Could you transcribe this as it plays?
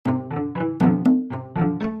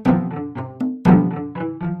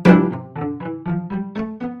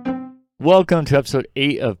Welcome to episode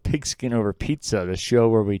 8 of Pigskin over Pizza, the show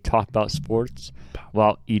where we talk about sports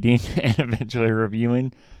while eating and eventually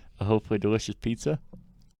reviewing a hopefully delicious pizza.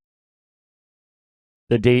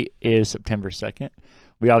 The date is September 2nd.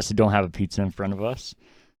 We obviously don't have a pizza in front of us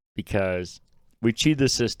because we cheated the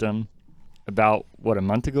system about, a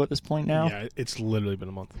month ago at this point now? Yeah, it's literally been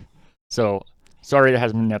a month. So, sorry there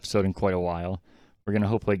hasn't been an episode in quite a while. We're going to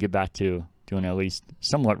hopefully get back to doing at least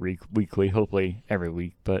somewhat weekly, hopefully every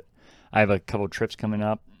week, but I have a couple trips coming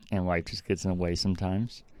up, and life just gets in the way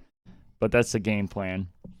sometimes. But that's the game plan.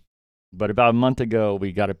 But about a month ago,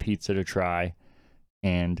 we got a pizza to try,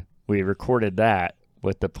 and we recorded that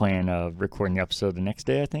with the plan of recording the episode the next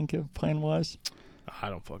day, I think the plan was. I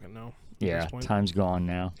don't fucking know. Yeah, time's gone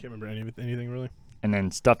now. Can't remember anything really. And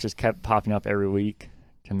then stuff just kept popping up every week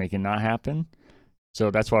to make it not happen.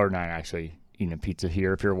 So that's why we're not actually eating a pizza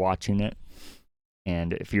here if you're watching it.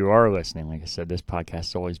 And if you are listening, like I said, this podcast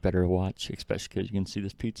is always better to watch, especially because you can see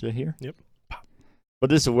this pizza here. Yep.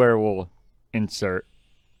 But this is where we'll insert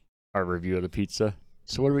our review of the pizza.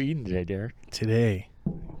 So what are we eating today, Derek? Today,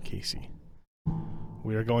 Casey,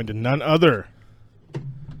 we are going to none other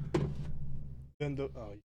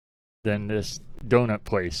than this donut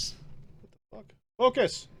place. What the fuck?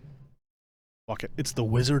 Focus! Fuck it. It's the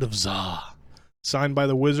Wizard of Za. Signed by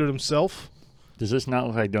the wizard himself. Does this not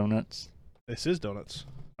look like donuts? This is donuts.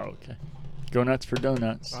 Oh, okay. Go nuts for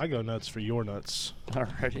donuts. I go nuts for your nuts.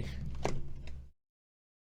 Alrighty.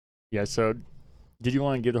 Yeah, so did you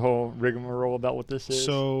want to give the whole rigmarole about what this is?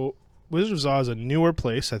 So, Wizard of Za is a newer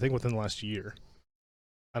place, I think within the last year.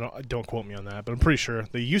 Don't quote me on that, but I'm pretty sure.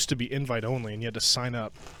 They used to be invite only, and you had to sign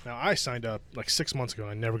up. Now, I signed up like 6 months ago,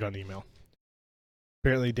 and I never got an email.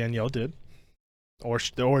 Apparently, Danielle did. Or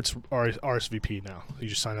it's RSVP now. You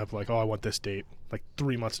just sign up like, I want this date, like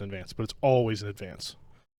 3 months in advance, but it's always in advance.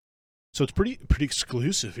 So it's pretty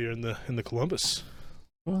exclusive here in the Columbus.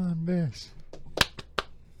 Columbus.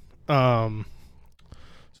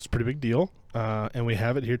 It's a pretty big deal, and we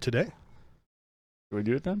have it here today. Can we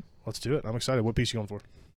do it then? Let's do it. I'm excited. What piece are you going for?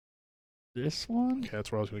 This one? Okay,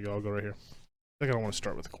 that's where I was going to go. I'll go right here. I think I don't want to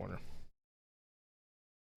start with the corner.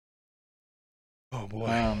 Oh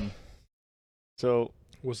boy. So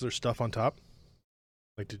was there stuff on top?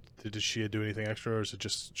 Like, did she do anything extra, or is it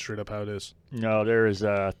just straight up how it is? No, there is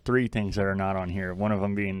 3 things that are not on here. One of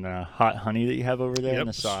them being the hot honey that you have over there on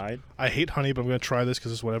the side. I hate honey, but I'm going to try this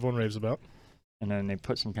because it's what everyone raves about. And then they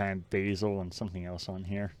put some kind of basil and something else on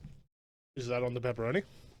here. Is that on the pepperoni?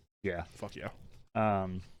 Yeah. Fuck yeah.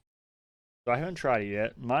 So I haven't tried it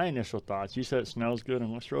yet. My initial thoughts, you said it smells good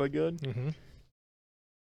and looks really good. Mm-hmm.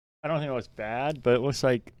 I don't think it looks bad, but it looks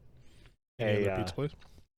like pizza place?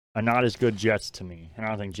 a not as good Jets to me. And I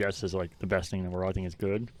don't think Jets is like the best thing in the world. I think it's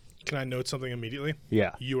good. Can I note something immediately?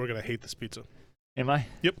 Yeah. You are going to hate this pizza. Am I?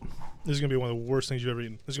 Yep. This is going to be one of the worst things you've ever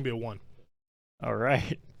eaten. This is going to be a 1. All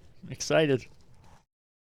right. I'm excited.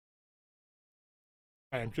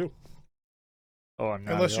 I am too. Oh, I'm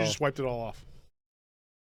not. Unless you just wiped it all off.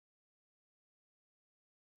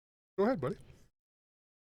 Go ahead, buddy.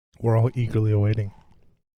 We're all eagerly awaiting.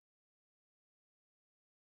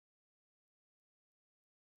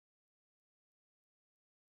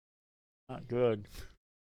 Not good.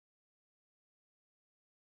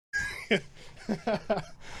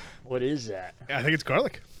 What is that? I think it's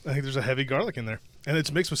garlic. I think there's a heavy garlic in there. And it's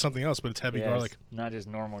mixed with something else, but it's heavy garlic. It's not just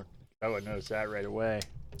normal. I would notice that right away.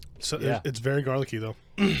 So yeah. It's very garlicky, though.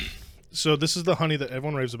 So this is the honey that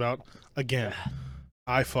everyone raves about. Again,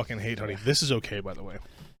 I fucking hate honey. This is okay, by the way.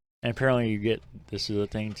 And apparently this is a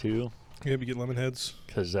thing, too. Yeah, we get lemon heads.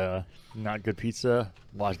 Because not good pizza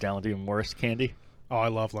washed down with even worse candy. Oh, I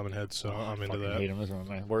love lemon heads, so I'm into that. I hate them. Those are one of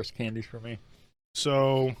my worst candies for me.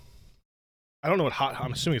 So, I don't know what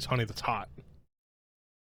I'm assuming it's honey that's hot.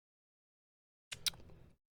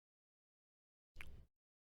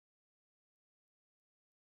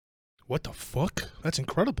 What the fuck? That's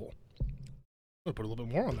incredible. I'm going to put a little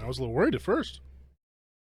bit more on there. I was a little worried at first.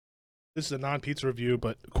 This is a non-pizza review,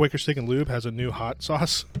 but Quaker Steak and Lube has a new hot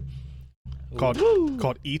sauce called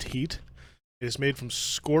Eat Heat. It is made from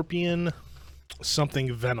scorpion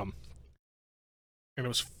something venom. And it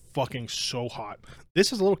was fucking so hot. This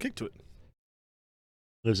has a little kick to it.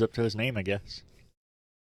 Lives up to his name, I guess.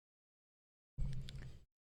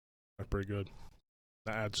 That's pretty good.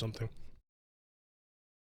 That adds something.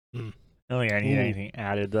 I don't think I need anything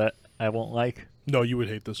added that I won't like. No, you would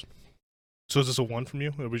hate this. So is this a 1 from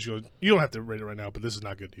you? Or would you don't have to rate it right now, but this is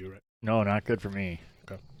not good to you, right? No, not good for me.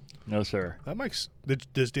 Okay. No, sir. That makes...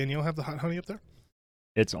 Does Danielle have the hot honey up there?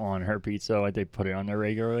 It's on her pizza. Like they put it on there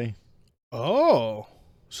regularly. Oh.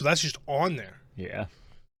 So that's just on there. Yeah.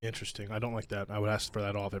 Interesting. I don't like that. I would ask for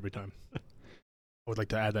that off every time. I would like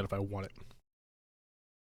to add that if I want it.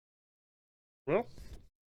 Well,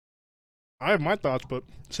 I have my thoughts, but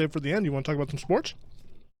save for the end. You want to talk about some sports?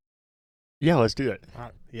 Yeah, let's do it.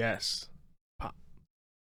 Yes.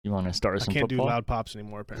 You want to start with I some can't football? do loud pops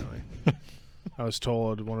anymore, apparently. I was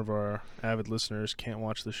told one of our avid listeners can't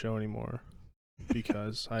watch the show anymore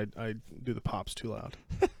because I do the pops too loud.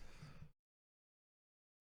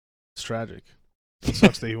 It's tragic. It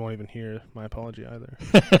sucks that he won't even hear my apology either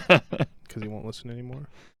because he won't listen anymore.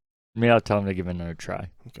 Maybe I'll tell him to give it another try.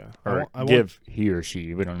 Okay. Or give he or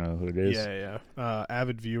she. We don't know who it is. Yeah.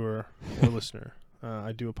 Avid viewer or listener,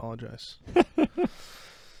 I do apologize.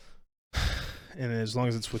 And as long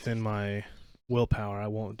as it's within my willpower, I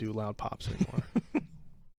won't do loud pops anymore.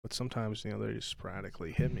 But sometimes, they just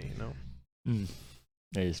sporadically hit me,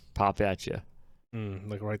 They just pop at you.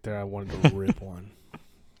 Like right there, I wanted to rip one.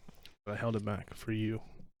 But I held it back for you.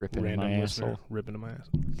 Ripping in Random my listener. asshole. Ripping into my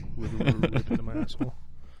asshole. Ripping into my asshole.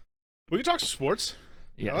 We can talk some sports.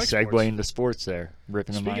 Yeah, I like segue sports. into sports there.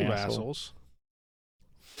 Ripping in my Speaking of asshole. assholes.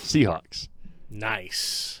 Seahawks.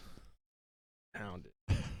 Nice. Pounded.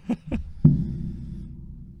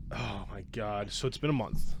 Oh my god. So it's been a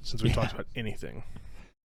month since we talked about anything.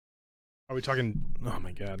 Are we talking? Oh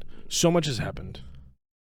my god. So much has happened.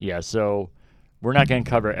 Yeah, so we're not going to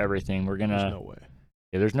cover everything. We're going to... There's no way.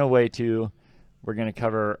 Yeah, there's no way to. We're going to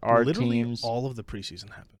cover our Literally teams. all of the preseason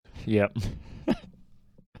happened. Yep.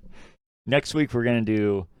 Next week, we're going to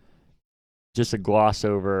do just a gloss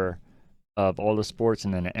over of all the sports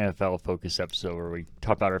and then an NFL focus episode where we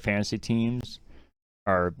talk about our fantasy teams,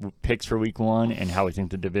 our picks for week 1, and how we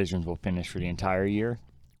think the divisions will finish for the entire year.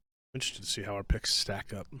 I'm interested to see how our picks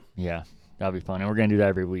stack up. Yeah, that'll be fun. And we're going to do that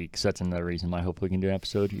every week, so that's another reason why I hope we can do an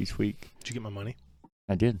episode each week. Did you get my money?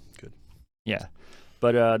 I did. Good. Yeah.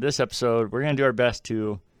 But this episode, we're going to do our best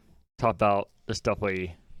to talk about the stuff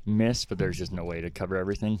we missed, but there's just no way to cover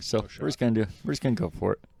everything. So we're just going to go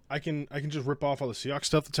for it. I can just rip off all the Seahawks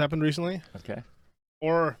stuff that's happened recently. Okay.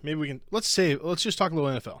 Or maybe we can let's just talk a little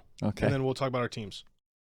NFL. Okay. And then we'll talk about our teams.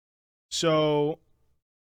 So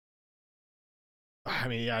I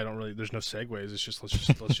mean, yeah, there's no segues. It's just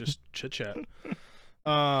let's just chit chat. The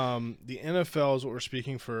NFL is what we're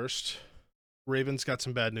speaking first. Ravens got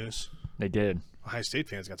some bad news. They did. Ohio State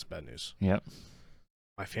fans got some bad news. Yep.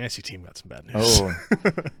 My fantasy team got some bad news. Oh.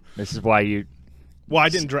 This is why you... Well, I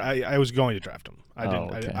didn't. I was going to draft him. I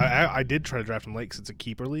didn't. Okay. I did try to draft him late because it's a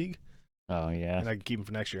keeper league. Oh, yeah. And I can keep him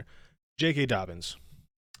for next year. J.K. Dobbins.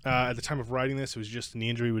 At the time of writing this, it was just a knee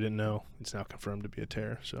injury. We didn't know. It's now confirmed to be a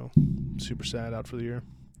tear. So, super sad, out for the year.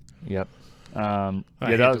 Yep. I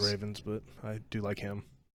hate the Ravens, but I do like him.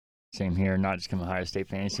 Same here. Not just because Ohio State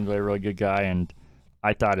fan. He seems like a really good guy, and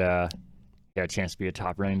I thought he had a chance to be a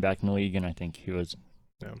top running back in the league, and I think he was.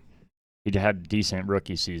 Yeah. He had a decent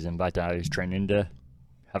rookie season, but I thought he was trending to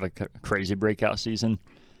have a crazy breakout season.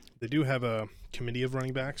 They do have a committee of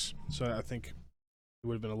running backs, so I think he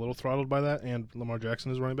would have been a little throttled by that, and Lamar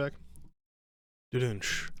Jackson is running back. But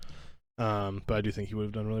I do think he would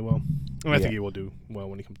have done really well. And I think he will do well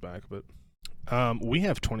when he comes back. But we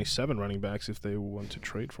have 27 running backs if they want to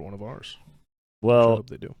trade for one of ours. Well, I hope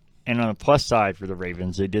they do. And on the plus side for the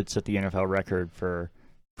Ravens, they did set the NFL record for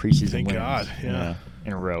preseason Thank wins. God, yeah.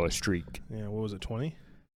 In a row, a streak. Yeah, what was it, 20? I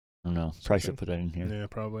don't know. Probably should put that in here. Yeah,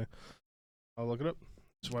 probably. I'll look it up.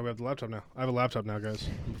 That's why we have the laptop now. I have a laptop now, guys.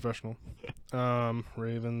 I'm professional.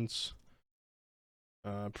 Ravens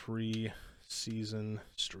pre-season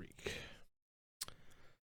streak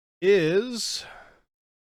is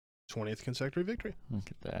 20th consecutive victory. Look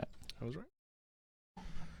at that. I was right.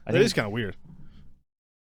 I That think is kind of weird.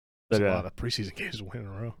 There's a lot of preseason games to win in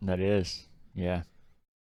a row. That is. Yeah.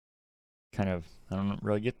 Kind of. I don't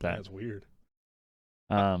really get that. That's weird.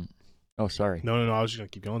 Oh, sorry. No. I was just gonna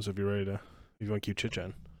keep going. So if you're ready to, if you want to keep chit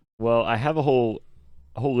chatting. Well, I have a whole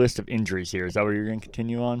list of injuries here. Is that what you're gonna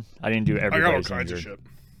continue on? I didn't do everybody's I got all kinds injured. of shit.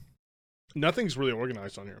 Nothing's really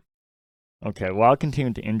organized on here. Okay. Well, I'll continue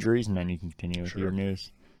with the injuries, and then you can continue with your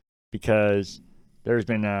news, because there's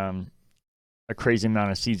been a crazy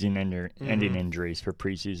amount of season-ending injuries for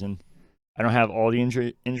preseason. I don't have all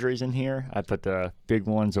the injuries in here. I put the big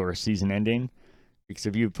ones or season-ending, because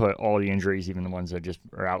if you put all the injuries, even the ones that just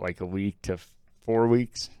are out like a week to 4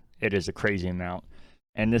 weeks, it is a crazy amount.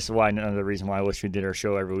 And this is why another reason why I wish we did our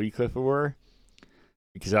show every week if it were,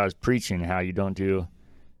 because I was preaching how you don't do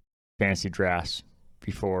fantasy drafts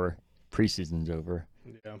before preseason's over.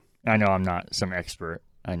 Yeah. I know I'm not some expert.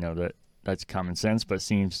 I know that that's common sense, but it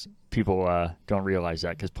seems people don't realize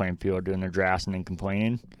that because playing field doing their drafts and then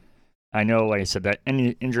complaining. I know, like I said, that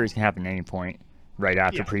any injuries can happen at any point, right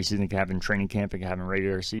after Yeah. preseason. It can happen in training camp. It can happen in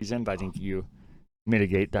regular season. But I think you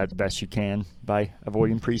mitigate that the best you can by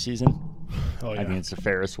avoiding preseason. Oh I yeah. think it's the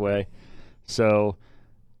fairest way. So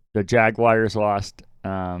the Jaguars lost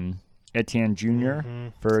Etienne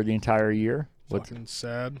junior for the entire year with Fucking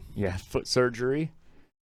sad. foot surgery.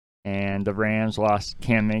 And the Rams lost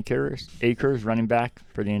Cam Akers, running back,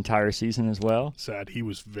 for the entire season as well. Sad. He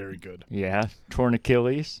was very good. Yeah, torn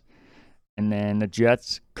Achilles. And then the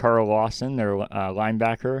Jets, Carl Lawson, their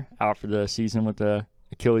linebacker, out for the season with the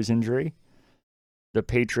Achilles injury. The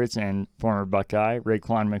Patriots and former Buckeye,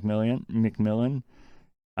 Raekwon McMillan,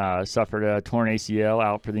 suffered a torn ACL,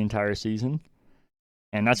 out for the entire season.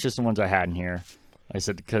 And that's just the ones I had in here. I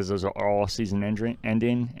said because those are all season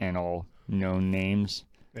ending and all known names.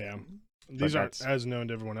 Yeah. These aren't as known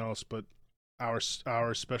to everyone else, but our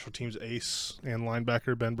special teams ace and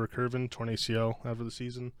linebacker, Ben Burkervin, torn ACL out for the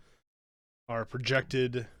season. Our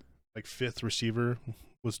projected fifth receiver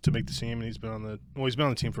was to make the team, and he's been on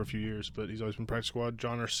the team for a few years, but he's always been practice squad.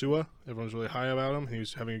 John Ursua, everyone's really high about him. He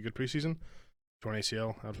was having a good preseason. Torn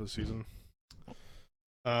ACL out for the season.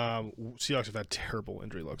 Seahawks have had terrible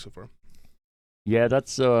injury luck so far. Yeah,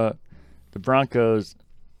 that's the Broncos.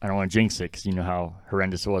 I don't want to jinx it because you know how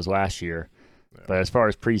horrendous it was last year. Yeah. But as far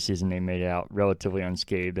as preseason, they made it out relatively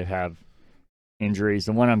unscathed. They have injuries.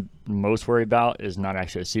 The one I'm most worried about is not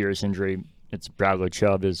actually a serious injury. It's Bradley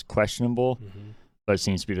Chubb is questionable, but it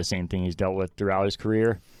seems to be the same thing he's dealt with throughout his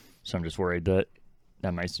career. So I'm just worried that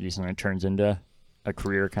might be something that turns into a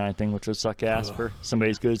career kind of thing, which would suck ass for somebody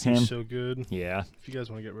as good as him. He's so good. Yeah. If you guys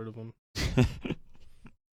want to get rid of him.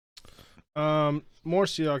 More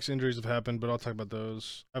Seahawks injuries have happened, but I'll talk about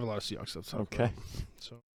those. I have a lot of Seahawks stuff to talk about.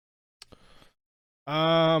 So,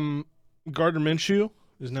 Gardner Minshew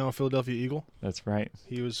is now a Philadelphia Eagle. That's right.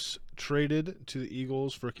 He was traded to the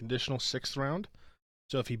Eagles for a conditional 6th round.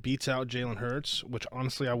 So if he beats out Jalen Hurts, which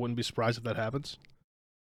honestly I wouldn't be surprised if that happens.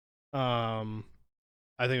 I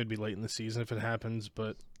think it would be late in the season if it happens,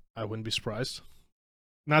 but I wouldn't be surprised.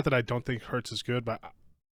 Not that I don't think Hurts is good, but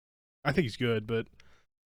I think he's good, but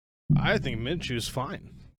I think Minshew is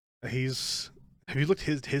fine. Have you looked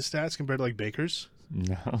at his stats compared to Baker's?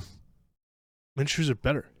 No. Minshew's are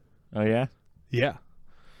better. Oh yeah? Yeah.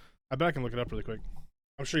 I bet I can look it up really quick.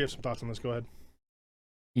 I'm sure you have some thoughts on this. Go ahead.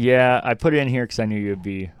 Yeah, I put it in here because I knew you'd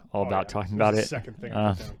be all about talking about it. The second thing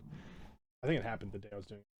I put down. I think it happened the day I was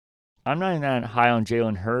doing it. I'm not even that high on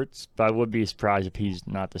Jalen Hurts, but I would be surprised if he's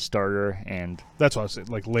not the starter. And that's what I was saying.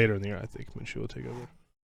 Later in the year, I think Minshew will take over.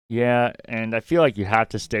 Yeah, and I feel like you have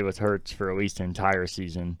to stay with Hurts for at least an entire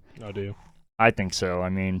season. Oh, do you? I think so. I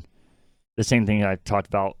mean, the same thing I talked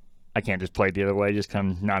about. I can't just play it the other way just because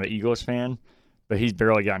I'm not an Eagles fan. But he's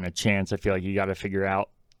barely gotten a chance. I feel like you got to figure out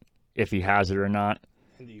if he has it or not.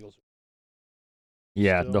 And the Eagles.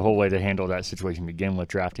 Yeah, the whole way they handled that situation to begin with,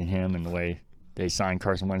 drafting him, and the way they signed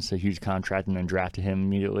Carson Wentz to a huge contract and then drafted him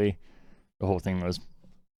immediately. The whole thing was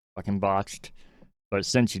fucking botched. But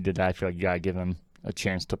since you did that, I feel like you got to give him a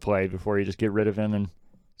chance to play before you just get rid of him and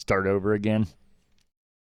start over again.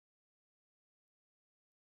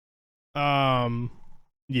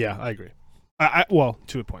 Yeah, I agree. Well,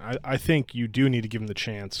 to a point. I think you do need to give him the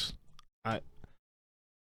chance.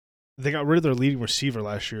 They got rid of their leading receiver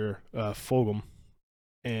last year, Fulgham,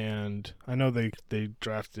 and I know they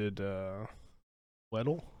drafted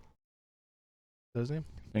Weddle. Is that his name?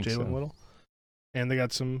 Jalen Weddle. And they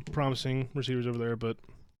got some promising receivers over there, but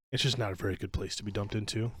it's just not a very good place to be dumped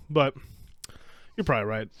into. But you're probably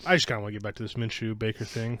right. I just kind of want to get back to this Minshew Baker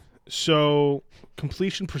thing. So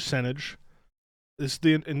completion percentage. This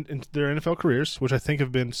is in their NFL careers, which I think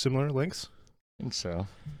have been similar lengths. I think so.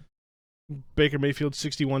 Baker Mayfield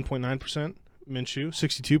 61.9%, Minshew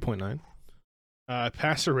 62.9.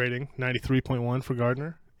 Passer rating 93.1 for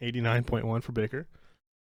Gardner, 89.1 for Baker.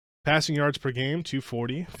 Passing yards per game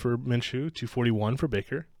 240 for Minshew, 241 for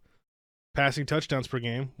Baker. Passing touchdowns per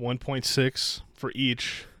game 1.6 for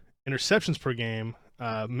each. Interceptions per game,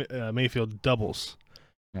 Mayfield doubles.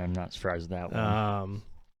 I'm not surprised with that one.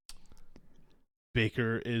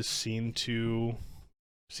 Baker seems to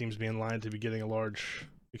be in line to be getting a large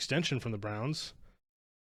extension from the Browns.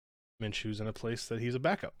 Minshew's in a place that he's a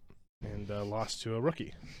backup and lost to a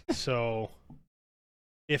rookie. So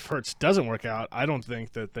if Hurts doesn't work out, I don't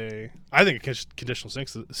think that I think a conditional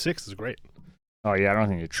six is great. Oh yeah, I don't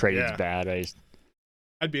think the trade's bad.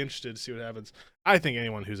 I'd be interested to see what happens. I think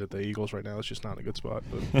anyone who's at the Eagles right now is just not in a good spot.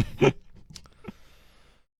 But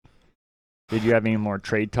did you have any more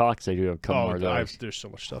trade talks? I do have a couple more of those. There's so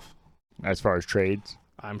much stuff. As far as trades?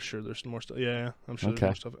 I'm sure there's more stuff. Yeah, I'm sure there's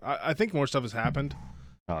more stuff. I think more stuff has happened.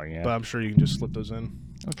 Oh, yeah. But I'm sure you can just slip those in.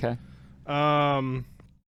 Okay.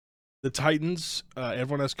 The Titans,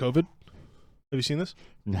 everyone has COVID. Have you seen this?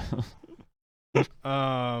 No.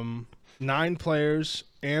 9 players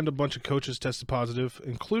and a bunch of coaches tested positive,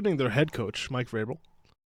 including their head coach, Mike Vrabel.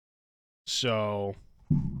 So,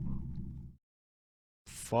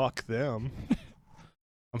 fuck them.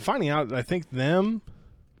 I'm finding out that I think them,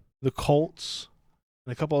 the Colts,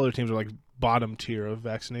 and a couple other teams are like bottom tier of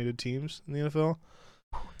vaccinated teams in the NFL.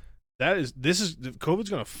 COVID's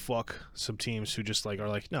gonna fuck some teams who just like are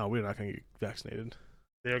like, no, we're not gonna get vaccinated.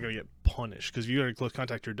 They are gonna get punished because if you're in close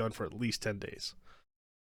contact, you're done for at least 10 days.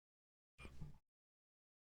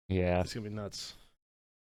 Yeah. It's gonna be nuts.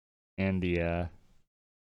 And you're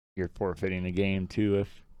forfeiting the game too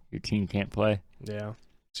if your team can't play. Yeah.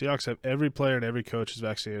 Seahawks have every player and every coach is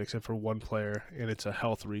vaccinated except for one player, and it's a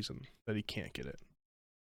health reason that he can't get it.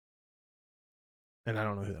 And I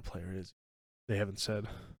don't know who that player is. They haven't said.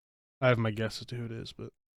 I have my guess as to who it is, but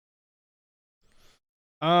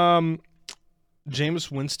Jameis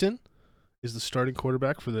Winston is the starting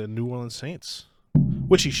quarterback for the New Orleans Saints,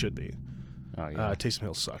 which he should be. Oh yeah. Taysom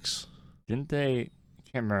Hill sucks. Didn't they? I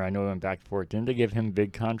can't remember. I know it went back and forth. Didn't they give him a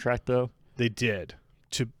big contract though? They did.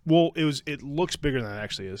 It looks bigger than it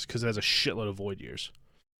actually is because it has a shitload of void years.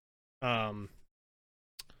 But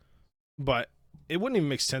it wouldn't even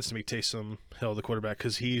make sense to make Taysom Hill the quarterback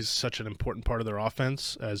because he's such an important part of their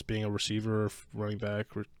offense as being a receiver, running back,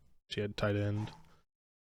 she had tight end.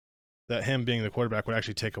 That him being the quarterback would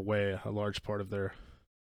actually take away a large part of their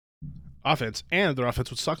offense, and their offense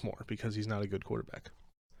would suck more because he's not a good quarterback.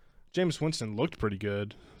 Jameis Winston looked pretty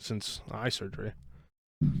good since eye surgery.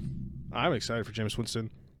 I'm excited for Jameis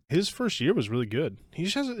Winston. His first year was really good. He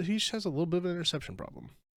just has a little bit of an interception problem.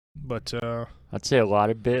 But I'd say a lot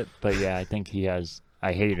of bit, but yeah, I think he has.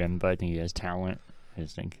 I hate him, but I think he has talent. I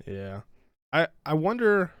just think. Yeah, I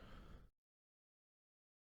wonder.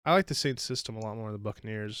 I like the Saints system a lot more than the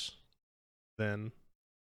Buccaneers. Then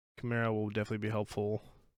Kamara will definitely be helpful.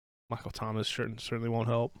 Michael Thomas certainly won't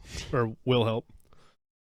help, or will help.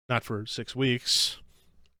 Not for 6 weeks.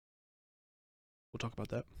 We'll talk about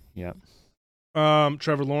that. Yeah.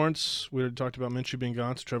 Trevor Lawrence. We already talked about Minshew being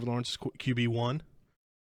gone, so Trevor Lawrence is QB1.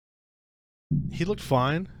 He looked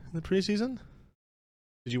fine in the preseason.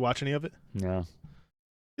 Did you watch any of it? No.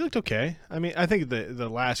 He looked okay. I mean, I think the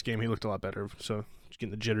last game he looked a lot better, so just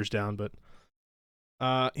getting the jitters down, but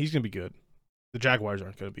he's going to be good. The Jaguars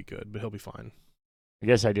aren't going to be good, but he'll be fine. I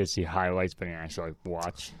guess I did see highlights, but I didn't actually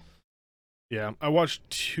watch. Yeah, I watched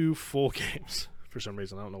 2 full games for some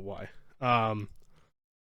reason. I don't know why.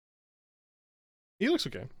 He looks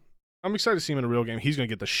okay. I'm excited to see him in a real game. He's going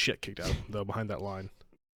to get the shit kicked out of him, though, behind that line.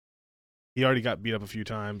 He already got beat up a few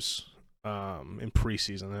times in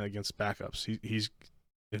preseason against backups.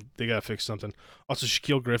 They got to fix something. Also,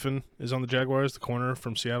 Shaquille Griffin is on the Jaguars, the corner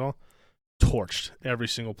from Seattle. Torched every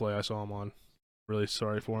single play I saw him on. Really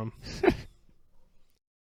sorry for him.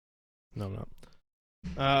 No, I'm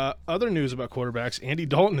not. Other news about quarterbacks. Andy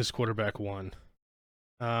Dalton is quarterback 1.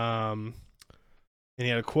 And he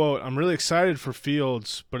had a quote, "I'm really excited for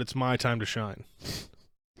Fields, but it's my time to shine."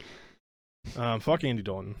 Fuck Andy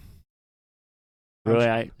Dalton. Really,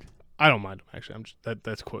 I don't mind him, actually.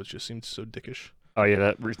 That quote just seems so dickish. Oh yeah,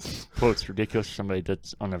 that quote's ridiculous. Somebody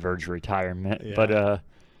that's on the verge of retirement. Yeah. But oh,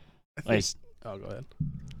 go ahead.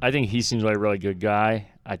 I think he seems like a really good guy.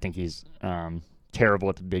 I think he's terrible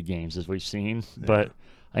at the big games, as we've seen. Yeah. But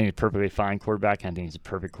I think he's a perfectly fine quarterback. I think he's a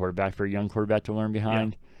perfect quarterback for a young quarterback to learn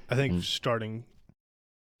behind. Yeah. I think starting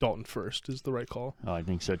Dalton first is the right call. Oh, I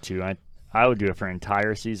think so too. I would do it for an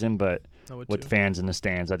entire season, but with too. fans in the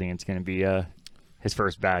stands, I think it's going to be his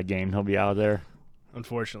first bad game. He'll be out of there.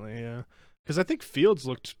 Unfortunately, yeah. Because I think Fields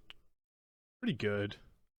looked pretty good.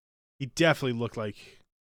 He definitely looked like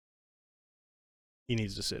he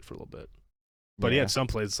needs to sit for a little bit. But he had some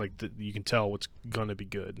plays like you can tell what's going to be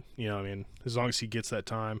good. You know what I mean? As long as he gets that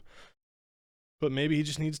time. But maybe he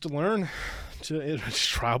just needs to learn to just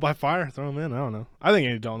trial by fire. Throw him in. I don't know. I think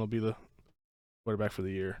Andy Dalton will be the quarterback for the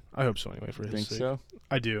year. I hope so anyway for his Think sake. so?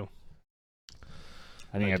 I do.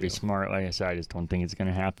 I think that'd be smart. Like I said, I just don't think it's going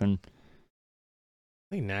to happen. I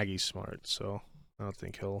think Nagy's smart, so I don't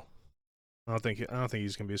think he's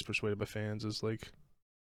gonna be as persuaded by fans as like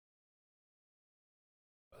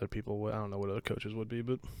other people. I don't know what other coaches would be,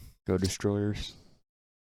 but Go Destroyers.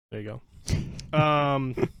 there you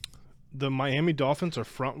go. The Miami Dolphins are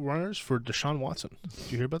front runners for Deshaun Watson.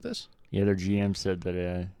 Did you hear about this? Yeah, their GM said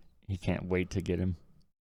that he can't wait to get him.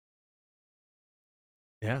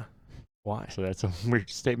 Yeah. Why? So that's a weird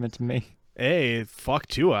statement to me. Hey, fuck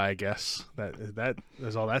Tua, I guess. That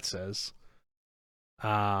is all that says.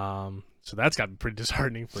 So that's got to be pretty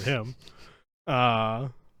disheartening for him.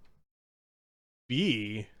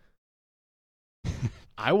 B,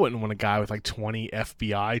 I wouldn't want a guy with like 20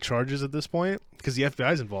 FBI charges at this point because the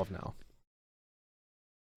FBI's involved now.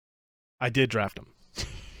 I did draft him.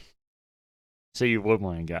 So you would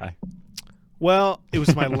want a guy. Well, it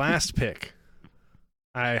was my last pick.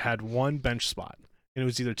 I had one bench spot, and it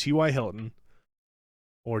was either T.Y. Hilton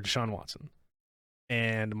or Deshaun Watson.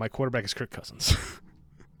 And my quarterback is Kirk Cousins.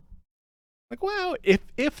 Like, wow,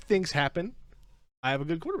 if things happen, I have a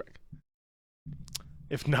good quarterback.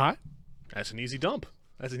 If not, that's an easy dump.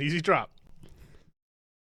 That's an easy drop.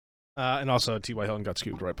 And also, T.Y. Hilton got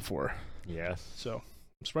scooped right before. Yeah. So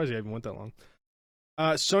I'm surprised he even went that long.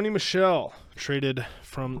 Sony Michel traded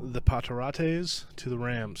from the Pirates to the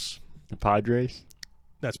Rams. The Padres?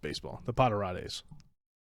 That's baseball. The Pirates.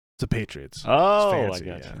 It's the Patriots. Oh, It's I fancy,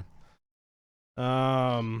 got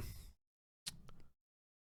you.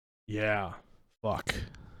 Yeah. Fuck.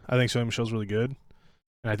 I think Sony Michel's really good.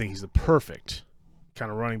 And I think he's the perfect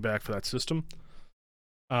kind of running back for that system.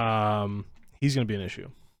 He's going to be an issue.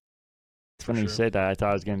 It's funny you said that. I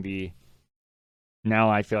thought it was going to be. Now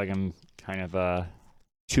I feel like I'm kind of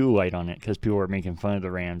too light on it because people were making fun of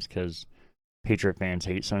the Rams because Patriot fans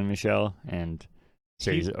hate Sonny Michel and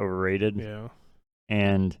say he's overrated. Yeah.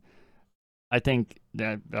 And I think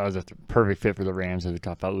that was a perfect fit for the Rams as we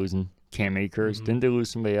talked about losing Cam Akers. Mm-hmm. Didn't they lose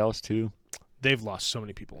somebody else too? They've lost so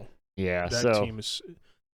many people. Yeah. That team is,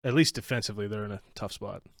 at least defensively, they're in a tough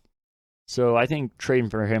spot. So I think trading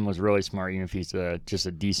for him was really smart, even if he's just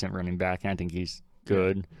a decent running back. And I think he's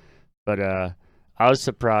good. Yeah. But I was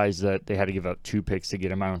surprised that they had to give up 2 picks to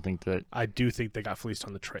get him. I do think they got fleeced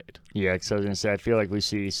on the trade. Yeah, because I was going to say, I feel like we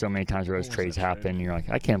see so many times where those trades happen. And you're like,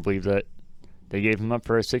 I can't believe that they gave him up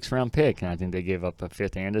for a 6th-round pick. And I think they gave up a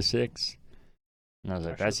 5th and a 6th. And I was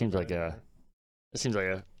like, that seems like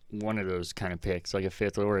one of those kind of picks, like a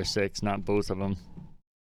 5th or a 6th, not both of them.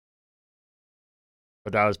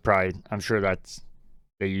 But that was probably, I'm sure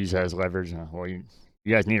they use that as leverage. Well, you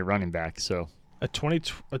guys need a running back, so. A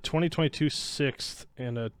 2022 6th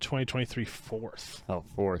and a 2023 4th. Oh,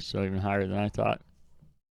 4th, so even higher than I thought.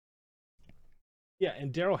 Yeah,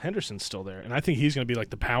 and Darrell Henderson's still there, and I think he's going to be like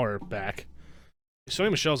the power back. Sony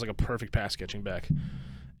Michel's like a perfect pass-catching back.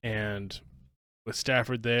 And with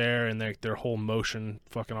Stafford there and their whole motion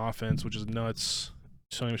fucking offense, which is nuts,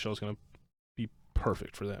 Sony Michel's going to be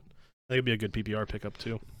perfect for that. I think it'd be a good PPR pickup,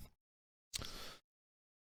 too.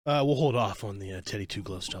 We'll hold off on the Teddy Two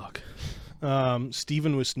Gloves talk.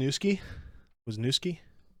 Steven Wisniewski. I think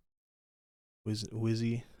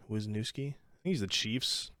he's the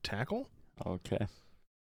Chiefs tackle. Okay.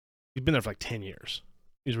 He's been there for like 10 years.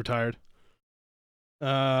 He's retired. He's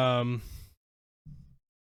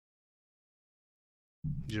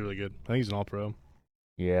really good. I think he's an all-pro.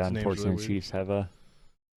 Yeah, unfortunately, really Chiefs have a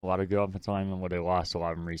lot of good offensive linemen. Well, they lost a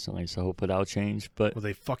lot of them recently, so hopefully that'll change. But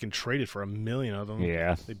they fucking traded for 1 million of them.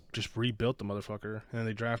 Yeah. They just rebuilt the motherfucker, and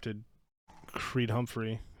they drafted Creed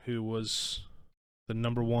Humphrey, who was the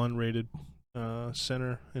number 1 rated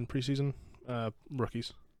center in preseason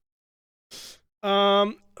rookies.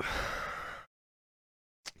 Cam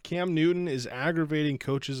Newton is aggravating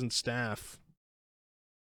coaches and staff,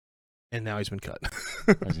 and now he's been cut.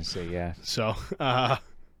 I was gonna say, yeah. So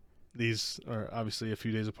these are obviously a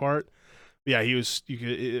few days apart. But yeah,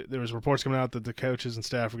 there was reports coming out that the coaches and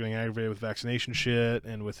staff were getting aggravated with vaccination shit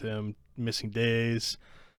and with him missing days.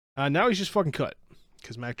 Now he's just fucking cut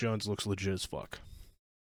because Mac Jones looks legit as fuck.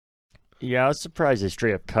 Yeah, I was surprised they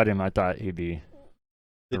straight up cut him. I thought he'd be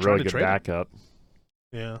a really good backup.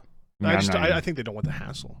 Yeah. I think they don't want the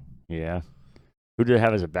hassle. Yeah. Who did they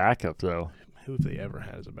have as a backup, though? Who have they ever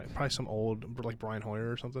had as a backup? Probably some old, like Brian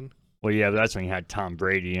Hoyer or something. Well, yeah, but that's when you had Tom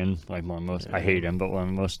Brady and like one of the most, I hate him, but one of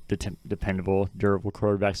the most dependable, durable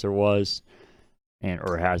quarterbacks there was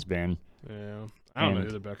or has been. Yeah. I don't know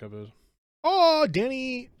who the backup is. Oh,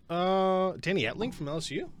 Danny Etling from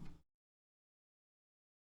LSU.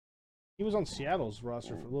 He was on Seattle's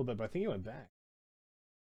roster for a little bit, but I think he went back.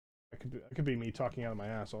 That could be me talking out of my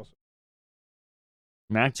ass also.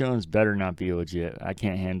 Mac Jones better not be legit. I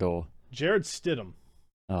can't handle. Jared Stidham.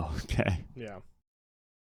 Oh, okay. Yeah.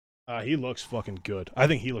 He looks fucking good. I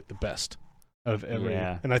think he looked the best of every.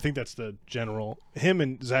 Yeah. And I think that's the general. Him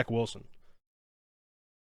and Zach Wilson.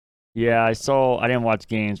 Yeah, I didn't watch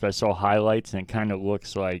games, but I saw highlights, and it kind of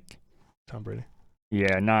looks like Tom Brady.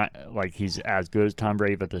 Yeah, not like he's as good as Tom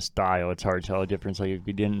Brady, but the style, it's hard to tell a difference. Like if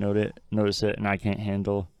you didn't notice it, and I can't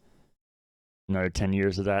handle another 10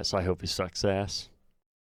 years of that, so I hope he sucks ass.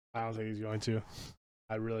 I don't think he's going to.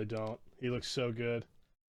 I really don't. He looks so good.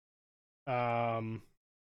 But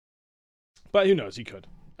who knows? He could.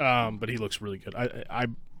 But he looks really good.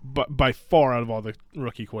 But by far out of all the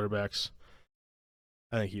rookie quarterbacks,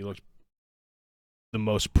 I think he looks the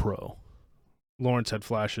most pro. Lawrence had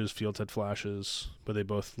flashes, Fields had flashes, but they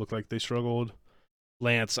both looked like they struggled.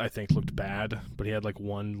 Lance, I think, looked bad, but he had like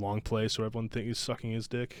one long play, so everyone thinks he's sucking his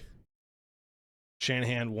dick.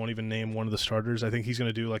 Shanahan won't even name one of the starters. I think he's going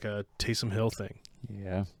to do like a Taysom Hill thing.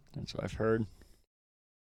 Yeah, that's what I've heard.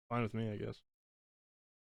 Fine with me, I guess.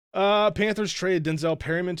 Panthers traded Denzel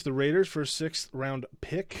Perryman to the Raiders for a 6th round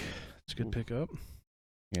pick. It's a good pickup.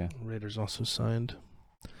 Yeah. Raiders also signed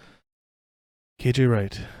KJ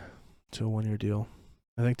Wright to a 1-year deal.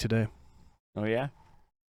 I think today. Oh, yeah?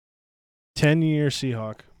 10-year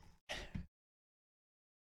Seahawk.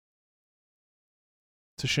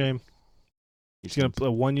 It's a shame. He's going to play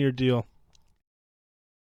a 1-year deal.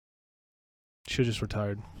 Should have just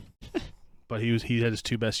retired. But he had his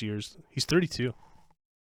 2 best years. He's 32.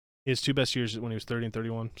 He has 2 best years when he was 30 and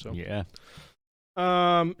 31. So Yeah.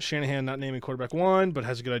 Shanahan not naming quarterback 1, but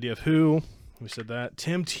has a good idea of who. We said that.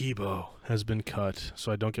 Tim Tebow has been cut,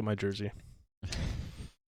 so I don't get my jersey.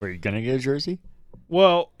 Were you going to get a jersey?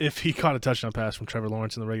 Well, if he caught a touchdown pass from Trevor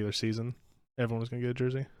Lawrence in the regular season, everyone was going to get a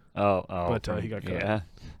jersey. Oh. But he got cut. Yeah.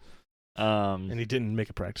 And he didn't make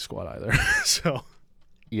a practice squad either. So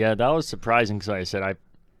yeah, that was surprising because, like I said, I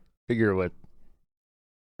figure with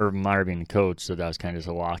Urban Meyer being the coach, so that was kind of just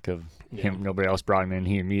a lock of him. Nobody else brought him in.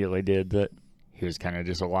 He immediately did that. He was kind of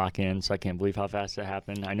just a lock in, so I can't believe how fast that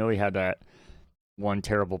happened. I know he had that one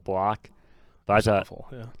terrible block, but I thought, awful,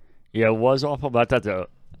 yeah, it was awful. But I thought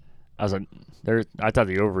I thought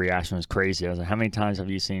the overreaction was crazy. I was like, how many times have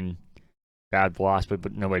you seen bad blocks,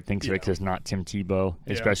 but nobody thinks of it because it's not Tim Tebow,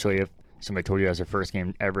 especially if somebody told you that was their first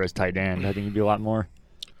game ever as tight end. I think it'd be a lot more.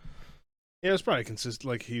 Yeah, it's probably consistent.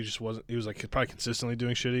 Like he just wasn't. He was like probably consistently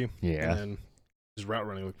doing shitty. Yeah, and then his route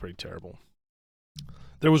running looked pretty terrible.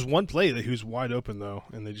 There was one play that he was wide open though,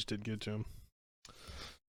 and they just didn't get to him.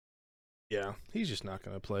 Yeah, he's just not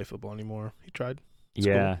going to play football anymore. He tried. It's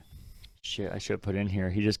yeah. cool. Shit, I should have put in here.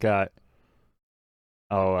 He just got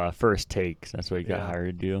first takes. That's what he got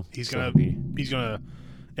hired to do. He's gonna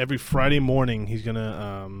every Friday morning he's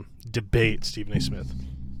gonna debate Stephen A. Smith,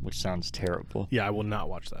 which sounds terrible. Yeah, I will not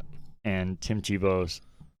watch that. And Tim Tebow's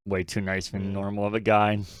way too nice and normal of a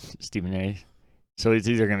guy. Stephen A. So it's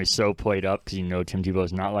either gonna be so played up because you know Tim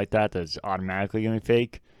Tebow's not like that it's automatically gonna be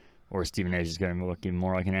fake, or Stephen A. is just gonna look even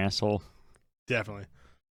more like an asshole. Definitely.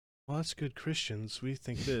 Well, that's good, Christians. We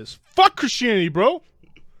think this. Fuck Christianity, bro.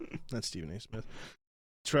 That's Stephen A. Smith.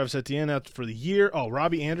 Travis Etienne out for the year. Oh,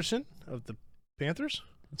 Robbie Anderson of the Panthers.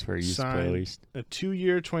 That's where he used to play, at least. A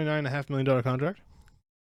 2-year, $29.5 million contract.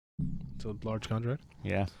 It's a large contract.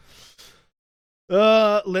 Yeah.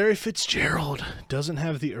 Larry Fitzgerald doesn't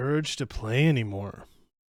have the urge to play anymore.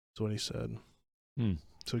 That's what he said.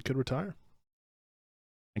 So he could retire.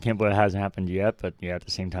 I can't believe it hasn't happened yet, but yeah, at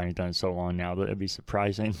the same time, he's done it so long now that it'd be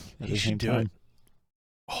surprising. He should do it.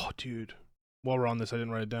 Oh, dude. While we're on this, I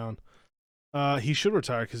didn't write it down. He should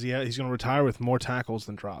retire because he's going to retire with more tackles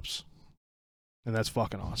than drops. And that's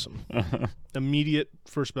fucking awesome. Immediate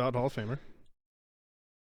first ballot Hall of Famer.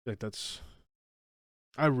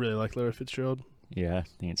 I really like Larry Fitzgerald. Yeah, I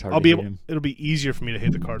think it's hard to hate him. It'll be easier for me to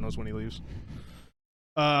hate the Cardinals when he leaves.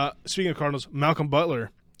 Speaking of Cardinals, Malcolm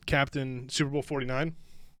Butler, captain Super Bowl 49,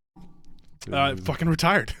 fucking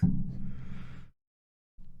retired.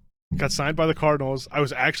 Got signed by the Cardinals. I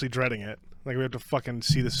was actually dreading it. Like, we have to fucking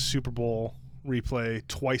see the Super Bowl replay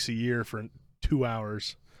twice a year for 2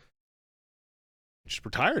 hours. Just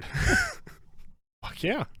retired. Fuck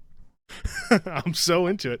yeah. I'm so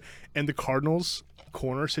into it. And the Cardinals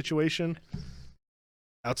corner situation,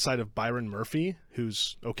 outside of Byron Murphy,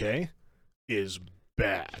 who's okay, is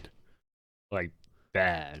bad. Like,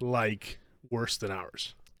 bad. Like, worse than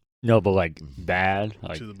ours. No, but like, bad.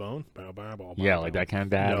 Like, to the bone? Bow, bow, bow, yeah, bow, like bow. that kind of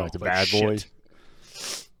bad. No, like the like bad shit. boys.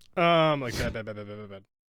 Like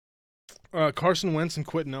bad. Carson Wentz and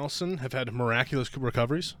Quentin Nelson have had miraculous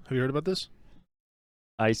recoveries. Have you heard about this?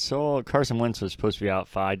 I saw Carson Wentz was supposed to be out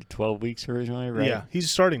 5 to 12 weeks originally, right? Yeah,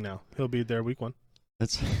 he's starting now. He'll be there week 1.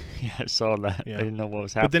 Yeah, I saw that. Yeah. I didn't know what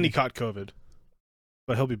was happening. But then he caught COVID.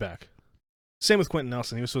 But he'll be back. Same with Quentin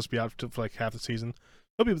Nelson. He was supposed to be out for like half the season.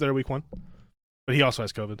 He'll be there week 1. But he also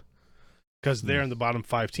has COVID. Because they're in the bottom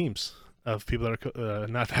 5 teams of people that are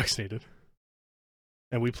not vaccinated.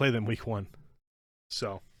 And we play them week 1.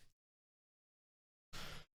 So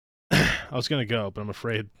I was going to go, but I'm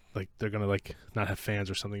afraid like they're going to like not have fans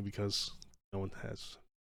or something because no one has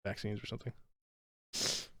vaccines or something.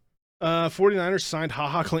 49ers signed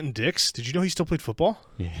HaHa Clinton Dix. Did you know he still played football?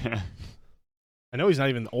 Yeah. I know he's not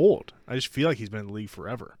even old. I just feel like he's been in the league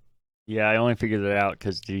forever. Yeah, I only figured it out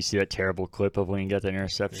because did you see that terrible clip of when he got the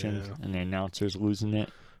interception and the announcer's losing it?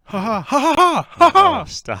 Ha ha ha ha ha ha! Oh,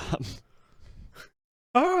 stop.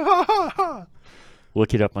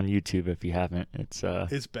 Look it up on YouTube if you haven't. It's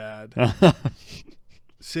It's bad.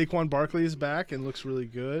 Saquon Barkley is back and looks really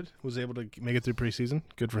good. Was able to make it through preseason.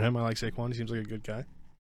 Good for him. I like Saquon. He seems like a good guy.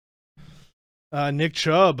 Nick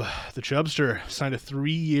Chubb, the Chubster, signed a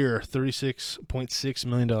 3-year, $36.6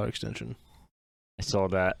 million extension. I saw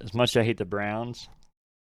that. As much as I hate the Browns,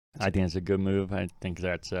 I think it's a good move. I think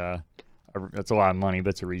that's a lot of money,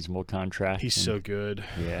 but it's a reasonable contract. He's so good.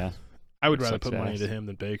 Yeah. I would rather Success. put money into him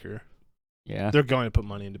than Baker. Yeah. They're going to put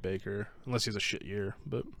money into Baker unless he has a shit year.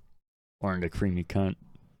 But Or into creamy cunt.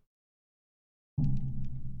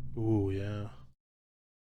 ooh, yeah.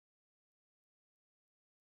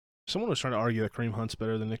 Someone was trying to argue that Kareem Hunt's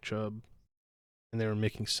better than Nick Chubb, and they were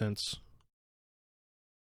making sense.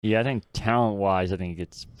 Yeah, I think talent-wise, I think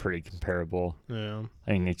it's pretty comparable. Yeah.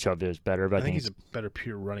 I think Nick Chubb is better, but I think he's a better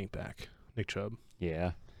pure running back, Nick Chubb.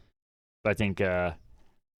 Yeah. But I think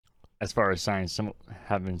as far as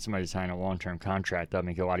having somebody sign a long-term contract, that would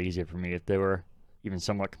make it a lot easier for me if they were even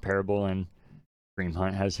somewhat comparable. And Kareem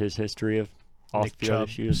Hunt has his history of off-field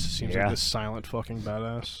issues. Seems like this silent fucking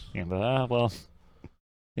badass. Yeah, but well,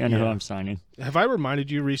 yeah, I know who I'm signing. Have I reminded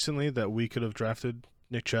you recently that we could have drafted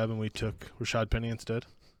Nick Chubb and we took Rashad Penny instead?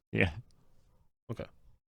 Yeah. Okay.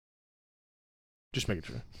 Just making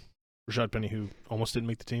sure. Rashad Penny, who almost didn't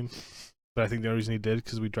make the team, but I think the only reason he did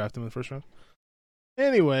because we drafted him in the first round.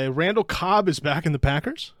 Anyway, Randall Cobb is back in the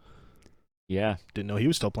Packers. Yeah. Didn't know he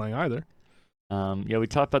was still playing either. Yeah, we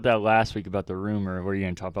talked about that last week about the rumor. Were you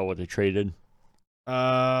going to talk about what they traded?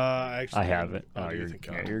 Actually, I have it. Oh, you're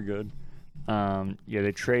good. Yeah,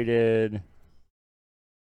 they traded.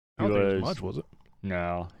 I don't think it was much, was it?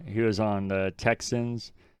 No, he was on the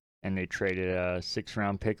Texans, and they traded a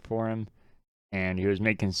 6th-round pick for him, and he was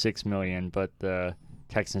making $6 million, but the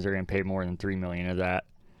Texans are going to pay more than $3 million of that,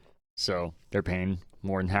 so they're paying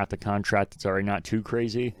more than half the contract. It's already not too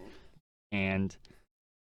crazy, and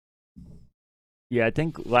yeah, I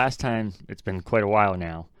think last time, it's been quite a while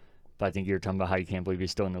now, but I think you were talking about how you can't believe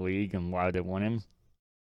he's still in the league and why they want him.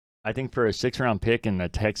 I think for a 6th-round pick and the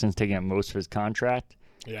Texans taking up most of his contract.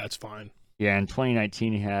 Yeah, it's fine. Yeah, in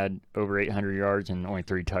 2019 he had over 800 yards and only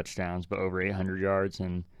 3 touchdowns, but over 800 yards.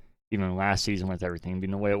 And even last season with everything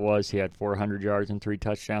being the way it was, he had 400 yards and 3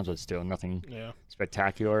 touchdowns, but still nothing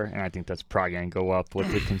spectacular. And I think that's probably going to go up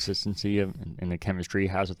with the consistency and the chemistry he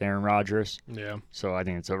has with Aaron Rodgers. Yeah. So I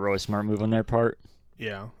think it's a really smart move on their part.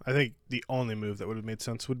 Yeah, I think the only move that would have made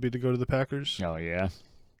sense would be to go to the Packers. Oh, yeah.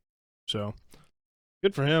 So,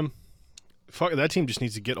 good for him. Fuck, that team just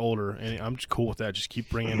needs to get older, and I'm just cool with that. Just keep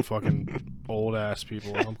bringing fucking old-ass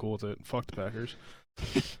people. I'm cool with it. Fuck the Packers.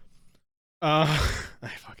 I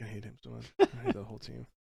fucking hate him so much. I hate the whole team.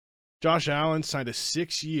 Josh Allen signed a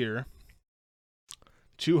 6-year,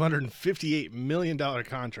 $258 million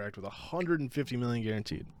contract with $150 million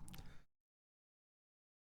guaranteed.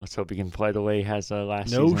 Let's hope he can play the way he has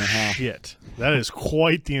last No season and a half. shit. That is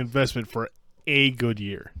quite the investment for a good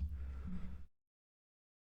year.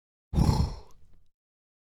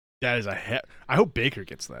 That is I hope Baker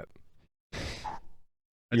gets that. That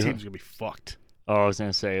team's going to be fucked. Oh, I was going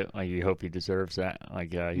to say, like, you hope he deserves that.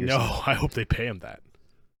 Like, no, I hope they pay him that.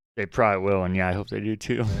 They probably will, and yeah, I hope they do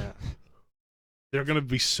too. Yeah. They're going to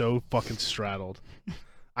be so fucking straddled.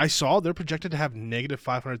 I saw they're projected to have negative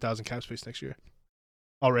 500,000 cap space next year.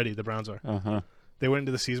 Already, the Browns are. Uh-huh. They went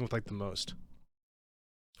into the season with, like, the most.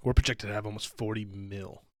 We're projected to have almost 40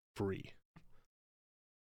 mil free.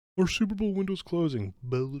 Our Super Bowl window's closing.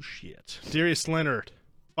 Bullshit. Darius Leonard,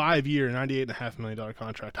 5-year, $98.5 million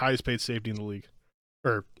contract. Highest paid safety in the league.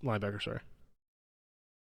 Or linebacker, sorry.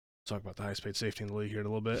 Let's talk about the highest paid safety in the league here in a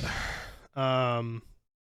little bit.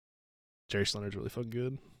 Darius Leonard's really fucking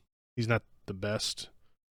good. He's not the best,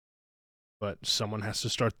 but someone has to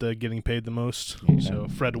start getting paid the most. Yeah. So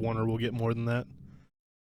Fred Warner will get more than that.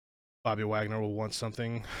 Bobby Wagner will want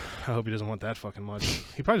something. I hope he doesn't want that fucking much.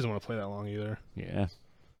 He probably doesn't want to play that long either. Yeah.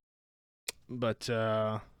 But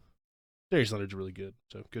Darius Leonard's really good,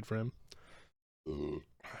 so good for him.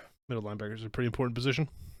 Middle linebacker is a pretty important position.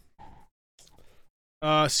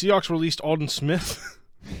 Seahawks released Alden Smith.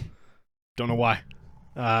 Don't know why.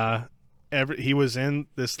 He was in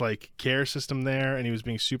this like care system there, and he was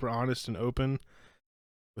being super honest and open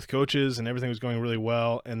with coaches, and everything was going really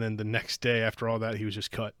well. And then the next day, after all that, he was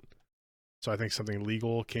just cut. So I think something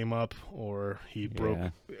legal came up, or he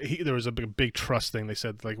broke. There was a big trust thing. They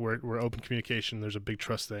said like we're open communication. There's a big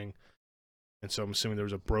trust thing, and so I'm assuming there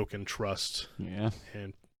was a broken trust. Yeah.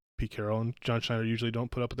 And Pete Carroll and John Schneider usually don't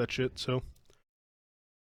put up with that shit. So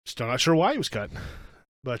still not sure why he was cut,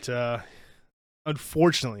 but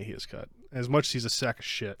unfortunately he is cut. As much as he's a sack of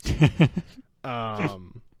shit, that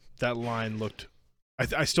line looked.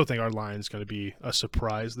 I still think our line's going to be a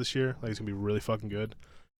surprise this year. Like, it's going to be really fucking good.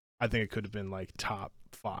 I think it could have been like top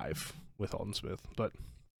 5 with Alden Smith, but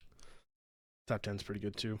top 10's pretty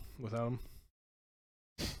good too without him.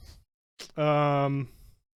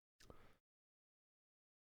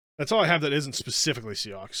 That's all I have that isn't specifically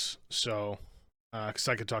Seahawks. So, because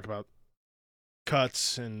I could talk about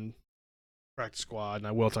cuts and practice squad, and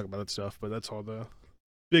I will talk about that stuff, but that's all the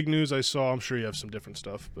big news I saw. I'm sure you have some different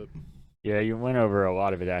stuff, but Yeah, you went over a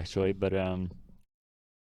lot of it actually, but talking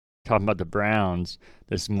about the Browns,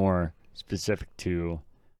 this is more specific to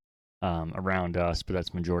around us, but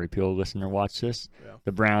that's majority people listen or watch this. Yeah.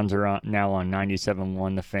 The Browns are now on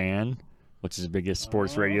 97.1 The Fan, which is the biggest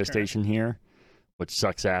sports radio station here, which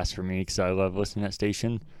sucks ass for me because I love listening to that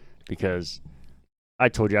station because I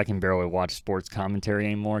told you I can barely watch sports commentary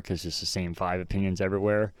anymore because it's the same 5 opinions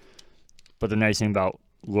everywhere. But the nice thing about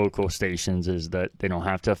local stations is that they don't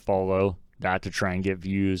have to follow that to try and get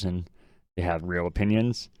views, and they have real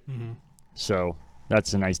opinions. Mm-hmm. So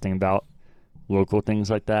that's the nice thing about local things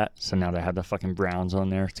like that. So now they have the fucking Browns on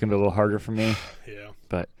there. It's gonna be a little harder for me. Yeah.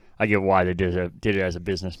 But I get why they did it as a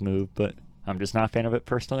business move, but I'm just not a fan of it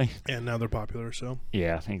personally. And now they're popular, so.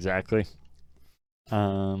 Yeah, exactly.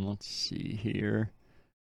 Let's see here.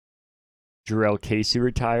 Jarrell Casey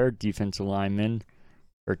retired, defensive lineman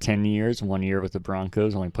for 10 years, 1 year with the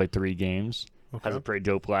Broncos, only played 3 games. Okay. Has a pretty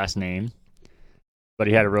dope last name. But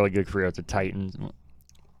he had a really good career with the Titans.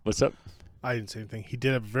 What's up? I didn't say anything. He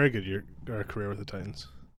did have a very good career with the Titans.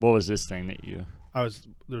 What was this thing that you...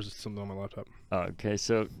 There's something on my laptop. Oh, okay,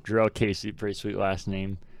 so Jarrell Casey, pretty sweet last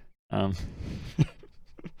name.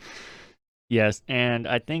 Yes, and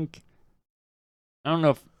I think... I don't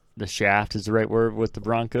know if the shaft is the right word with the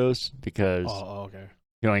Broncos because okay.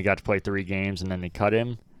 he only got to play 3 games and then they cut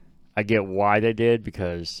him. I get why they did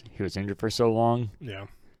because he was injured for so long. Yeah.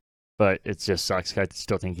 But it just sucks. I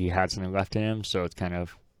still think he had something left in him, so it's kind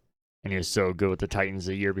of... And he was so good with the Titans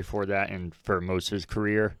the year before that and for most of his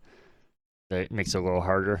career that it makes it a little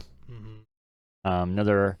harder. Mm-hmm.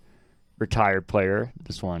 Another retired player,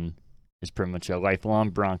 this one is pretty much a lifelong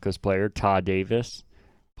Broncos player, Todd Davis.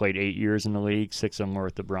 Played 8 years in the league, 6 of them were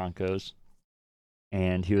with the Broncos.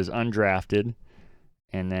 And he was undrafted,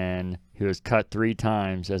 and then he was cut 3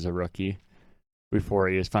 times as a rookie before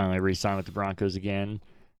he was finally re-signed with the Broncos again.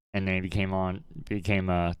 And then he became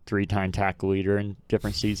a 3-time tackle leader in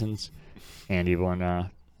different seasons, and he won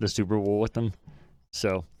the Super Bowl with them.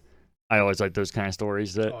 So I always like those kind of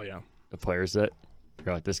stories that the players that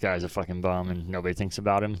you're like, this guy's a fucking bum and nobody thinks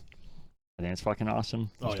about him. I think it's fucking awesome,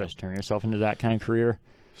 especially turning yourself into that kind of career.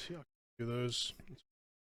 Seahawks do those.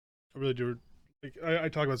 I really do. I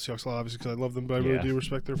talk about the Seahawks a lot, obviously, because I love them, but I really do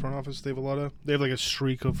respect their front office. They have like a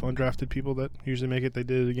streak of undrafted people that usually make it. They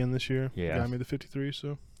did it again this year. Yeah. The guy made the 53,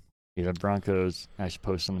 so. Yeah, the Broncos, I should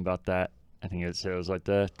post something about that. I think it was like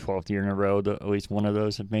the 12th year in a row that at least one of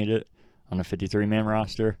those have made it on a 53-man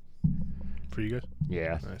roster. For you guys?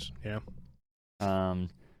 Yeah. Nice. Yeah.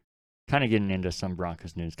 Kind of getting into some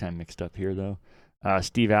Broncos news, kind of mixed up here, though.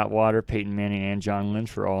 Steve Atwater, Peyton Manning, and John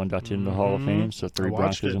Lynch were all inducted into the Hall of Fame, so 3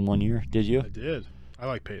 Broncos in 1 year. Did you? I did. I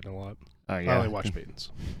like Peyton a lot. Oh, yeah. I only watch Peyton's.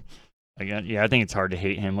 I think it's hard to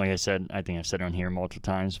hate him. Like I said, I think I've said it on here multiple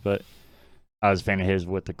times, but I was a fan of his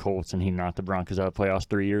with the Colts, and he knocked the Broncos out of the playoffs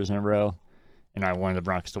 3 years in a row. And I wanted the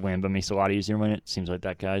Broncos to win, but it makes it a lot easier when it seems like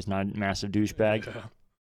that guy's not a massive douchebag. Yeah.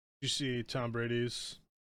 You see Tom Brady's,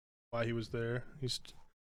 why he was there. He's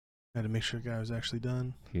had to make sure the guy was actually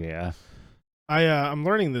done. Yeah. I'm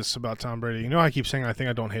learning this about Tom Brady. You know, I keep saying I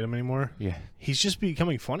think I don't hate him anymore. Yeah. He's just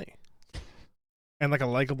becoming funny and like a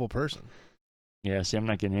likable person. Yeah, see, I'm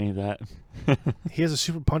not getting any of that. He has a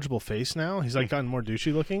super punchable face now. He's like gotten more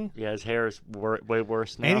douchey looking. Yeah, his hair is way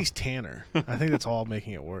worse now. And he's tanner. I think that's all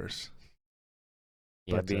making it worse.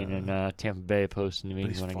 Yeah, but, being in Tampa Bay posting to me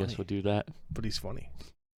when I guess we'll do that. But he's funny.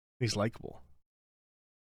 He's likable.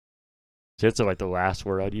 So that's like the last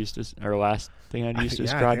word I'd use to, or last thing I'd use to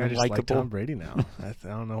describe him. I just like likable. Tom Brady now. I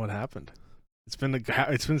don't know what happened. It's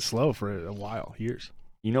been slow for a while, years.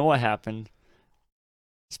 You know what happened?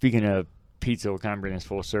 Speaking of pizza, we'll kind of bring this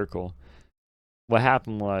full circle. What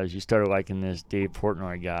happened was you started liking this Dave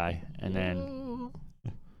Portnoy guy, and then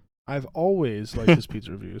I've always liked his pizza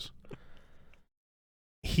reviews.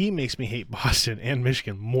 He makes me hate Boston and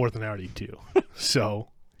Michigan more than I already do. So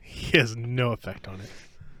he has no effect on it.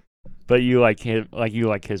 But you like him, you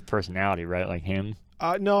like his personality, right? Like him.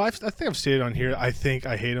 No, I think I've stated on here. I think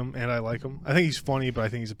I hate him and I like him. I think he's funny, but I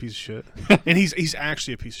think he's a piece of shit. And he's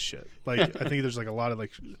actually a piece of shit. Like I think there's like a lot of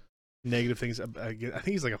like negative things. I think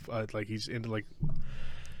he's like he's into like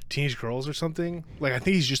teenage girls or something. Like I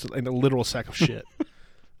think he's just a literal sack of shit.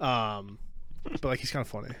 But like he's kind of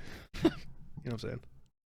funny. You know what I'm saying?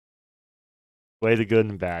 Weigh the good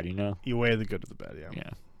and the bad, you know? You weigh the good to the bad, yeah. Yeah.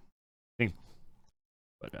 I think,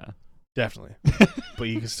 but, Definitely. But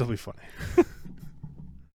you can still be funny.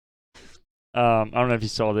 I don't know if you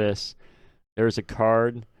saw this. There was a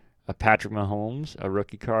card of Patrick Mahomes, a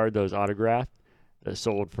rookie card that was autographed, that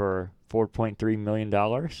sold for $4.3 million.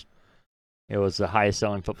 It was the highest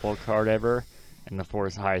selling football card ever and the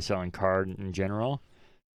fourth highest selling card in general.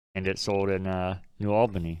 And it sold in New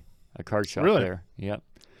Albany, a card shop Really? there. Yep.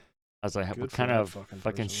 I was like, Good what for kind that of fucking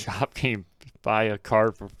fucking person. shop can you buy a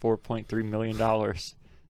card for $4.3 million?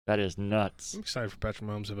 That is nuts. I'm excited for Patrick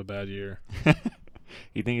Mahomes to have a bad year.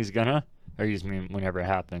 You think he's gonna? Or you just mean whenever it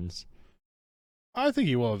happens? I think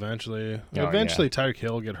he will eventually. Oh, Eventually, yeah. Tyreek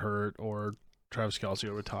Hill will get hurt or Travis Kelce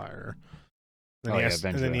will retire. Then Oh, he yeah, has,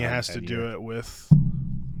 and eventually then he he'll have a has to bad do year. it with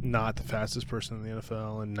not the fastest person in the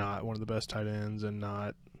NFL and not one of the best tight ends and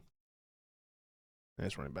not. And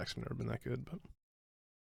his running backs have never been that good, but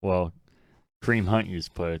Well, Kareem Hunt used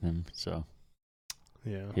to play with him, so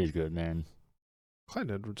yeah. he's good, man. Clyde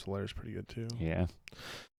Edwards-Helaire is pretty good too. Yeah.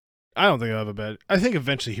 I don't think he'll have a bad. I think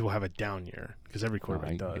eventually he will have a down year because every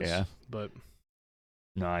quarterback does. Yeah. But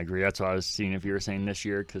No, I agree. That's what I was seeing if you were saying this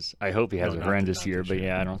year, because I hope he has No, a not horrendous not year, this but year.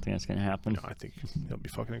 yeah, I don't think that's going to happen. I think he'll be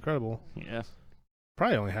fucking incredible. Yeah.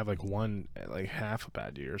 Probably only have like one, like half a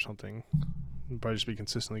bad year or something. He'll probably just be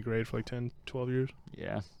consistently great for like 10, 12 years.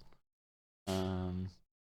 Yeah.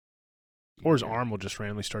 Or his yeah. arm will just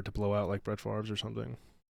randomly start to blow out like Brett Favre's or something.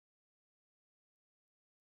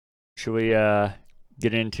 Should we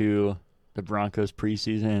get into the Broncos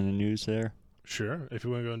preseason and the news there? Sure. If you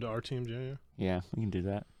want to go into our teams, yeah. Yeah, we can do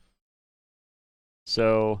that.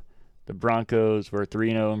 So the Broncos were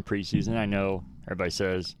 3-0 in preseason. I know everybody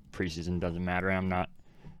says preseason doesn't matter.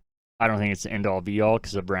 I don't think it's the end-all be-all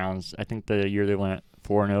because the Browns, I think the year they went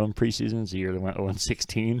 4-0 in preseason is the year they went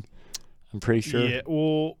 0-16. I'm pretty sure. Yeah,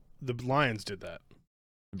 well, the Lions did that.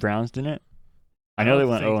 The Browns didn't? I I know they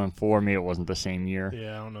don't went think- 0-4. Maybe it wasn't the same year.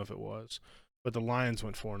 Yeah, I don't know if it was. But the Lions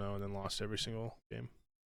went 4-0 and then lost every single game.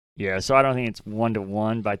 Yeah, so I don't think it's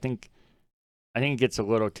 1-1, but I think it gets a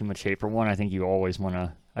little too much hate for one. I think you always want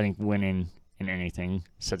to. I think winning in anything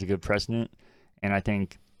sets a good precedent, and I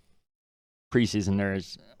think preseason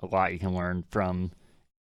there's a lot you can learn from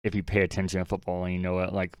if you pay attention to football and you know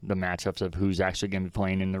it, like the matchups of who's actually going to be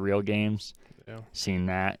playing in the real games. Yeah. Seeing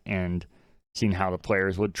that and seeing how the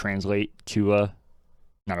players would translate to a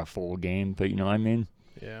not a full game, but you know what I mean.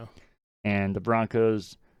 Yeah. And the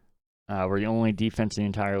Broncos were the only defense in the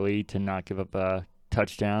entire league to not give up a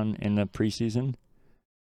touchdown in the preseason.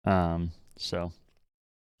 So,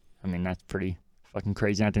 I mean, that's pretty fucking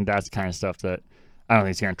crazy. And I think that's the kind of stuff that I don't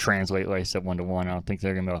think it's going to translate, like I said, 1-1. I don't think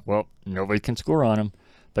they're going to be like, well, nobody can score on them.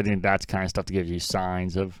 But I think that's kind of stuff that gives you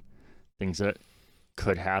signs of things that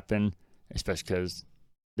could happen, especially because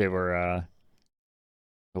they were,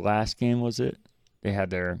 the last game, was it? They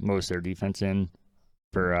had most of their defense in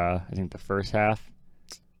for, I think, the first half.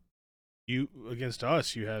 You against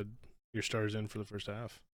us, you had your starters in for the first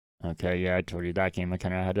half. Okay, yeah, I told you that game. I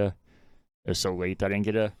kind of had to. It was so late that I didn't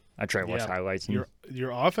get a. I tried to watch highlights. And,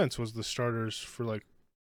 Your offense was the starters for like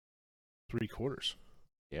 3 quarters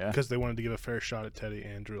yeah, because they wanted to give a fair shot at Teddy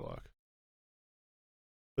and Drew Lock.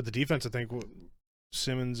 But the defense, I think,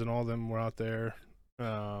 Simmons and all of them were out there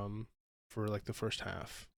for like the first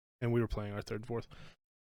half, and we were playing our third and fourth.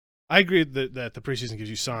 I agree that the preseason gives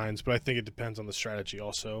you signs, but I think it depends on the strategy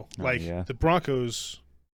also. The Broncos,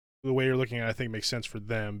 the way you're looking at it, I think makes sense for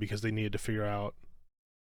them because they needed to figure out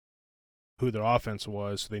who their offense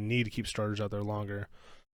was, so they need to keep starters out there longer.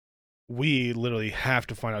 We literally have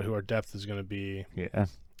to find out who our depth is going to be. Yeah.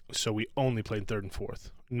 So we only played third and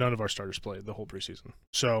fourth. None of our starters played the whole preseason.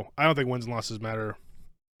 So I don't think wins and losses matter.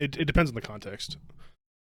 It depends on the context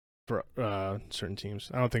for certain teams.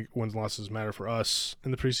 I don't think wins and losses matter for us in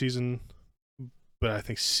the preseason, but I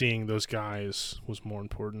think seeing those guys was more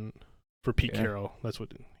important for Pete Carroll. That's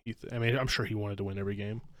what I mean, I'm sure he wanted to win every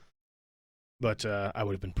game. But I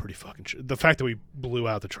would have been pretty fucking sure. The fact that we blew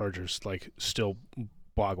out the Chargers still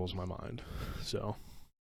boggles my mind. So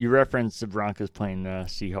you referenced the Broncos playing the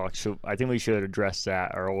Seahawks. So I think we should address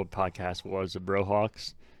that. Our old podcast was the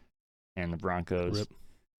Brohawks and the Broncos. Rip.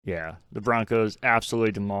 Yeah, the Broncos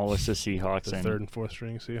absolutely demolished the Seahawks. The third and fourth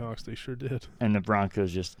string Seahawks, they sure did. And the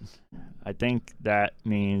Broncos just, I think that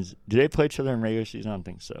means, do they play each other in regular season? I don't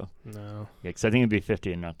think so. No. Yeah, because I think it'd be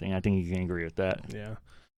 50-0. I think you can agree with that. Yeah.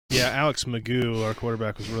 Yeah, Alex Magoo, our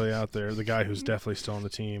quarterback, was really out there. The guy who's definitely still on the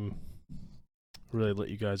team really lit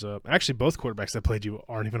you guys up. Actually, both quarterbacks that played you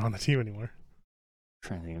aren't even on the team anymore. I'm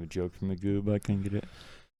trying to think of a joke from Magoo, but I couldn't get it.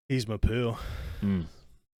 He's Mapoo.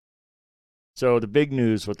 So the big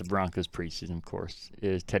news with the Broncos preseason, of course,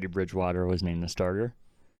 is Teddy Bridgewater was named the starter.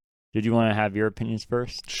 Did you want to have your opinions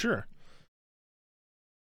first? Sure.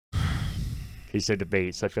 You said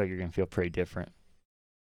debate, so I feel like you're going to feel pretty different.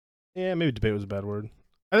 Yeah, maybe debate was a bad word.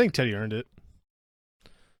 I think Teddy earned it.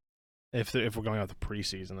 If we're going off the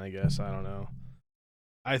preseason, I guess. I don't know.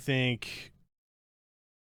 I think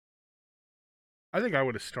I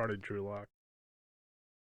would have started Drew Lock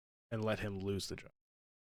and let him lose the job.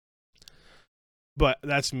 But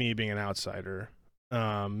that's me being an outsider.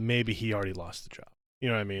 Maybe he already lost the job. You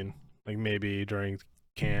know what I mean? Like maybe during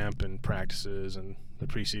camp and practices and the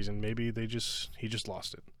preseason, maybe he just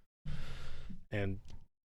lost it. And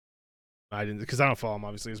I didn't, because I don't follow him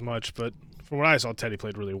obviously as much, but from what I saw, Teddy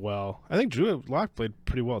played really well. I think Drew Lock played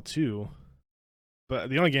pretty well too. But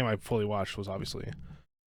the only game I fully watched was obviously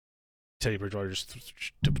Teddy Bridgewater just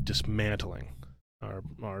dismantling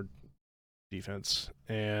our defense,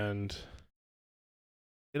 and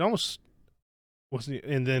it almost wasn't.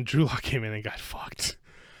 And then Drew Lock came in and got fucked.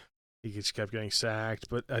 He just kept getting sacked,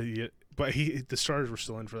 but the starters were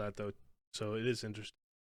still in for that though, so it is interesting.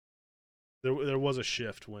 There was a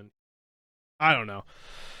shift when, I don't know.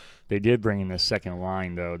 They did bring in the second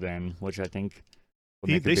line though, then, which I think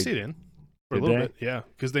they stayed in for a little bit, yeah,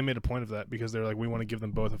 because they made a point of that because they're like, we want to give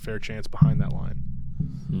them both a fair chance behind that line.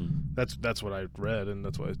 That's what I read, and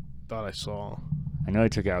that's what I thought I saw. I know they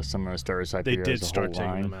took out some of the starters. They did start taking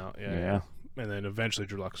line. them out, yeah. And then eventually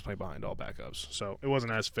Drew Lock was playing behind all backups, so it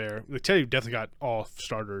wasn't as fair. Like, Teddy definitely got all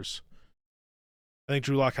starters. I think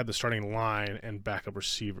Drew Lock had the starting line and backup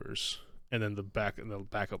receivers, and then the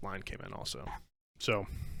backup line came in also. So,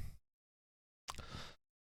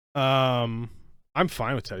 I'm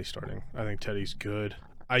fine with Teddy starting. I think Teddy's good.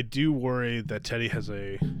 I do worry that Teddy has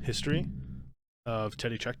a history of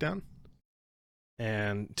Teddy checkdown,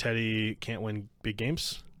 and Teddy can't win big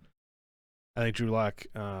games. I think Drew Lock,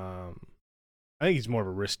 I think he's more of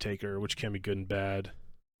a risk taker, which can be good and bad.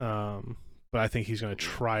 But I think he's going to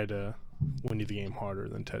try to win you the game harder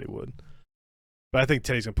than Teddy would. But I think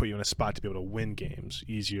Teddy's going to put you in a spot to be able to win games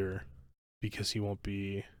easier because he won't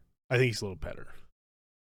be. I think he's a little better.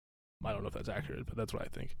 I don't know if that's accurate, but that's what I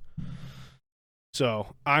think.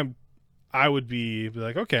 So I would be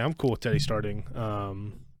like, okay, I'm cool with Teddy starting.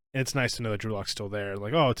 And it's nice to know that Drew Lock's still there.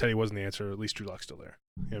 Like, oh, Teddy wasn't the answer. At least Drew Lock's still there.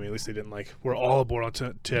 You know what I mean? At least they didn't like, we're all aboard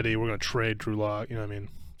on Teddy. We're going to trade Drew Lock. You know what I mean?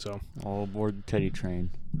 So all aboard the Teddy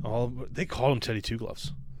train. They called him Teddy Two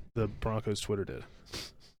Gloves. The Broncos Twitter did.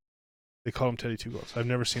 They called him Teddy Two Gloves. I've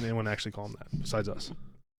never seen anyone actually call him that besides us.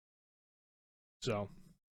 So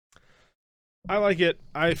I like it.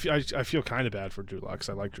 I feel kind of bad for Drew Lock because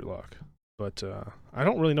I like Drew Lock, but I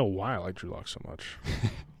don't really know why I like Drew Lock so much.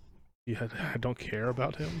 I don't care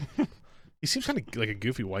about him. He seems kind of like a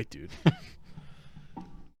goofy white dude.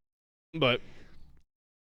 But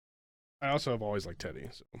I also have always liked Teddy.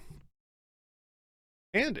 So.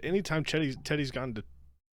 And anytime Teddy's gotten to,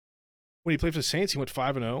 when he played for the Saints, he went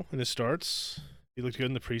 5-0 in his starts. He looked good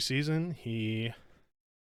in the preseason. He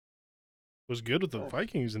was good with the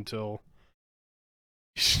Vikings until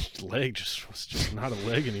his leg was just not a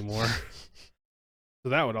leg anymore. So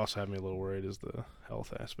that would also have me a little worried, is the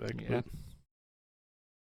health aspect. Yeah.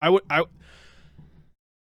 But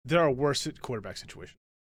there are worse quarterback situations.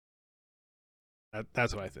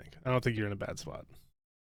 That's what I think. I don't think you're in a bad spot.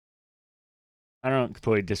 I don't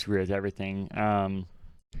completely disagree with everything. And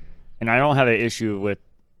I don't have an issue with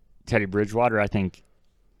Teddy Bridgewater. I think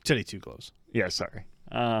Teddy Two Gloves. Yeah, sorry.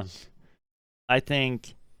 I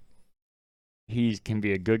think he can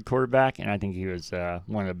be a good quarterback, and I think he was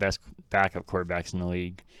one of the best backup quarterbacks in the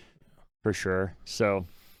league for sure. So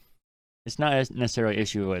it's not necessarily an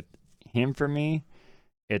issue with him for me.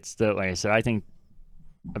 It's that, like I said, I think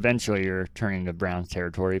eventually you're turning to Browns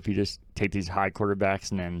territory if you just take these high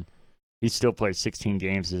quarterbacks, and then he still played 16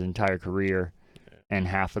 games his entire career, and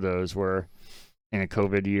half of those were in a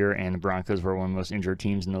COVID year, and the Broncos were one of the most injured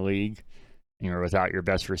teams in the league. And you're without your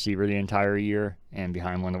best receiver the entire year and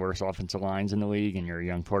behind one of the worst offensive lines in the league, and you're a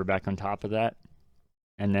young quarterback on top of that.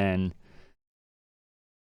 And then,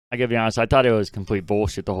 I gotta be honest, I thought it was complete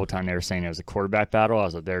bullshit the whole time they were saying it was a quarterback battle. I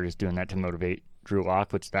was like, they're just doing that to motivate Drew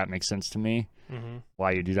Lock, which that makes sense to me. Mm-hmm.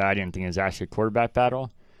 Why you do that, I didn't think it was actually a quarterback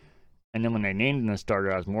battle. And then when they named him the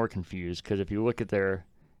starter, I was more confused, because if you look at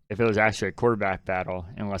if it was actually a quarterback battle,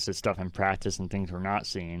 unless it's stuff in practice and things we're not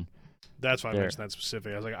seeing. That's why I mentioned that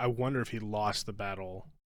specific. I was like, I wonder if he lost the battle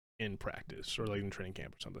in practice or like in training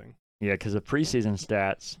camp or something. Yeah, because the preseason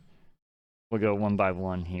stats, we'll go one by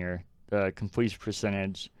one here. The completion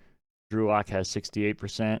percentage, Drew Lock has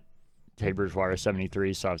 68%, Teddy Bridgewater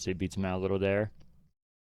 73%, so obviously it beats him out a little there.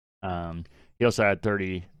 He also had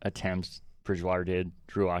 30 attempts Bridgewater did.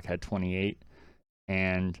 Drew Lock had 28,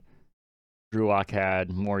 and Drew Lock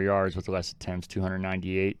had more yards with less attempts,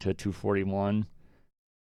 298 to 241,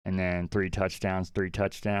 and then 3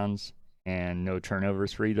 touchdowns, and no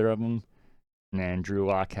turnovers for either of them. And then Drew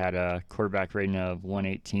Lock had a quarterback rating of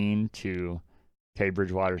 118 to Teddy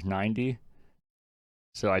Bridgewater's 90.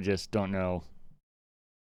 So I just don't know.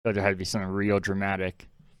 But there had to be something real dramatic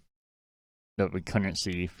that we couldn't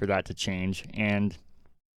see for that to change. And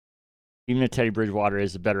even if Teddy Bridgewater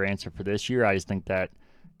is a better answer for this year, I just think that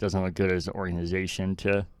doesn't look good as an organization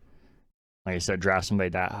to, like I said, draft somebody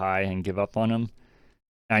that high and give up on him.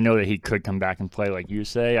 I know that he could come back and play like you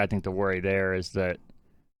say. I think the worry there is that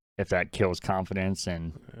if that kills confidence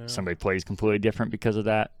and somebody plays completely different because of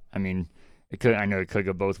that. I mean, it could. I know it could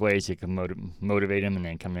go both ways. It could motivate him and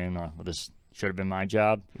then come in, well, this should have been my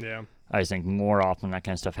job. Yeah. I just think more often that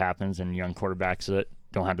kind of stuff happens in young quarterbacks that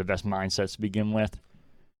don't have the best mindsets to begin with.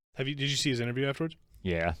 Did you see his interview afterwards?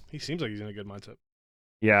 Yeah. He seems like he's in a good mindset.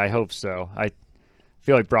 Yeah, I hope so. I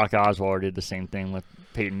feel like Brock Osweiler did the same thing with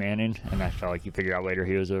Peyton Manning, and I felt like he figured out later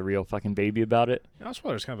he was a real fucking baby about it.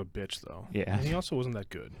 Osweiler's kind of a bitch, though. Yeah. And he also wasn't that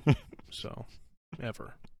good. So,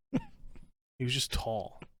 ever. He was just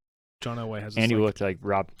tall. John Elway has this, and he looked like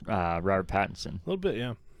Robert Pattinson. A little bit,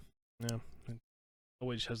 yeah. Yeah.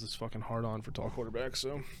 Elway just has this fucking hard-on for tall quarterbacks,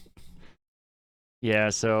 so. Yeah,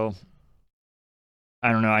 so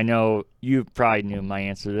I don't know. I know you probably knew my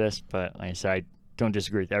answer to this, but like I said, I don't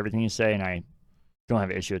disagree with everything you say, and I don't have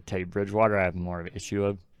an issue with Teddy Bridgewater. I have more of an issue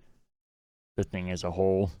of the thing as a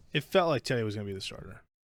whole. It felt like Teddy was going to be the starter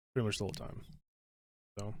pretty much the whole time.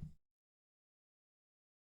 So,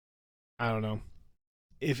 I don't know.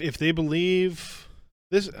 If they believe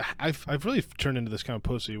this, I've really turned into this kind of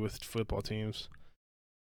pussy with football teams.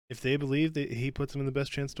 If they believe that he puts them in the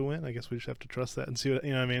best chance to win, I guess we just have to trust that and see what,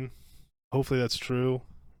 you know what I mean? Hopefully that's true.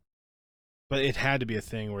 But it had to be a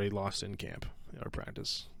thing where he lost in camp or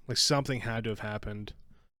practice. Like something had to have happened.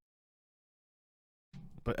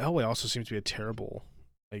 But Elway also seems to be a terrible,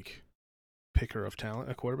 like, picker of talent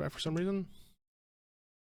at quarterback for some reason.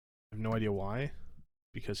 I have no idea why.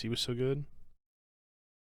 Because he was so good.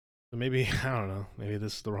 So maybe, I don't know. Maybe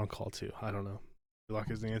this is the wrong call too. I don't know.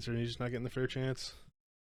 Luck is the answer and he's just not getting the fair chance.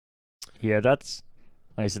 Yeah, that's,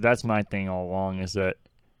 like I said, that's my thing all along is that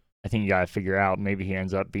I think you got to figure out maybe he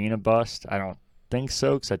ends up being a bust. I don't think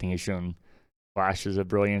so because I think he's shown flashes of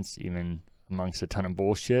brilliance even amongst a ton of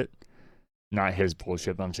bullshit. Not his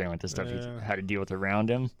bullshit, but I'm saying like the stuff he's had to deal with around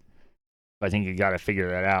him. But I think you got to figure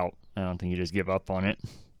that out. I don't think you just give up on it.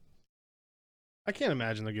 I can't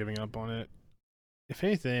imagine they're giving up on it. If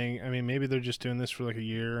anything, I mean, maybe they're just doing this for like a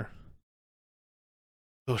year.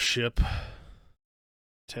 They'll ship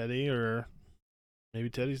Teddy, or maybe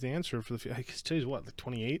Teddy's the answer for the future. Teddy's what, like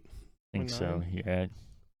 28? I think so, yeah.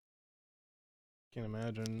 Can't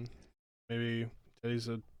imagine. Maybe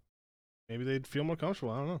maybe they'd feel more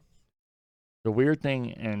comfortable. I don't know. The weird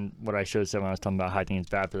thing, and what I should have said when I was talking about how I think it's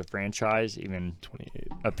bad for the franchise, even 28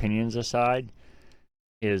 opinions aside,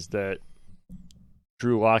 is that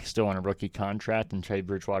Drew Lock's still on a rookie contract and Teddy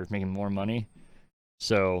Bridgewater's making more money.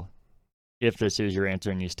 So if this is your answer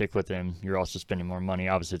and you stick with him, you're also spending more money.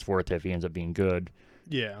 Obviously, it's worth it if he ends up being good.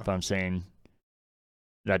 Yeah. But I'm saying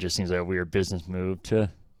that just seems like a weird business move to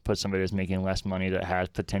put somebody that's making less money that has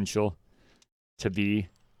potential to be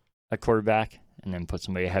a quarterback and then put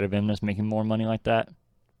somebody ahead of him that's making more money like that.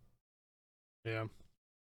 Yeah.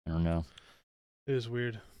 I don't know. It is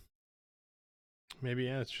weird. Maybe,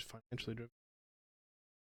 yeah, it's just financially driven.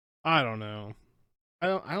 I don't know.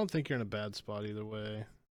 I don't think you're in a bad spot either way.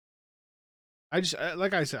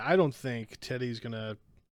 Like I said, I don't think Teddy's gonna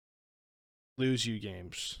lose you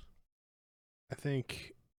games. I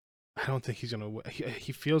don't think he's gonna.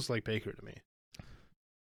 He feels like Baker to me.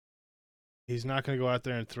 He's not gonna go out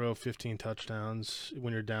there and throw 15 touchdowns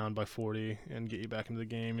when you're down by 40 and get you back into the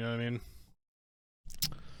game. You know what I mean?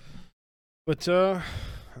 But I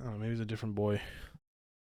don't know, maybe he's a different boy.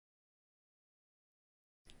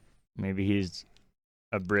 Maybe he's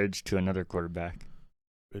a bridge to another quarterback.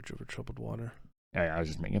 Bridge over troubled water. Yeah, I was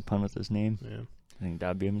just making a pun with his name. Yeah. I think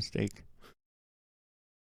that'd be a mistake.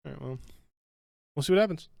 All right, well, we'll see what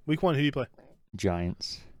happens. Week 1, who do you play?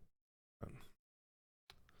 Giants.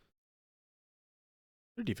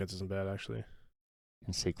 Their defense isn't bad, actually.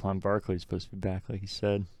 And Saquon Barkley's supposed to be back, like he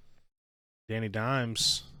said. Danny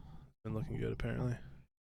Dimes been looking good, apparently.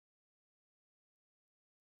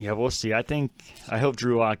 Yeah, we'll see. I hope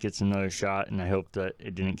Drew Lock gets another shot, and I hope that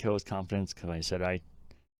it didn't kill his confidence, because like I said, I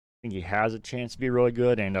think he has a chance to be really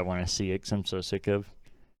good, and I want to see it because I'm so sick of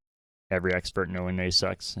every expert knowing they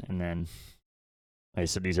sucks, and then Like I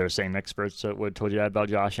said, these are the same experts that would told you that about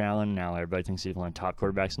Josh Allen. Now everybody thinks he's one of the top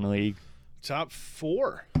quarterbacks in the league. Top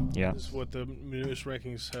 4 Yeah. is what the newest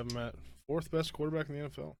rankings have him at. 4th best quarterback in the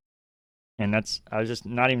NFL. And I was just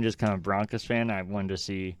not even just kind of Broncos fan. I wanted to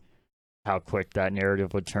see how quick that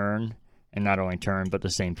narrative would turn. And not only turn, but the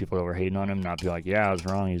same people that were hating on him not be like, yeah, I was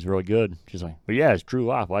wrong. He's really good. Just like, but yeah, it's Drew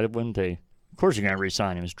Lock. Why wouldn't they? Of course you're going to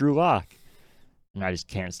re-sign him. It's Drew Lock. And I just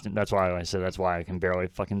can't. That's why I said that's why I can barely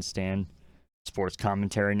fucking stand sports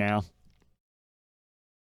commentary now.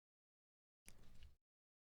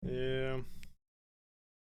 Yeah.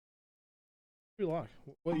 Drew Lock.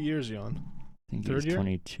 What year is he on? I think Third he's year?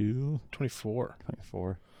 22, 24.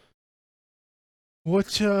 24.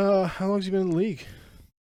 How long has he been in the league?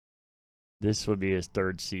 This would be his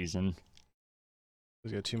 3rd season.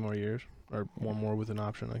 He's got 2 more years. Or 1 more with an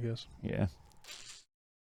option, I guess. Yeah.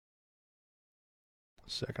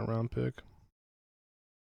 2nd round pick.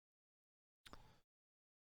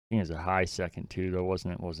 I think it was a high second too, though,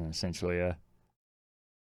 wasn't it? Wasn't essentially a.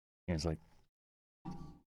 It was like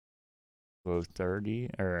low 30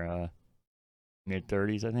 or mid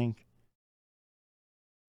 30s, I think.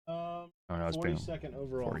 Oh no, it's been 42nd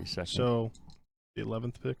overall. 42nd. So the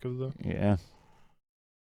 11th pick of the Yeah.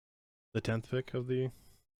 10th pick of the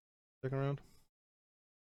 2nd round.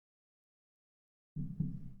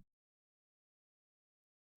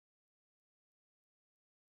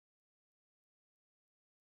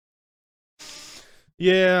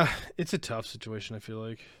 Yeah, it's a tough situation, I feel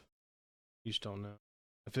like. You just don't know.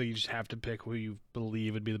 I feel like you just have to pick who you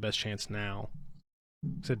believe would be the best chance now.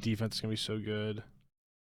 Because that defense is going to be so good. And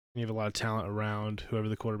you have a lot of talent around whoever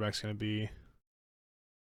the quarterback's going to be.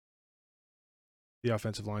 The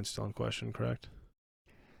offensive line's still in question, correct?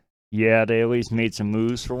 Yeah, they at least made some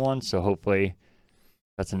moves for once, so hopefully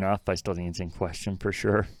that's enough. I still think it's in question for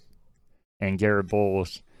sure. And Garrett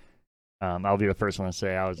Bowles, I'll be the first one to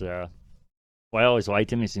say I always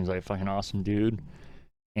liked him. He seems like a fucking awesome dude.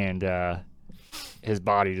 And his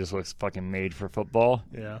body just looks fucking made for football.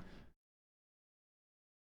 Yeah.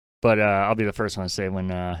 But I'll be the first one to say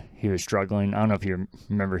when he was struggling, I don't know if you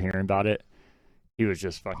remember hearing about it. He was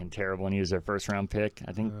just fucking terrible, and he was their 1st-round pick.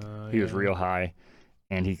 I think he was real high,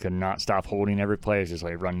 and he could not stop holding every play. It was just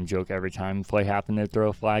like a running joke every time play happened. They'd throw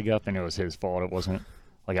a flag up, and it was his fault. It wasn't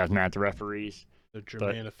like I was mad at the referees. The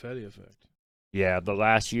Jermaine Ifedi effect. Yeah, but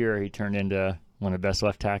last year he turned into one of the best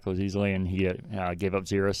left tackles easily, and he gave up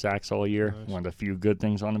 0 sacks all year. Nice. One of the few good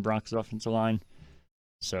things on the Broncos offensive line.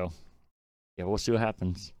 So, yeah, we'll see what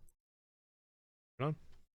happens.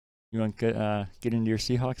 You want to get into your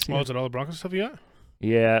Seahawks here? Oh, is it all the Broncos stuff you got?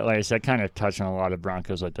 Yeah, like I said, kind of touching on a lot of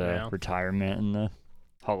Broncos, like the Yeah. retirement and the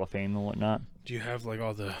Hall of Fame and whatnot. Do you have like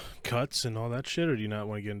all the cuts and all that shit, or do you not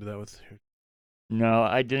want to get into that with? No,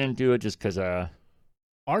 I didn't do it just because,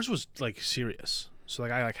 Ours was like serious, so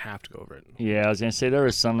like I like have to go over it. yeah, I was going to say there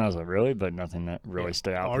was some that I was like, really? But nothing that really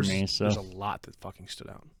stood out Ours, for me. So there's a lot that fucking stood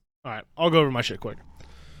out. All right, I'll go over my shit quick.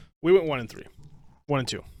 We went 1-3,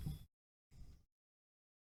 1-2.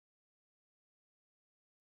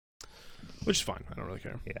 Which is fine. I don't really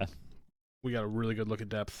care. yeah. We got a really good look at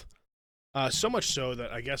depth. So much so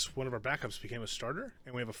that I guess one of our backups became a starter,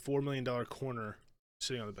 and we have a $4 million corner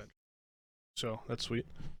sitting on the bench. So that's sweet.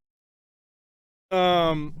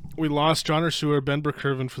 We lost John Ursua, Ben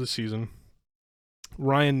Burkervin for the season.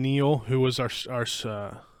 Ryan Neal, who was our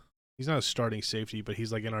he's not a starting safety, but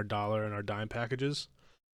he's like in our dollar and our dime packages.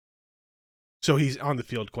 So he's on the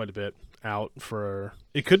field quite a bit, out for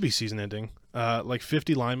it could be season ending. Like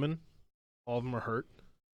 50 linemen, all of them are hurt.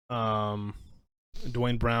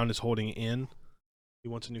 Dwayne Brown is holding in. He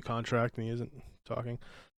wants a new contract and he isn't talking.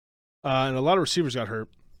 And a lot of receivers got hurt.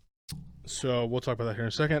 So we'll talk about that here in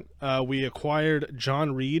a second. We acquired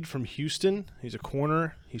John Reed from Houston. He's a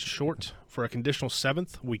corner. He's short for a conditional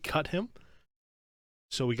 7th. We cut him.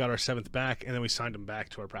 So we got our 7th back, and then we signed him back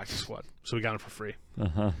to our practice squad. So we got him for free,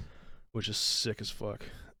 which is sick as fuck.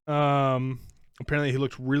 Apparently he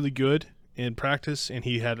looked really good in practice, and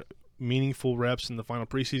he had meaningful reps in the final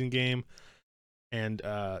preseason game and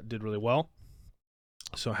did really well.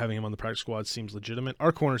 So having him on the practice squad seems legitimate.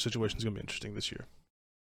 Our corner situation is going to be interesting this year.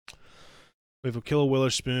 We have Akilla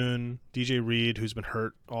Witherspoon, DJ Reed, who's been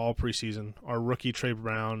hurt all preseason. Our rookie, Trey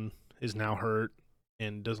Brown, is now hurt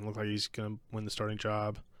and doesn't look like he's going to win the starting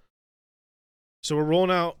job. So we're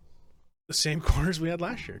rolling out the same corners we had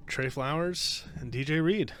last year, Trey Flowers and DJ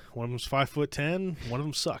Reed. One of them's 5'10", one of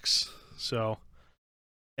them sucks. So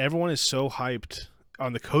everyone is so hyped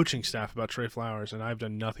on the coaching staff about Trey Flowers, and I've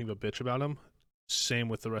done nothing but bitch about him. Same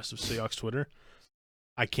with the rest of Seahawks Twitter.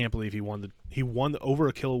 I can't believe he won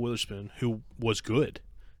over Akilla Witherspoon, who was good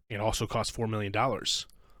and also cost $4 million.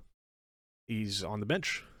 he's on the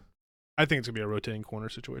bench. I think it's gonna be a rotating corner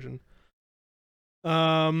situation.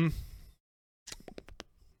 Jamal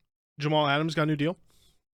Adams got a new deal.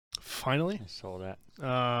 Finally. I saw that.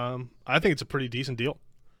 I think it's a pretty decent deal.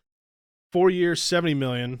 4 years, $70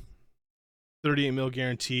 million, $38 million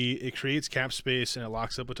guarantee. It creates cap space and it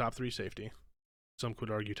locks up a top 3 safety. Some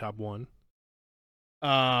could argue top 1.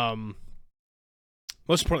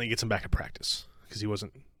 Most importantly, it gets him back at practice because he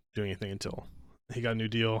wasn't doing anything until he got a new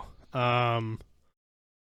deal. 4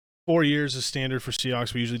 years is standard for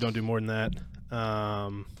Seahawks. We usually don't do more than that.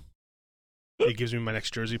 It gives me my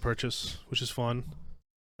next jersey purchase, which is fun.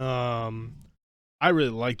 I really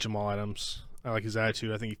like Jamal Adams. I like his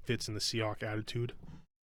attitude. I think he fits in the Seahawk attitude.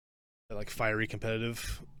 That like fiery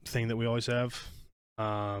competitive thing that we always have.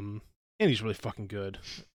 And he's really fucking good.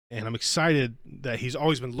 And I'm excited that he's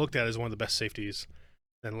always been looked at as one of the best safeties.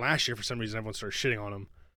 And last year, for some reason, everyone started shitting on him.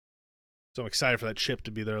 So I'm excited for that chip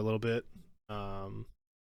to be there a little bit.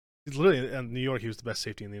 He's literally in New York. He was the best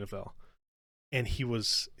safety in the NFL, and he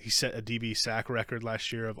set a DB sack record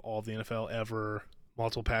last year of all the NFL ever.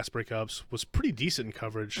 Multiple pass breakups, was pretty decent in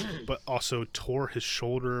coverage, but also tore his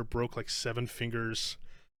shoulder, broke like 7 fingers,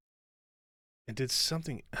 and did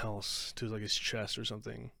something else to like his chest or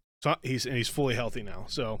something. So he's fully healthy now.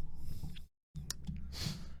 So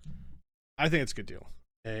I think it's a good deal.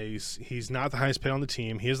 He's not the highest paid on the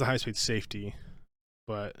team. He is the highest paid safety,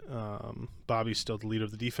 but Bobby's still the leader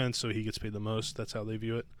of the defense, so he gets paid the most. That's how they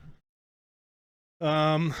view it.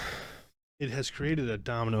 It has created a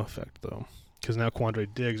domino effect, though, because now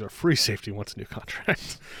Quandre Diggs, our free safety, wants a new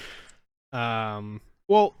contract.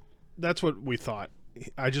 Well, that's what we thought.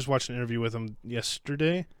 I just watched an interview with him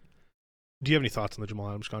yesterday. Do you have any thoughts on the Jamal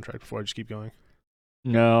Adams contract before I just keep going?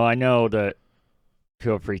 No, I know that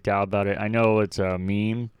people freaked out about it. I know it's a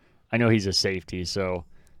meme. I know he's a safety, so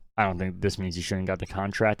I don't think this means he shouldn't got the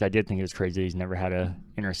contract. I did think it was crazy he's never had an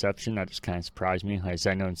interception. That just kind of surprised me. Like I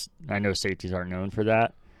said, I know safeties aren't known for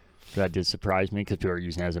that. So that did surprise me because people are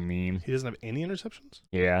using it as a meme. He doesn't have any interceptions?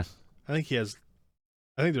 Yeah. I think he has.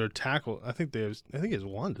 I think they're tackle. I think he has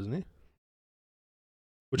 1, doesn't he?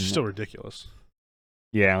 Which is still ridiculous.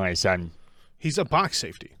 Yeah, like I said, he's a box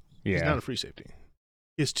safety. Yeah. He's not a free safety.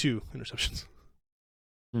 He has 2 interceptions.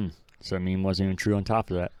 So meme wasn't even true on top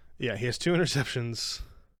of that. Yeah, he has 2 interceptions.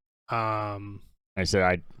 I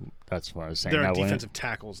said that's what I was saying. There are defensive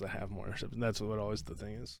tackles that have more interceptions. That's what always the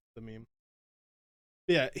thing is, the meme.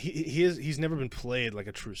 Yeah, he's never been played like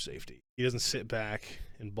a true safety. He doesn't sit back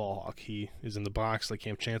and ball hawk. He is in the box like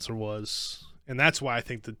Cam Chancellor was. And that's why I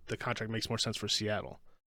think the contract makes more sense for Seattle.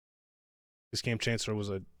 Because Cam Chancellor was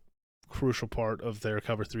a crucial part of their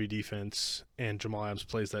cover 3 defense, and Jamal Adams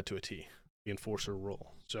plays that to a T, the enforcer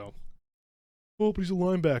role. So, but he's a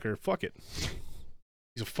linebacker. Fuck it.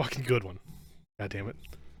 He's a fucking good one. God damn it.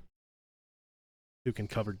 Who can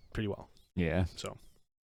cover pretty well. Yeah. So,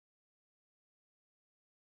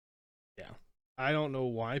 yeah. I don't know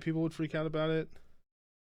why people would freak out about it.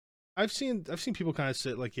 I've seen people kind of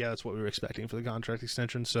sit like, yeah, that's what we were expecting for the contract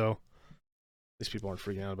extension, so these people aren't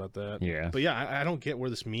freaking out about that. Yeah. But yeah, I don't get where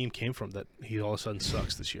this meme came from that he all of a sudden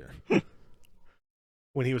sucks this year.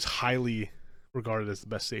 When he was highly regarded as the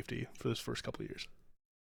best safety for those first couple of years.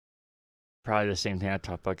 Probably the same thing I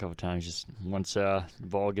talked about a couple times. Just once the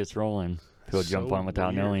ball gets rolling, people jump on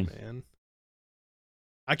without knowing. Man.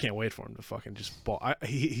 I can't wait for him to fucking just ball.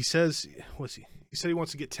 He says, what's he? He said he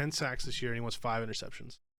wants to get 10 sacks this year and he wants 5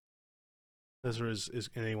 interceptions. Those are his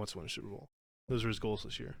and he wants to win a Super Bowl. Those are his goals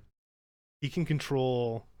this year. He can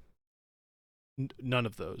control none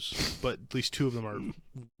of those, but at least 2 of them are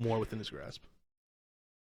more within his grasp.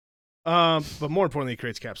 But more importantly, it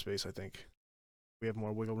creates cap space, I think. We have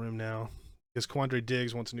more wiggle room now. Because Quandre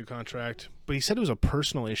Diggs wants a new contract, but he said it was a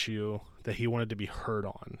personal issue that he wanted to be heard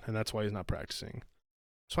on, and that's why he's not practicing.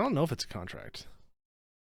 So I don't know if it's a contract.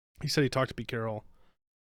 He said he talked to Pete Carroll,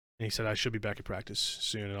 and he said, I should be back at practice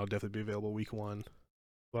soon, and I'll definitely be available week 1.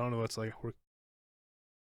 But I don't know what it's like.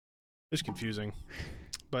 It's confusing.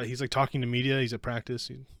 But he's like talking to media. He's at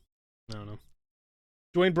practice. I don't know.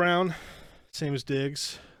 Dwayne Brown, same as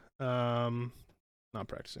Diggs. Not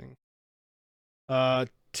practicing.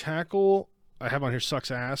 Tackle, I have on here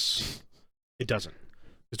sucks ass. It doesn't.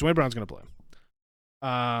 Because Dwayne Brown's going to play.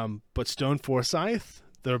 But Stone Forsythe,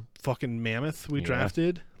 the fucking mammoth we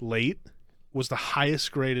drafted late, was the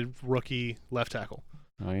highest graded rookie left tackle.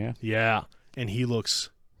 Oh, yeah? Yeah. And he looks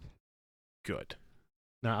good.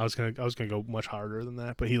 Now, I was gonna go much harder than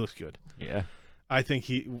that, but he looks good. Yeah. I think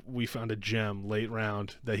we found a gem late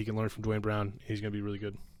round that he can learn from Dwayne Brown. He's going to be really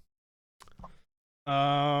good.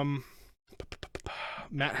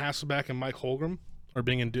 Matt Hasselbeck and Mike Holmgren are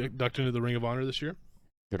being inducted into the Ring of Honor this year.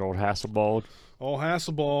 Good old Hasselbald. All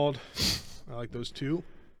Hasselbald. I like those two.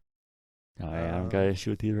 Oh, yeah, I don't got an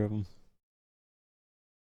issue with either of them.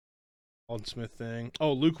 Alden Smith thing.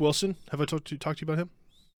 Oh, Luke Wilson. Have I talked to you about him?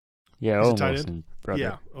 Yeah, He's a Owen tight Wilson, end? brother.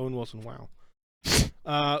 Yeah, Owen Wilson. Wow.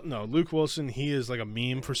 No, Luke Wilson. He is like a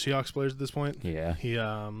meme for Seahawks players at this point. Yeah. He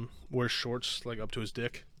wears shorts like up to his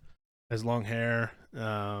dick, has long hair.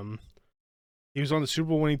 He was on the Super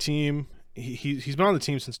Bowl winning team. He's been on the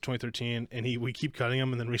team since 2013, and we keep cutting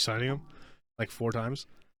him and then re-signing him like 4 times.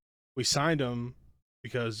 We signed him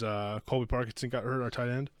because Colby Parkinson got hurt, our tight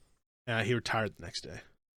end. He retired the next day.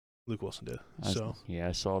 Luke Wilson did. Yeah,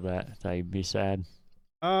 I saw that. Thought you'd be sad.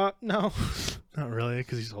 No, not really,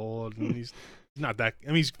 because he's old and he's not that. I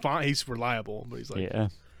mean, he's fine. He's reliable, but he's like. Yeah.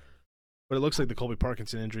 But it looks like the Colby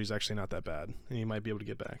Parkinson injury is actually not that bad, and he might be able to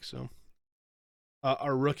get back. So,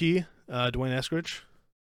 our rookie, Dwayne Eskridge,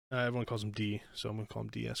 everyone calls him D, so I'm gonna call him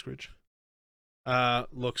D Eskridge.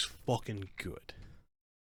 Looks fucking good,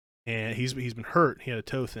 and he's been hurt. He had a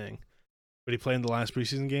toe thing, but he played in the last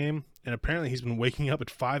preseason game, and apparently he's been waking up at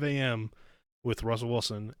 5 a.m. with Russell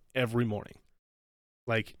Wilson every morning.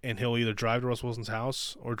 Like, and he'll either drive to Russell Wilson's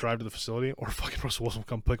house or drive to the facility, or fucking Russell Wilson will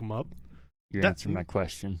come pick him up. You're answering my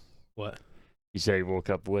question. What? You said he woke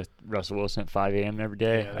up with Russell Wilson at 5 a.m. every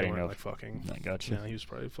day? Yeah, I didn't know. like fucking. I got you. Yeah, he was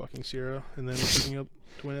probably fucking Sierra and then picking up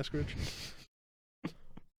Dwayne Eskridge.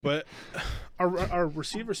 But our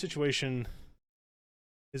receiver situation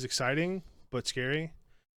is exciting but scary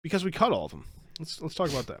because we cut all of them. Let's talk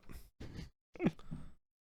about that.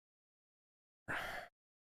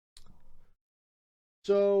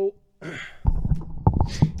 So,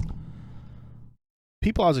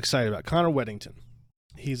 people I was excited about. Connor Weddington.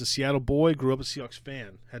 He's a Seattle boy, grew up a Seahawks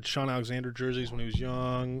fan. Had Sean Alexander jerseys when he was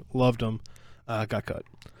young. Loved him. Got cut.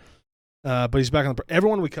 But he's back on the...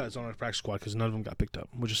 Everyone we cut is on our practice squad because none of them got picked up,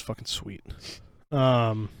 which is fucking sweet.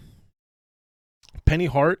 Penny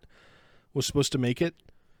Hart was supposed to make it.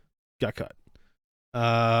 Got cut.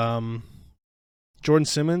 Jordan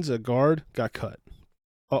Simmons, a guard, got cut.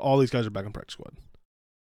 All these guys are back on practice squad.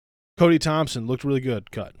 Cody Thompson looked really good.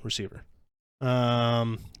 Cut. Receiver.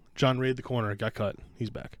 John Reid, the corner, got cut. He's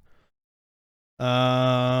back.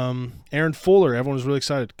 Aaron Fuller, everyone was really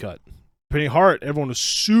excited. Cut. Penny Hart, everyone was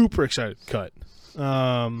super excited. Cut.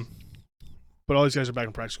 But all these guys are back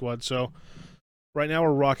in practice squad. So right now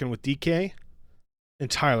we're rocking with DK and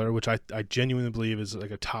Tyler, which I genuinely believe is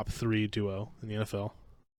like a top 3 duo in the NFL.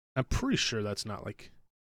 I'm pretty sure that's not like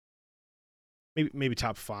maybe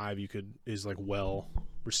top 5 is like well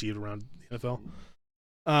received around the NFL.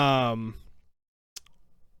 Dwayne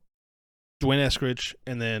Eskridge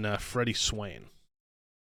and then Freddie Swain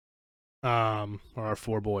are our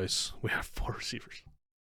 4 boys. We have 4 receivers.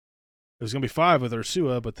 It was gonna be 5 with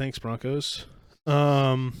Ursua, but thanks Broncos.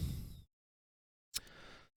 Some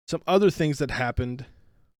other things that happened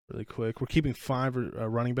really quick. We're keeping 5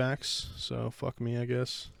 running backs, so fuck me, I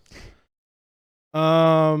guess.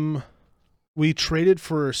 We traded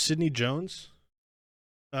for Sidney Jones.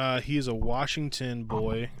 He is a Washington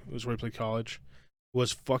boy. It was where he played college.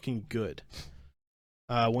 Was fucking good.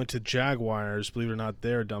 Went to Jaguars. Believe it or not,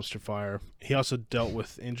 they're a dumpster fire. He also dealt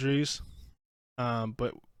with injuries.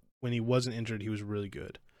 But when he wasn't injured, he was really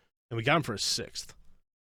good. And we got him for a 6th.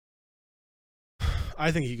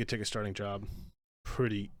 I think he could take a starting job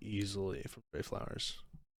pretty easily from Trey Flowers.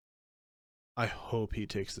 I hope he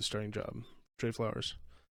takes the starting job. Trey Flowers.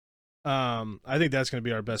 I think that's going to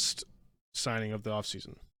be our best signing of the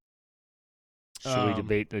offseason. Should we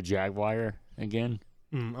debate the Jaguar again?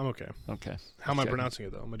 I'm okay. Okay. How am I pronouncing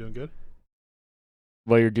it, though? Am I doing good?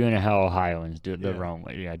 Well, you're doing it how Ohioans do it the Yeah. wrong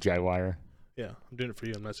way. Yeah, Jaguar. Yeah, I'm doing it for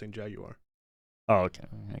you. I'm not saying Jaguar. Oh, okay.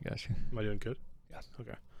 I got you. Am I doing good? Yeah.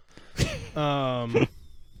 Okay.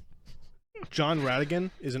 John Radigan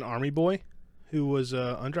is an Army boy who was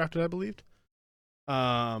undrafted, I believed.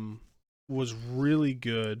 Was really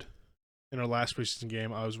good in our last preseason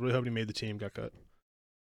game. I was really hoping he made the team. Got cut.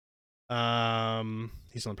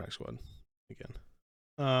 He's on the practice squad again.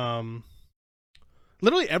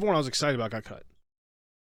 Literally everyone I was excited about got cut.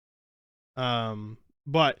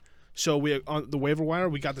 But so we on the waiver wire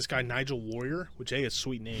we got this guy Nigel Warrior, which A is a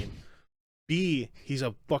sweet name. B, he's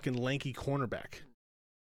a fucking lanky cornerback.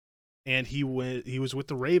 And he was with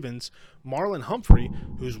the Ravens. Marlon Humphrey,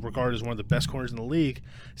 who's regarded as one of the best corners in the league,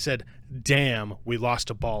 said, "Damn, we lost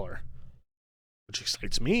a baller," which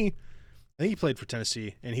excites me. I think he played for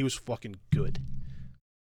Tennessee, and he was fucking good.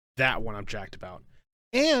 That one I'm jacked about.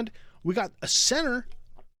 And we got a center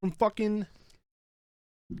from fucking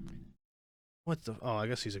I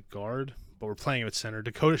guess he's a guard, but we're playing him at center.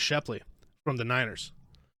 Dakota Shepley from the Niners.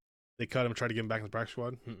 They cut him and tried to get him back in the practice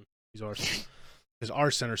squad. He's ours. Because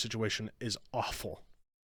our center situation is awful.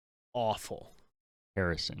 Awful.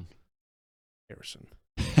 Harrison.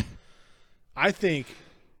 I think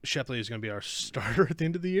Shepley is going to be our starter at the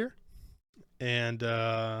end of the year. And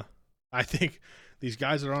I think these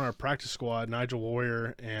guys that are on our practice squad, Nigel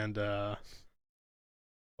Warrior and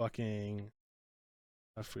fucking,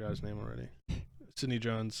 I forgot his name already, Sidney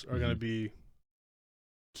Jones, are going to be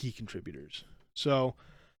key contributors. So,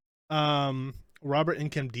 Robert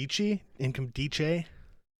Nkemdiche,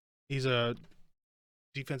 he's a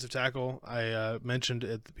defensive tackle I mentioned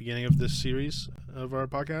at the beginning of this series of our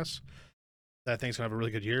podcast. That I think he's going to have a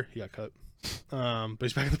really good year. He got cut. But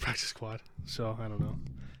he's back in the practice squad, so I don't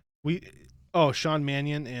know. Sean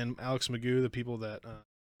Mannion and Alex Magoo, the people that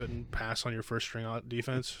couldn't pass on your first string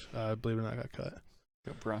defense, believe it or not, got cut.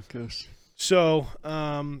 Go Broncos. So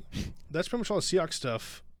that's pretty much all the Seahawks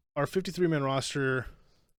stuff. Our 53-man roster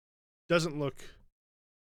doesn't look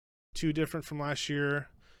too different from last year.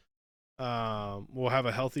 We'll have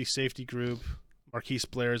a healthy safety group. Marquise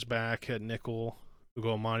Blair's back at nickel.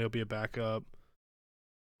 Ugo Amani will be a backup.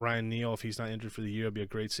 Ryan Neal, if he's not injured for the year, will be a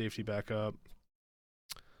great safety backup.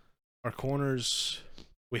 Our corners,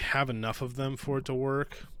 we have enough of them for it to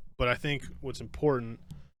work. But I think what's important,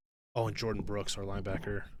 and Jordan Brooks, our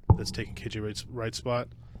linebacker, that's taking KJ right spot.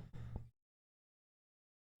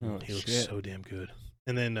 He looks so damn good.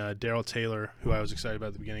 And then Darryl Taylor, who I was excited about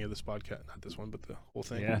at the beginning of this podcast. Not this one, but the whole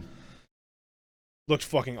thing. Yeah. Looked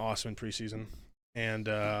fucking awesome in preseason. And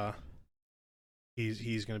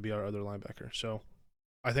he's going to be our other linebacker. So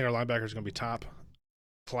I think our linebacker is going to be top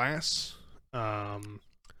class. Our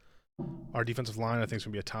defensive line, I think, is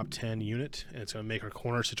going to be a top 10 unit, and it's going to make our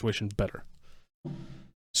corner situation better.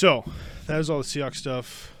 So that is all the Seahawks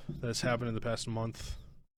stuff that's happened in the past month.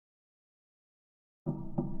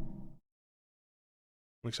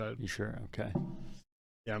 I'm excited. You sure? Okay.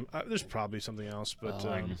 Yeah, there's probably something else, but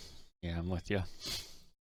yeah, I'm with you.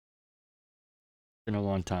 Been a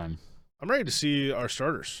long time. I'm ready to see our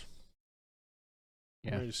starters.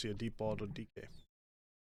 Yeah. I'm ready to see a deep ball to DK.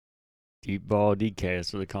 Deep ball DK,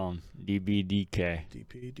 that's what they call him. DBDK.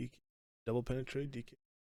 DP, DK. Double penetrate, DK.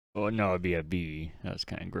 Oh, no, it'd be a B. That's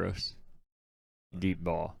kind of gross. Deep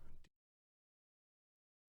ball.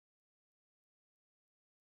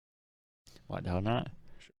 Why the hell not?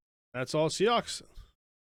 That's all Seahawks.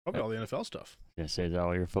 Probably all the NFL stuff. Gonna say that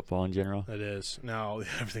all your football in general? It is. Now,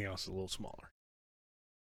 everything else is a little smaller.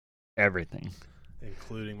 Everything.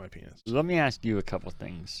 Including my penis. Let me ask you a couple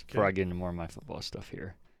things before I get into more of my football stuff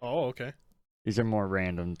here. Oh, okay. These are more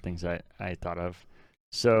random things I thought of.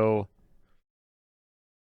 So,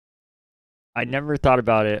 I never thought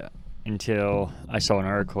about it until I saw an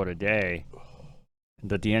article today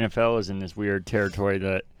that the NFL is in this weird territory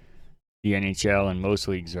that the NHL and most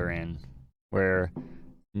leagues are in, where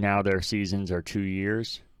now their seasons are 2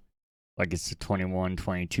 years. Like it's the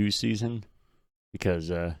 21-22 season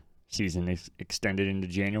because season is extended into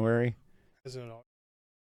January. Isn't it all?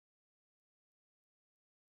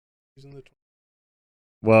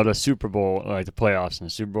 Well, the Super Bowl, like the playoffs and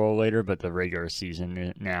the Super Bowl later, but the regular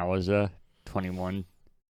season now is 21-22.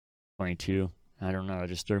 I don't know. It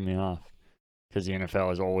just threw me off because the NFL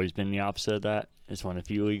has always been the opposite of that. It's one of the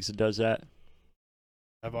few leagues that does that.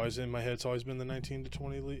 I've always, in my head, it's always been the 19 to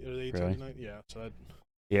 20 league, or the 18 Really? to 19. Yeah, so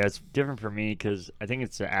Yeah, it's different for me because I think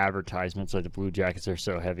it's the advertisements. Like the Blue Jackets are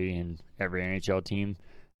so heavy in every NHL team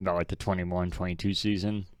about like the 21-22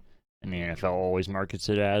 season, and the NFL always markets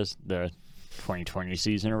it as the 2020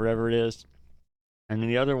 season or whatever it is. And then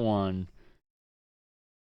the other one,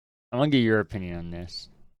 I want to get your opinion on this.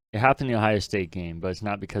 It happened in the Ohio State game, but it's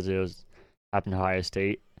not because it was happened to Ohio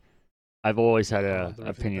State. I've always had an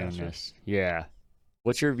opinion on this. Yeah.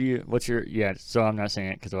 What's your view? So I'm not saying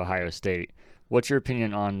it because of Ohio State. What's your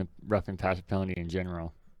opinion on the rough and pass penalty in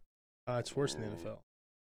general? it's worse than the NFL.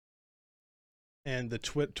 And the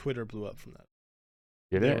Twitter blew up from that.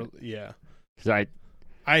 Did it? Yeah. Because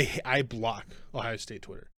I block Ohio State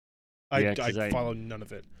Twitter. I 'cause I follow none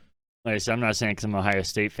of it. Like I said, I'm not saying because I'm an Ohio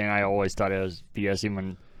State fan. I always thought it was BS,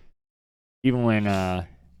 even when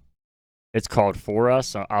it's called for us.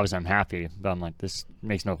 So obviously, I'm happy, but I'm like, this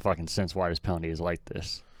makes no fucking sense. Why this penalty is like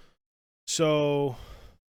this? So,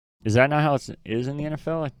 is that not how it is in the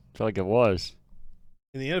NFL? I feel like it was.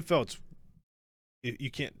 In the NFL,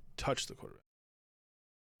 you can't touch the quarterback.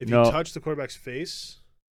 If No. you touch the quarterback's face,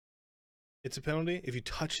 it's a penalty. If you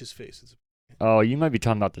touch his face, it's a penalty. Oh, you might be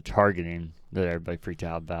talking about the targeting that everybody freaked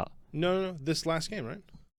out about. No. This last game, right?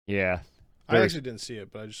 Yeah. I actually didn't see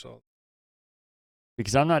it, but I just saw it.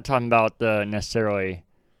 Because I'm not talking about necessarily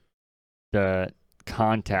the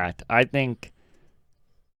contact. I think,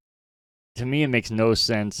 to me, it makes no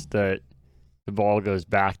sense that the ball goes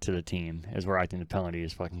back to the team is where I think the penalty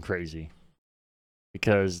is fucking crazy.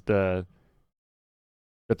 Because the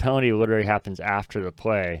penalty literally happens after the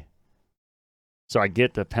play. So I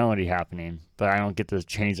get the penalty happening, but I don't get the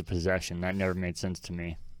change of possession. That never made sense to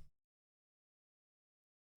me.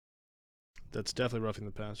 That's definitely roughing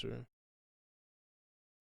the passer.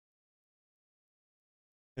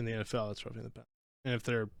 In the NFL, that's roughing the passer. And if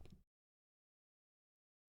they're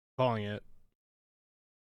calling it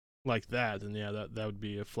like that, then yeah, that would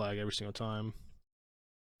be a flag every single time.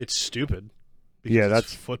 It's stupid because Yeah, it's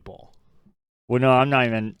that's football. Well, no, I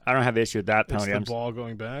don't have an issue with that penalty. It's the ball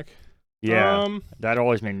going back. Yeah, that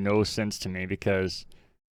always made no sense to me because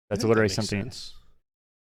that's literally something. Sense.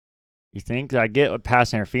 You think? I get a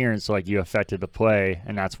pass interference, like you affected the play,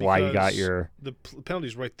 and that's why you got your. The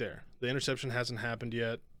penalty's right there. The interception hasn't happened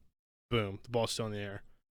yet. Boom, the ball's still in the air.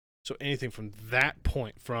 So anything from that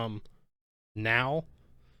point, from now,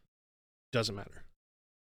 doesn't matter.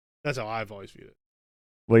 That's how I've always viewed it.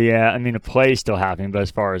 Well, yeah, I mean the play's still happening, but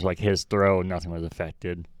as far as like his throw, nothing was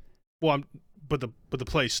affected. Well, but the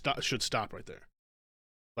play should stop right there.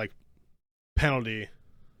 Like penalty,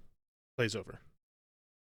 plays over.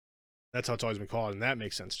 That's how it's always been called, and that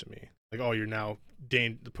makes sense to me. Like, oh, you're now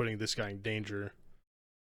putting this guy in danger.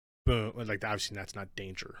 Boom. Like, obviously that's not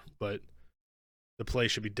danger, but the play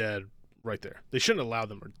should be dead right there. They shouldn't allow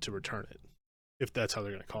them to return it, if that's how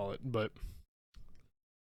they're going to call it. But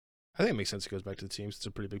I think it makes sense. It goes back to the teams. It's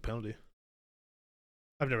a pretty big penalty.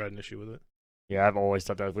 I've never had an issue with it. Yeah, I've always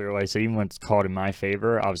thought that was weird. Like, so even when it's called in my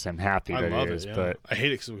favor, obviously I'm happy that I love it is. Yeah. But I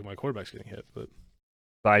hate it because my quarterback's getting hit. But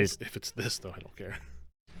if it's this, though, I don't care.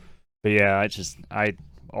 But yeah, I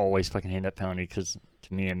always fucking hate that penalty because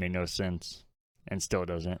to me it made no sense and still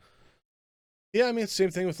doesn't. Yeah, I mean, it's the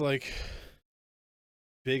same thing with like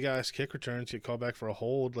big ass kick returns. You call back for a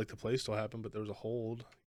hold, like the play still happened, but there was a hold.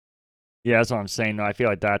 Yeah, that's what I'm saying. No, I feel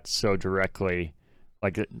like that's so directly,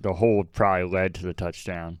 like the hold probably led to the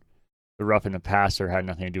touchdown. The roughing the passer had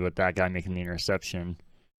nothing to do with that guy making the interception.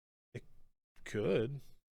 It could.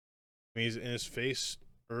 I mean, he's in his face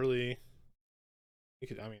early. He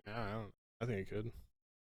could. I mean, I think he could.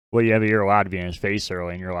 Well, yeah, but you're allowed to be in his face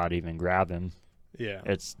early, and you're allowed to even grab him. Yeah.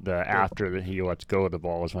 It's after that he lets go of the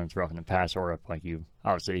ball is when it's roughing the pass, or if like you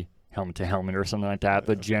obviously helmet to helmet or something like that. Yeah.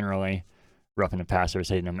 But generally, roughing the passer is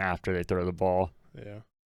hitting them after they throw the ball. Yeah.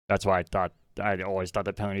 That's why I always thought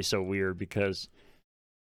that penalty is so weird because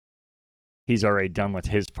he's already done with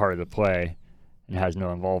his part of the play and has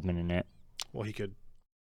no involvement in it. Well, he could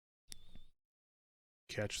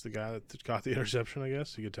catch the guy that got the interception, I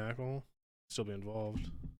guess. He could tackle, still be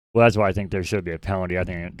involved. Well, that's why I think there should be a penalty. I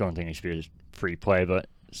don't think it should be a free play, but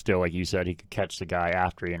still, like you said, he could catch the guy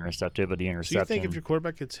after he intercepted, but the interception. So you think if your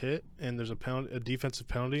quarterback gets hit and there's a defensive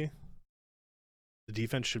penalty, the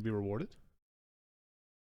defense should be rewarded?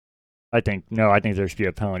 I think there should be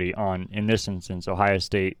a penalty on, in this instance, Ohio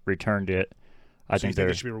State returned it. I think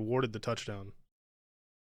they should be rewarded the touchdown,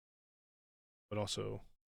 but also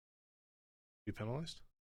be penalized?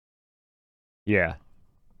 Yeah.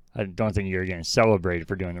 I don't think you're getting celebrated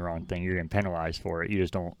for doing the wrong thing. You're getting penalized for it. You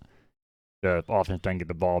just don't, the offense doesn't get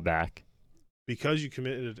the ball back. Because you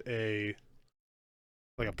committed a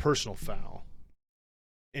personal foul,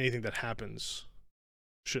 anything that happens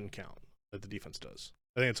shouldn't count that the defense does.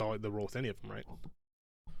 I think it's all the rule with any of them, right?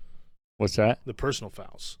 What's that? The personal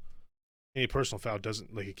fouls. Any personal foul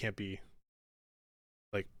doesn't, like, it can't be,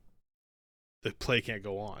 like, the play can't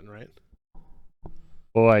go on, right?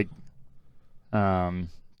 Well, like,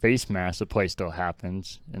 face mask, the play still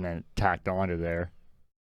happens, and then tacked onto there.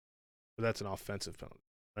 But that's an offensive penalty,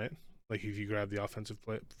 right? Like, if you grab the offensive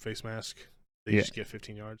face mask, they just get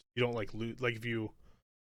 15 yards. You don't, like, lose. Like, if you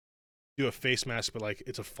do a face mask, but, like,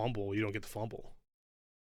 it's a fumble, you don't get the fumble.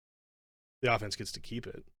 The offense gets to keep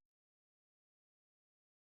it.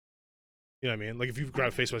 You know what I mean? Like, if you grab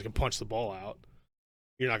a face mask and punch the ball out,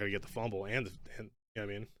 you're not going to get the fumble and you know what I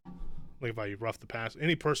mean? Like, if I rough the pass,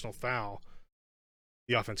 any personal foul,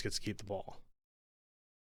 the offense gets to keep the ball.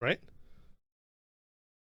 Right?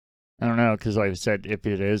 I don't know, because like I said, if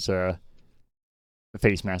it is a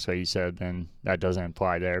face mask, like you said, then that doesn't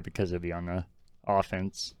apply there because it'd be on the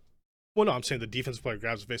offense. Well, no, I'm saying the defensive player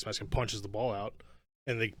grabs the face mask and punches the ball out,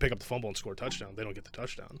 and they pick up the fumble and score a touchdown. They don't get the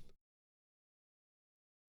touchdown.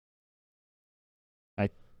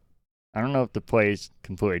 I don't know if the play's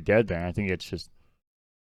completely dead then. I think it's just...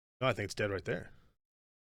 No, I think it's dead right there.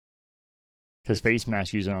 Because face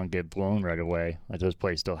masks usually don't get blown right away. Like, those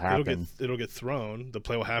plays still happen. It'll get thrown. The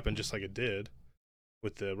play will happen just like it did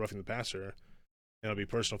with the roughing the passer. And it'll be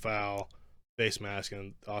personal foul, face mask,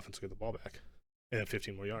 and the offense will get the ball back. And then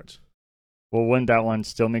 15 more yards. Well, wouldn't that one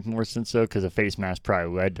still make more sense though? Because the face mask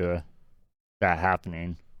probably led to that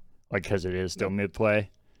happening, like because it is still mid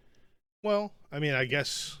play. Well, I mean, I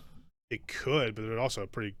guess it could, but there's also a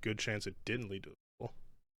pretty good chance it didn't lead to a goal.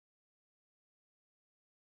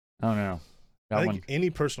 I don't know. That I one. think any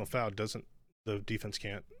personal foul doesn't. The defense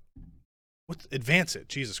can't. Advance it?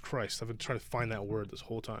 Jesus Christ! I've been trying to find that word this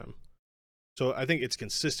whole time. So I think it's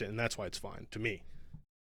consistent, and that's why it's fine to me.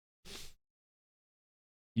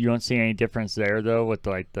 You don't see any difference there though, with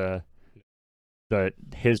like the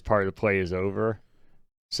his part of the play is over.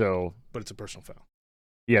 So, but it's a personal foul.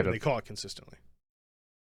 Yeah, they call it consistently.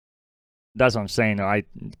 That's what I'm saying. Though. I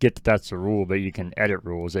get that that's the rule, but you can edit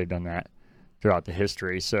rules. They've done that throughout the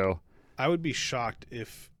history. So I would be shocked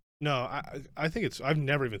if no. I think it's. I've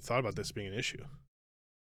never even thought about this being an issue.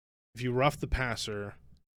 If you rough the passer,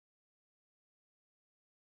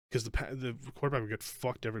 because the quarterback would get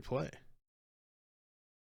fucked every play.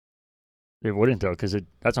 It wouldn't though, because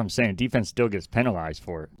that's what I'm saying. Defense still gets penalized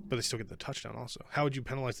for it. But they still get the touchdown also. How would you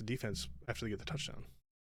penalize the defense after they get the touchdown?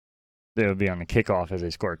 They would be on the kickoff as they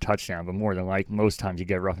score a touchdown, but more than most times you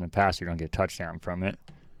get roughing the passer, you don't get a touchdown from it.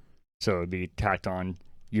 So it would be tacked on.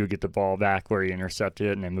 You would get the ball back where you intercepted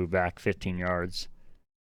it and then move back 15 yards.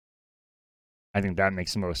 I think that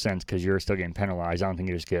makes the most sense because you're still getting penalized. I don't think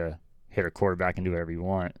you just get to hit a quarterback and do whatever you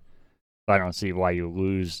want. But I don't see why you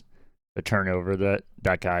lose the turnover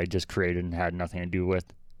that guy just created and had nothing to do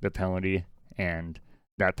with the penalty, and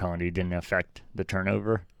that penalty didn't affect the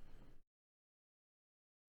turnover.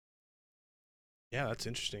 Yeah, that's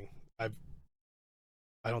interesting. I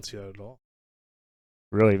don't see that at all.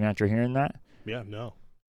 Really, even after hearing that? Yeah, no.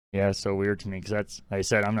 Yeah, it's so weird to me because that's, like I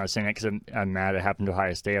said, I'm not saying that because I'm mad it happened to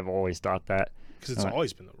Ohio State. I've always thought that. Because it's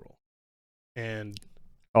always been the rule. And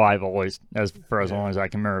I've always, as long as I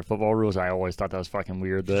can remember football rules, I always thought that was fucking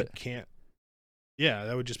weird. That you can't. Yeah,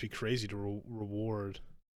 that would just be crazy to reward.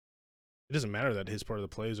 It doesn't matter that his part of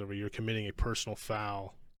the play is over. You're committing a personal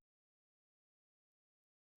foul,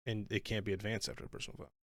 and it can't be advanced after a personal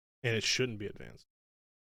foul, and it shouldn't be advanced.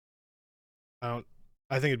 I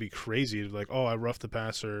think it'd be crazy to I roughed the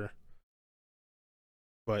passer,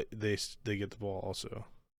 but they get the ball also.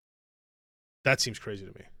 That seems crazy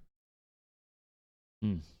to me.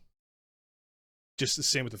 Just the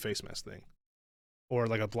same with the face mask thing, or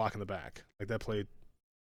like a block in the back. Like that play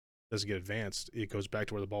doesn't get advanced; it goes back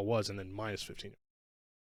to where the ball was, and then minus 15.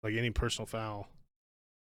 Like any personal foul,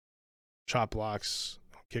 chop blocks,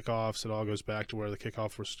 kickoffs, it all goes back to where the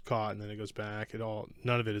kickoff was caught, and then it goes back.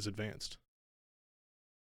 None of it is advanced.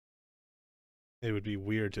 It would be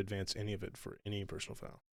weird to advance any of it for any personal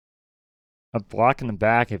foul. A block in the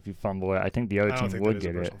back, if you fumble it, I think the other team would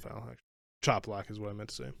get it. Foul, chop block is what I meant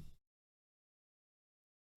to say.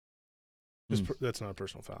 That's not a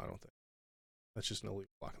personal foul, I don't think. That's just an illegal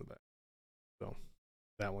block in the back. So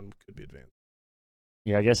that one could be advanced.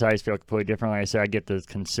 Yeah, I guess I just feel completely different. Like I said, I get the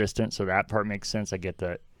consistent, so that part makes sense. I get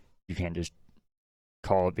that you can't just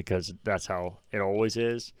call it because that's how it always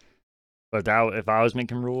is. But if I was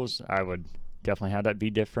making rules, I would definitely have that be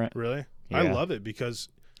different. Really? Yeah. I love it because,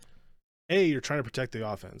 A, you're trying to protect the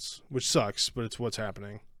offense, which sucks, but it's what's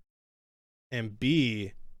happening. And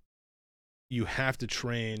B, you have to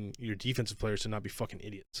train your defensive players to not be fucking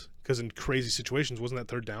idiots. Because in crazy situations, wasn't that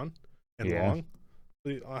third down and long?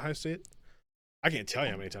 The Ohio State? I can't tell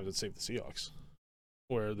you how many times it saved the Seahawks.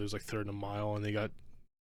 Where there's third and a mile and they got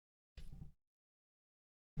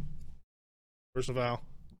personal foul.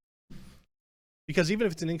 Because even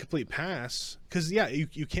if it's an incomplete pass, because,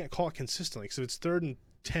 you can't call it consistently. Because if it's 3rd and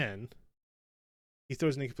 10, he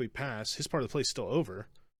throws an incomplete pass, his part of the play is still over.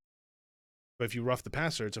 But if you rough the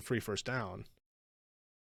passer, it's a free first down.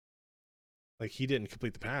 He didn't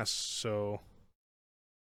complete the pass, so...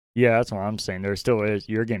 Yeah, that's what I'm saying. There still is.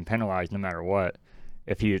 You're getting penalized no matter what.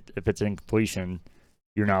 If it's incompletion,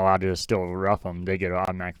 you're not allowed to still rough them. They get an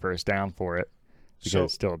automatic first down for it because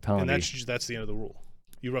it's still a penalty. And that's the end of the rule.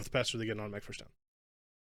 You rough the passer, they get an automatic first down.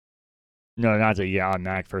 No, not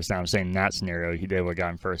automatic first down. I'm saying in that scenario, they would have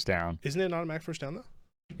gotten first down. Isn't it an automatic first down, though?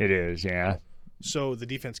 It is, yeah. So the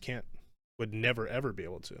defense would never, ever be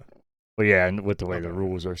able to. Well, yeah, and with the way the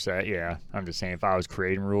rules are set, yeah. I'm just saying if I was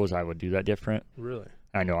creating rules, I would do that different. Really?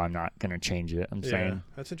 I know I'm not going to change it. I'm saying.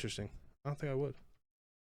 That's interesting. I don't think I would.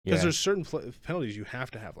 Because there's certain penalties you have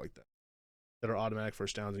to have like that are automatic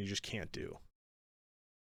first downs and you just can't do.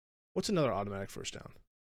 What's another automatic first down?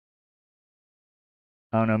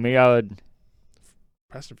 I don't know. Maybe I would.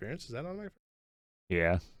 Pass interference? Is that automatic?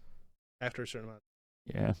 Yeah. After a certain amount.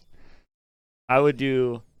 Yeah. I would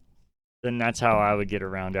do. Then that's how I would get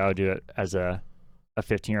around it. I would do it as a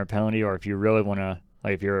 15-yard penalty, or if you really want to,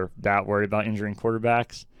 if you're that worried about injuring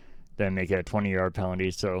quarterbacks, then make it a 20-yard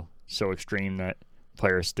penalty so extreme that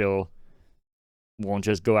players still won't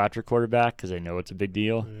just go after quarterback because they know it's a big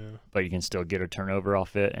deal, but you can still get a turnover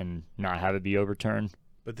off it and not have it be overturned.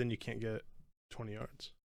 But then you can't get 20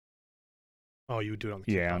 yards. Oh, you would do it on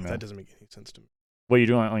the Yeah, kickoff. That doesn't make any sense to me. What you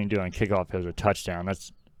do when you do on kickoff is a touchdown.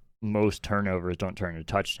 That's most turnovers don't turn into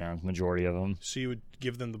touchdowns. Majority of them. So you would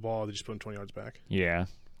give them the ball, they just put them 20 yards back. Yeah,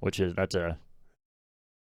 that's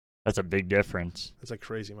a big difference. That's like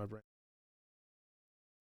crazy in my brain.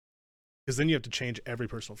 Because then you have to change every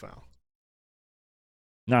personal foul.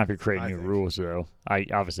 Not if you're creating new rules, though. I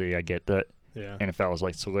get that. Yeah. NFL is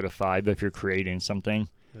like solidified, but if you're creating something,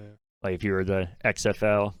 like if you were the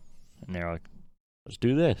XFL, and they're like, let's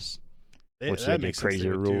do this. Which that they makes get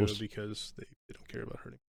crazier sense they would rules do because they don't care about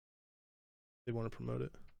hurting. They want to promote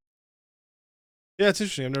it. Yeah, it's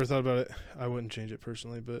interesting. I've never thought about it. I wouldn't change it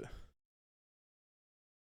personally, but it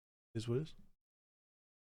is what it is.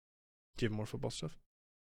 Do you have more football stuff?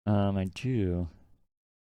 I do.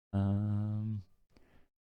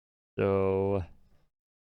 So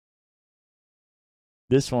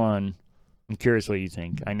this one, I'm curious what you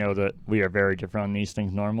think. I know that we are very different on these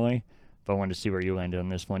things normally, but I wanted to see where you landed on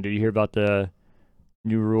this one. Did you hear about the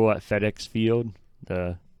new rule at FedEx Field?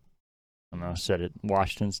 Said it,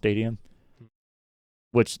 Washington Stadium,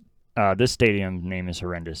 which this stadium name is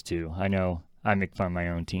horrendous too. I know I make fun of my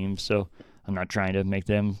own team, so I'm not trying to make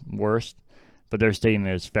them worse, but their stadium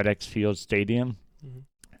is FedEx Field Stadium. Mm-hmm.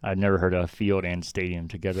 I've never heard of field and stadium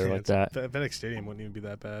together like that. FedEx Stadium wouldn't even be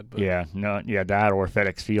that bad. But that or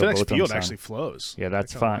FedEx Field. FedEx Field actually flows. Yeah,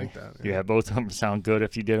 that's fine. Like that, yeah, both of them sound good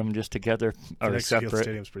if you did them just together or FedEx separate. Field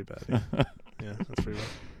Stadium's pretty bad. Yeah, yeah, that's pretty bad.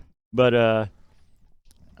 But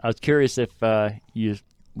I was curious if you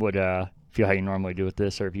would feel how you normally do with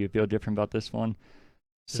this, or if you feel different about this one.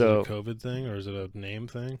 So, is it a COVID thing, or is it a name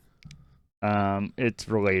thing? It's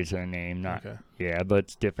related to the name, not but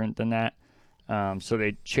it's different than that. So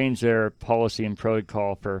they changed their policy and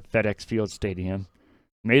protocol for FedEx Field Stadium.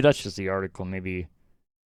 Maybe that's just the article. Maybe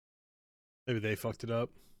they fucked it up.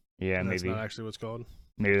 Yeah, and maybe that's not actually what's called.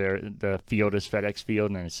 Maybe the field is FedEx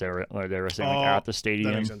Field, and they were saying at the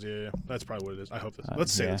stadium. That makes sense. Yeah. That's probably what it is. I hope that's.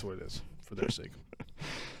 Let's say that's what it is for their sake.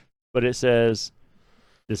 But it says,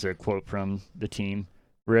 this is a quote from the team: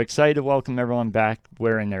 "We're excited to welcome everyone back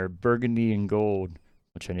wearing their burgundy and gold,"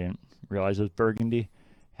 which I didn't realize was burgundy.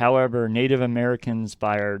 However, Native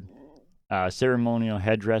American-inspired ceremonial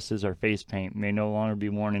headdresses or face paint may no longer be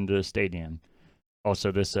worn into the stadium.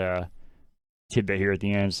 Also, this tidbit here at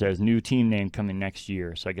the end says new team name coming next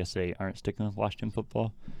year. So I guess they aren't sticking with Washington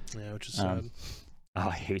football. Yeah, which is sad. Oh,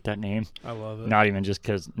 I hate that name. I love it. Not even just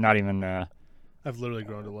because, I've literally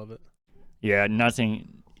grown to love it. Yeah,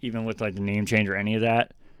 nothing, even with like the name change or any of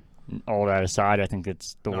that, all that aside, I think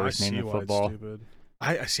it's the worst name in football. It's stupid.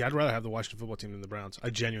 I see. I'd rather have the Washington football team than the Browns. I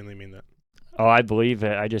genuinely mean that. Oh, I believe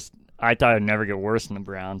it. I thought it'd never get worse than the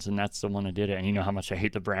Browns, and that's the one that did it. And you know how much I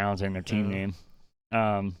hate the Browns and their team name.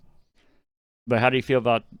 But how do you feel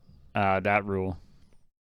about that rule?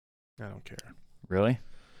 I don't care. Really?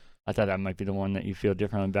 I thought that might be the one that you feel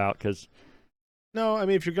different about because. No, I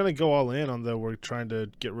mean, if you're going to go all in on we're trying to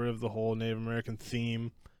get rid of the whole Native American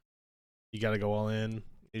theme, you got to go all in.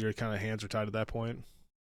 Your kind of hands are tied at that point.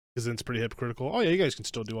 Because then it's pretty hypocritical. Oh, yeah, you guys can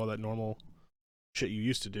still do all that normal shit you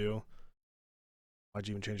used to do. Why'd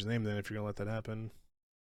you even change the name then if you're going to let that happen?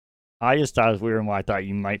 I just thought it was weird, and why I thought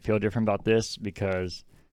you might feel different about this because,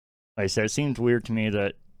 like I said, it seems weird to me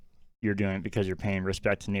that you're doing it because you're paying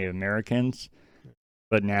respect to Native Americans,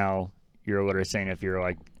 but now you're literally saying if you're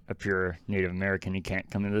like a pure Native American, you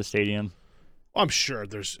can't come into the stadium. Well, I'm sure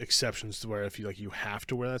there's exceptions to where if you have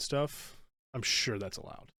to wear that stuff, I'm sure that's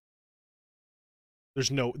allowed.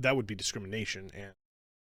 That would be discrimination,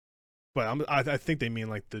 but I think they mean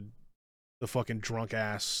like the fucking drunk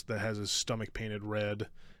ass that has his stomach painted red,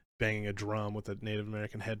 banging a drum with a Native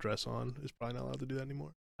American headdress on is probably not allowed to do that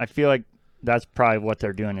anymore. I feel like that's probably what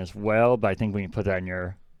they're doing as well, but I think when you put that in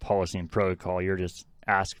your policy and protocol, you're just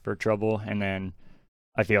asking for trouble, and then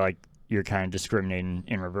I feel like you're kind of discriminating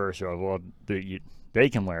in reverse. Or well, they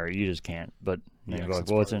can wear it, you just can't. But then you go like,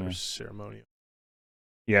 well, it's in a ceremonial.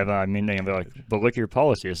 Yeah, but I mean, they can be like, but look at your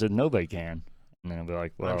policy. I said nobody can, and then I'll be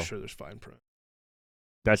like, well, I'm sure there's fine print.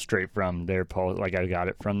 That's straight from their policy. Like I got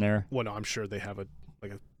it from there. Well, no, I'm sure they have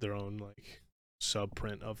their own like sub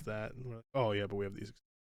print of that. And we're like, oh yeah, but we have these.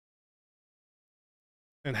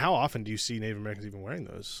 And how often do you see Native Americans even wearing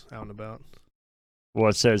those out and about? Well,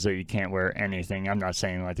 it says that you can't wear anything. I'm not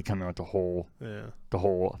saying like to come in with the whole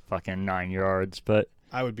fucking 9 yards, but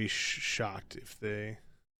I would be shocked if they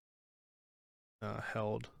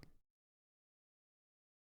held.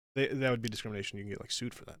 That would be discrimination. You can get like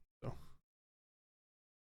sued for that. So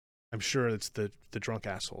I'm sure it's the drunk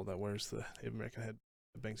asshole that wears the Native American head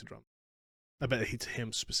that bangs a drum. I bet it's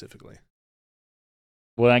him specifically.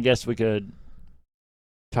 Well, I guess we could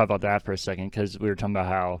talk about that for a second because we were talking about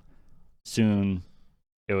how soon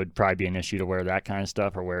it would probably be an issue to wear that kind of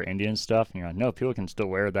stuff or wear Indian stuff. And you're like, no, people can still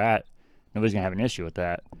wear that. Nobody's going to have an issue with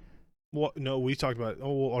that. Well, no, we talked about,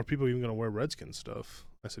 well, are people even going to wear Redskin stuff?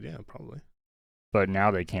 I said, yeah, probably. But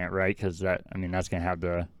now they can't, right? Because that's going to have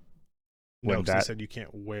the... No, because they said you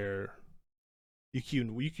can't wear... You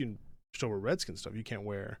can still wear Redskin stuff. You can't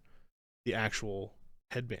wear the actual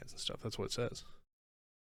headbands and stuff. That's what it says.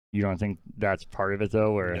 You don't think that's part of it,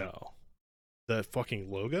 though? Or... No. The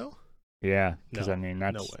fucking logo? Yeah, because no,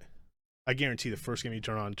 that's... No way. I guarantee the first game you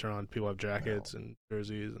turn on, people have jackets and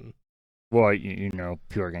jerseys and... Well, you know,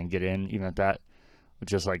 people are going to get in, even at that, with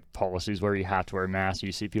just like policies where you have to wear a mask.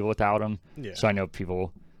 You see people without them. Yeah. So I know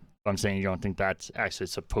people... I'm saying you don't think that's actually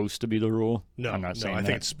supposed to be the rule? No, I'm not saying I that.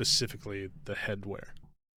 think it's specifically the headwear.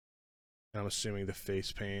 I'm assuming the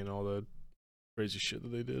face paint, all the crazy shit that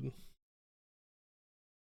they did.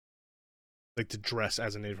 Like to dress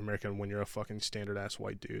as a Native American when you're a fucking standard ass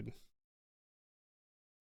white dude.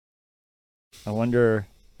 I wonder,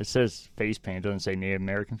 it says face paint, it doesn't say Native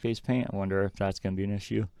American face paint. I wonder if that's going to be an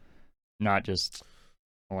issue. Not just,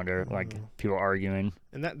 I wonder, like, people arguing.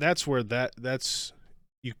 And that's where that's,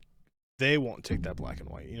 they won't take that black and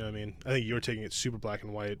white. You know what I mean? I think you're taking it super black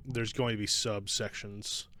and white. There's going to be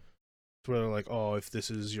subsections where they're like, oh, if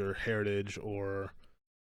this is your heritage or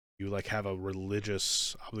you like have a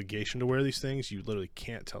religious obligation to wear these things, you literally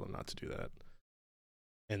can't tell them not to do that.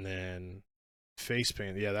 And then face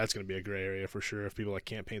paint, yeah, that's going to be a gray area for sure. If people like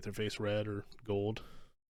can't paint their face red or gold,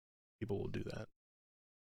 people will do that.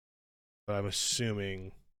 But I'm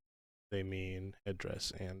assuming they mean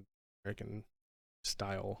headdress and American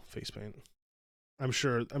style face paint. I'm pretty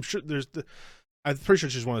sure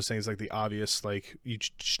it's just one of those things like the obvious, like you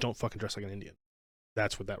just don't fucking dress like an Indian.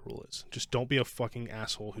 That's what that rule is. Just don't be a fucking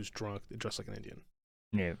asshole who's drunk and dress like an Indian.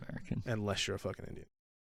 Native American. Unless you're a fucking Indian.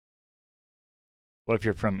 What if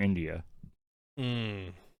you're from India?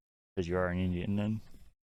 Because you are an Indian then?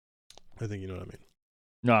 I think you know what I mean.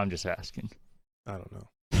 No, I'm just asking. I don't know.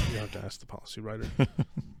 You have to ask the policy writer.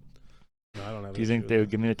 No, I don't have. Do you think they would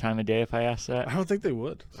give me the time of day if I asked that? I don't think they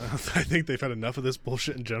would. I think they've had enough of this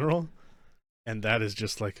bullshit in general, and that is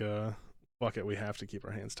just like a fuck it. We have to keep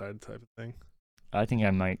our hands tied type of thing. I think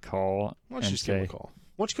I might call. Why don't you just give him a call?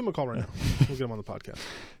 Why don't you give him a call right now? We'll get him on the podcast.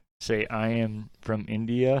 Say I am from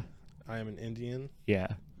India. I am an Indian. Yeah.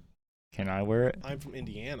 Can I wear it? I'm from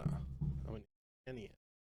Indiana. I'm an Indian.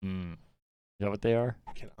 Is that what they are?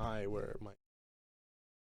 Can I wear my?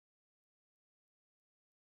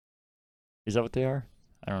 Is that what they are?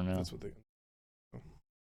 I don't know. That's what they.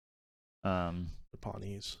 The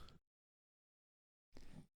Pawnees.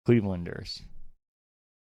 Clevelanders.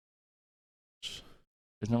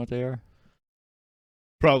 Isn't that what they are?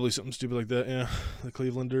 Probably something stupid like that. Yeah, the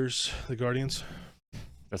Clevelanders, the Guardians.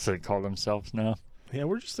 That's what they call themselves now. Yeah,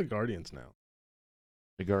 we're just the Guardians now.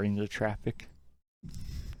 The Guardians of Traffic.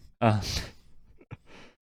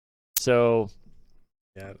 So.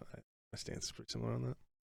 Yeah, my stance is pretty similar on that.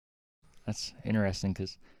 That's interesting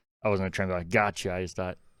because I wasn't trying to be like, gotcha. I just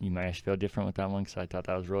thought you might actually feel different with that one because I thought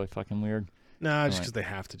that was really fucking weird. Nah, just because they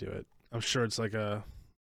have to do it. I'm sure it's like I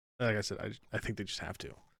said, I think they just have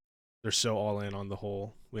to. They're so all in on the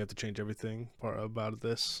whole, we have to change everything part about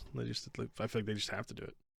this. They just, I feel like they just have to do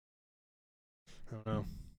it. I don't know.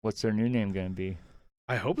 What's their new name going to be?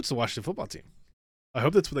 I hope it's the Washington football team. I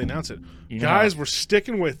hope that's what they announce it. You Guys, we're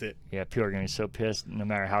sticking with it. Yeah, people are going to be so pissed no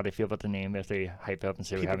matter how they feel about the name. If they hype up and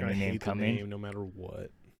say People we have a new name coming. No matter what.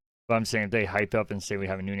 But I'm saying if they hype up and say we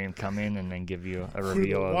have a new name coming and then give you a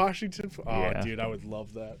reveal of Washington. Oh, yeah. Dude, I would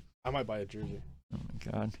love that. I might buy a jersey. Oh,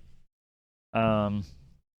 my God.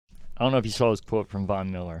 I don't know if you saw this quote from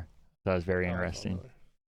Von Miller. That was very interesting.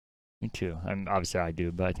 Me too. Obviously, I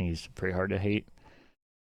do, but I think he's pretty hard to hate.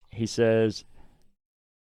 He says,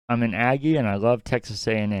 I'm an Aggie and I love Texas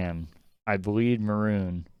A&M. I bleed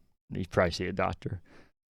maroon. He's probably a doctor.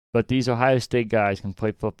 But these Ohio State guys can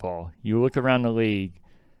play football. You look around the league,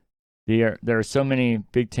 there are so many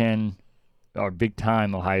Big Ten or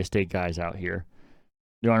big-time Ohio State guys out here.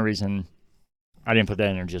 The only reason I didn't put that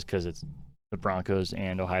in there just because it's the Broncos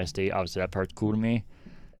and Ohio State. Obviously, that part's cool to me.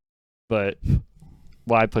 But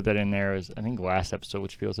why I put that in there is, I think last episode,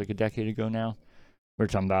 which feels like a decade ago now, we were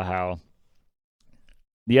talking about how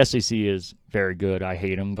the SEC is very good. I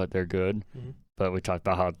hate them, but they're good. Mm-hmm. But we talked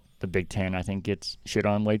about how the Big Ten, I think, gets shit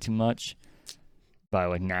on way too much by,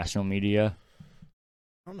 like, national media.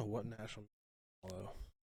 I don't know what national media.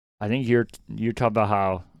 I think you're talking about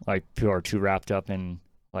how, like, people are too wrapped up in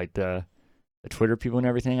like the Twitter people and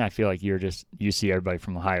everything. I feel like you see everybody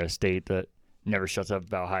from Ohio State that never shuts up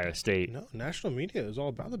about Ohio State. No, national media is all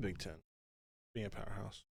about the Big Ten being a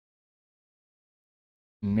powerhouse.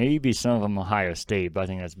 Maybe some of them Ohio State, but I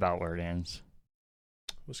think that's about where it ends.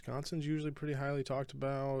 Wisconsin's usually pretty highly talked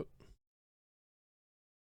about.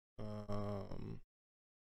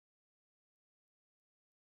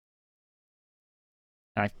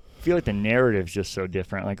 I feel like the narrative's just so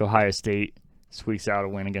different. Like Ohio State squeaks out a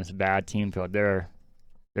win against a bad team. Feel like they're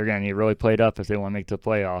gonna need really played up if they want to make the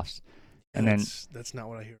playoffs. And then that's not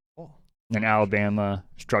what I hear at all. then Alabama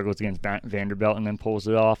struggles against Vanderbilt and then pulls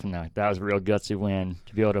it off, and that was a real gutsy win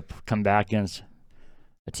to be able to come back against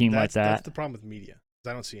a team like that. That's the problem with media.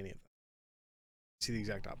 I don't see any of that. I see the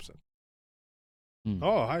exact opposite.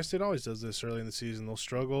 Oh, Ohio State always does this early in the season. They'll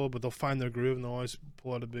struggle, but they'll find their groove and they'll always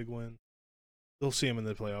pull out a big win. They'll see them in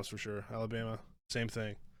the playoffs for sure. Alabama, same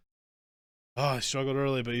thing. Oh, they struggled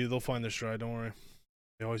early, but they'll find their stride. Don't worry.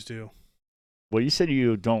 They always do. Well, you said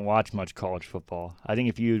you don't watch much college football. I think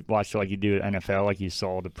if you watched like you do at NFL, like you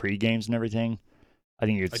saw the pre-games and everything, I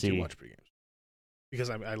think you'd see. I do watch pre-games because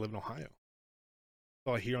I live in Ohio. It's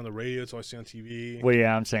all I hear on the radio. It's all I see on TV. Well,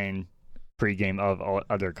 yeah, I'm saying pre-game of all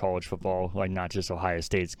other college football, like not just Ohio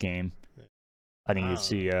State's game. I think you'd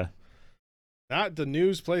see. Not the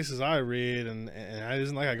news places I read, and it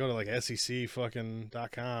isn't like I go to like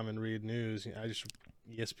SEC.com and read news. I just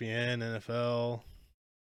ESPN, NFL,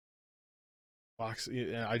 Fox.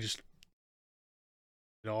 It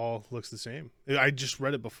all looks the same. I just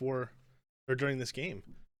read it before or during this game.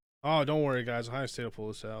 Oh, don't worry, guys. Ohio State will pull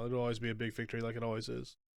this out. It'll always be a big victory, like it always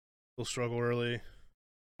is. They'll struggle early,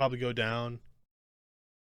 probably go down.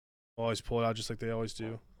 Always pull it out just like they always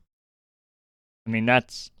do. I mean,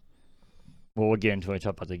 that's. Well, we'll get into it,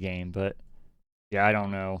 talk about the game, but yeah, I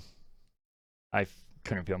don't know. I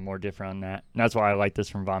couldn't feel more different on that. And that's why I like this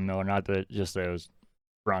from Von Miller, not just those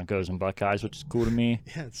Broncos and Buckeyes, which is cool to me.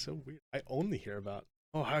 Yeah, it's so weird. I only hear about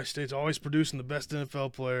Ohio State's always producing the best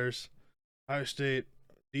NFL players. Ohio State,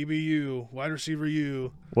 DBU, wide receiver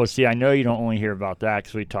U. Well, see, I know you don't only hear about that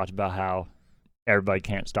because we talked about how everybody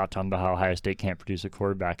can't stop talking about how Ohio State can't produce a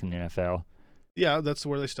quarterback in the NFL. Yeah, that's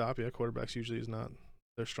where they stop. Yeah, quarterbacks usually is not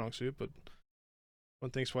their strong suit, but one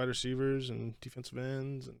thinks wide receivers and defensive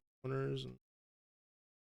ends and corners and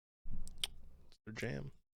it's their jam.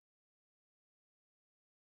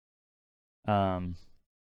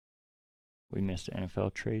 We missed an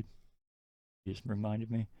NFL trade. You just reminded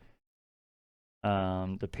me.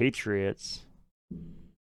 The Patriots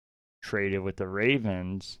traded with the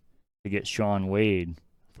Ravens to get Shaun Wade,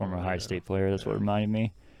 former Ohio State player. That's what reminded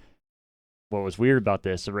me. What was weird about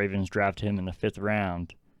this, the Ravens drafted him in the 5th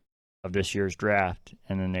round of this year's draft,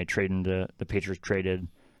 and then the Patriots traded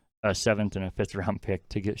a 7th and a 5th round pick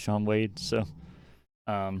to get Shaun Wade. So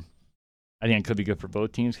I think it could be good for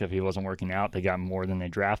both teams because if he wasn't working out, they got more than they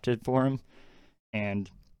drafted for him. And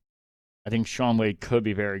I think Shaun Wade could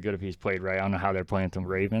be very good if he's played right. I don't know how they're playing with the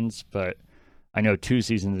Ravens, but I know 2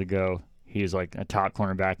 seasons ago he was like a top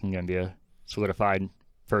cornerback and going to be a solidified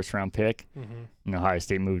 1st round pick. Mm-hmm. And Ohio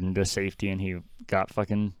State moved into safety and he got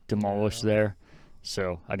fucking demolished there.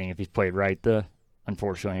 So I think if he's played right,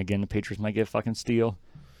 unfortunately, again, the Patriots might get fucking steal,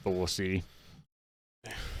 but we'll see.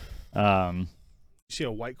 You see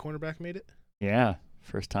a white cornerback made it? Yeah,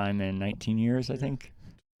 first time in 19 years, I think.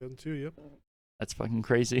 2002, yep. That's fucking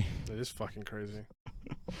crazy. That is fucking crazy.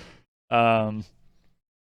 But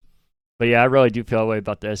yeah, I really do feel that way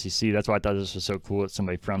about the SEC. That's why I thought this was so cool that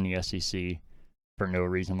somebody from the SEC, for no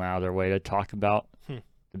reason, went out of their way to talk about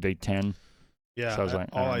the Big Ten. Yeah, so I was like,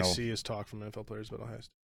 all I see is talk from NFL players about Ohio State.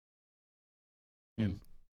 And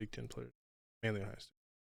Big Ten players, mainly Ohio State.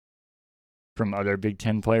 From other Big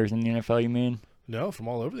Ten players in the NFL, you mean? No, from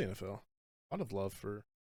all over the NFL. A lot of love for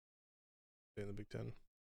in the Big Ten.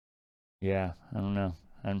 Yeah, I don't know.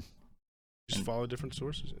 Just follow different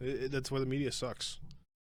sources. That's why the media sucks.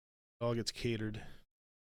 It all gets catered.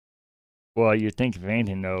 Well, you'd think if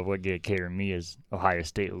anything, though, what get catered to me is Ohio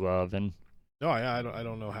State love. And no, yeah, I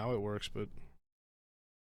don't know how it works, but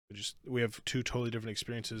we have 2 totally different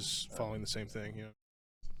experiences following the same thing. You know,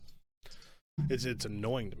 it's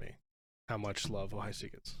annoying to me how much love Ohio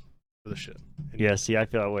State gets for the shit. Yeah, see, I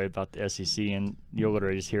feel that way about the SEC, and you'll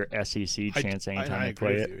literally just hear SEC chants anytime they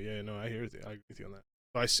play it. You. Yeah, no, I agree with you on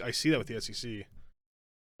that. So I see that with the SEC.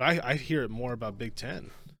 But I hear it more about Big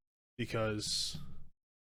Ten because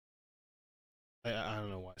I don't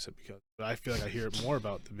know why I said because, but I feel like I hear it more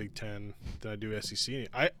about the Big Ten than I do SEC.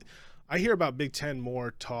 I hear about Big Ten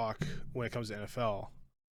more talk when it comes to NFL.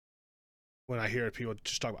 When I hear people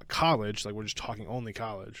just talk about college, like we're just talking only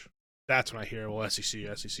college, that's when I hear, well, SEC.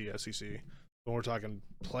 When we're talking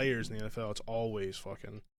players in the NFL, it's always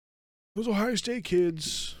fucking those Ohio State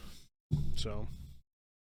kids. So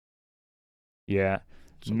Yeah,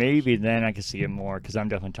 sometimes. maybe then I could see it more because I'm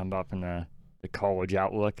definitely talking about from the college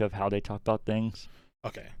outlook of how they talk about things.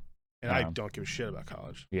 Okay. And I don't give a shit about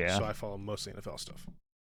college. Yeah. So I follow mostly NFL stuff.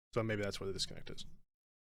 So maybe that's where the disconnect is.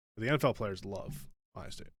 But the NFL players love Ohio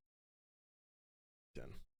State.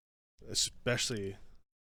 Especially,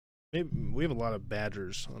 maybe we have a lot of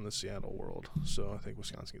Badgers on the Seattle world. So I think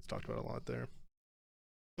Wisconsin gets talked about a lot there.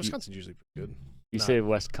 Wisconsin's usually pretty good. You say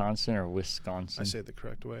Wisconsin or Wisconsin? I say it the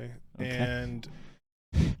correct way. Okay. And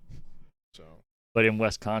so. But in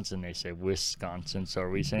Wisconsin, they say Wisconsin. So are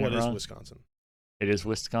we saying it wrong? What is Wisconsin? It is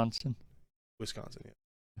Wisconsin? Wisconsin, yeah.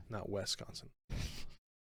 Not Wisconsin.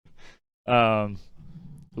 A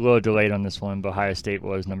little delayed on this one, but Ohio State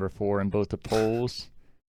was number 4 in both the polls.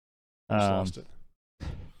 Lost it.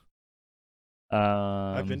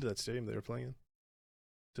 I've been to that stadium they were playing in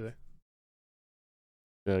today.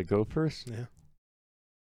 The Gophers? Yeah.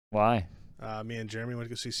 Why? Me and Jeremy went to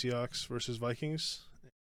go see Seahawks versus Vikings.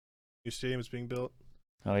 New stadium is being built.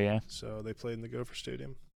 Oh, yeah? So they played in the Gopher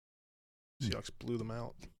Stadium. Seahawks blew them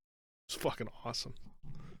out. It's fucking awesome.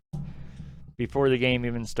 Before the game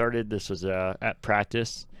even started, this was at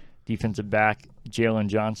practice. Defensive back Jalen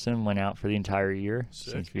Johnson went out for the entire year.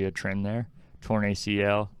 Sick. Seems to be a trend there. Torn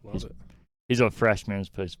ACL. Love it. He's a freshman,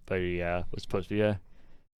 but he was supposed to be a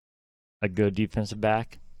good defensive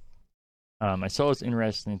back. I saw this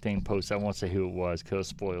interesting thing posted. I won't say who it was because it'll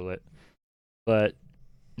spoil it. But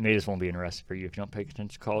maybe this won't be interesting for you if you don't pay attention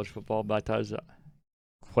to college football, but I thought it was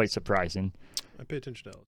quite surprising. I pay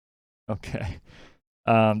attention to it. Okay.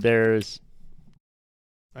 There's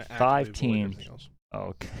I 5 teams. Oh,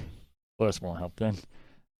 okay. Well, this won't help then.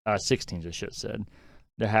 6 teams, I should have said.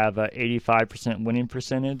 They have an 85% winning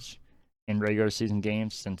percentage in regular season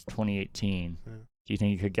games since 2018. Yeah. Do you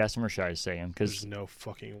think you could guess them or should I say them? There's no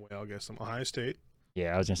fucking way I'll guess them. Ohio State.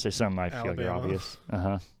 Yeah, I was going to say some might feel like they're Alabama. obvious.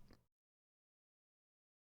 Uh-huh.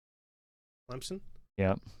 Clemson?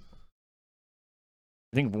 Yep.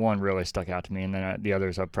 I think one really stuck out to me, and then the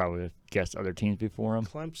others I've probably guessed other teams before them.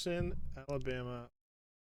 Clemson, Alabama.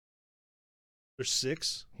 There's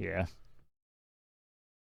 6? Yeah.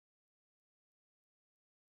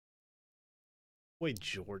 Wait,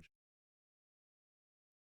 Georgia.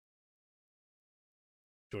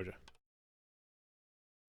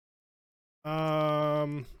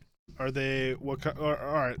 Are they what? All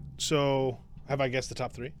right. So, have I guessed the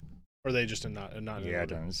top 3? Or are they just not? Yeah, it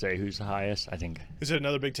doesn't say who's the highest. I think. Is it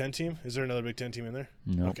another Big Ten team? Is there another Big Ten team in there?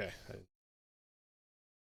 No. Okay.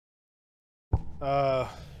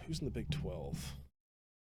 Who's in the Big 12?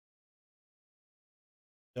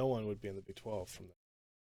 No one would be in the Big 12 from there.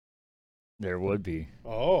 There would be.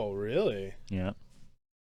 Oh, really? Yeah.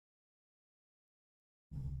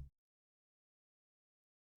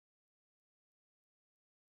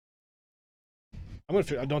 I'm gonna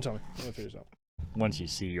figure. Don't tell me. I'm gonna figure this out. Once you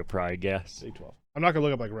see, you'll probably guess. Big 12. I'm not gonna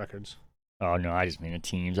look up like records. Oh no, I just mean the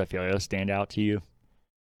teams. I feel like they'll stand out to you.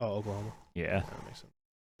 Oh, Oklahoma. Yeah. That makes sense.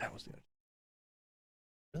 That was the other.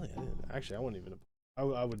 Really, I didn't. Actually, I wouldn't even.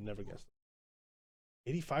 I would never guess.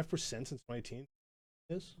 85% since 2018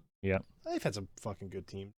 is. Yeah. They've had some fucking good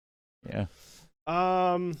teams. Yeah.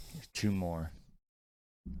 There's 2 more.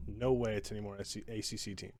 No way it's any more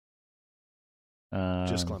ACC team.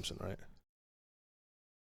 Just Clemson, right?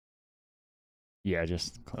 Yeah,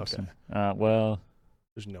 just Clemson. Okay. Well,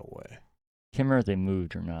 There's no way. can't remember if they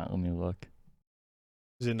moved or not. Let me look.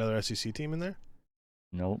 Is it another SEC team in there?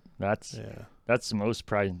 Nope. That's the most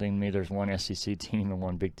surprising thing to me. There's one SEC team and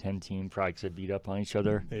one Big Ten team, probably because they beat up on each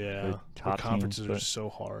other. Yeah. Top the conferences teams, are so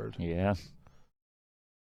hard. Yeah.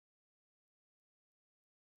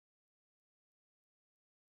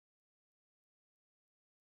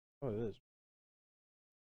 Oh, it is.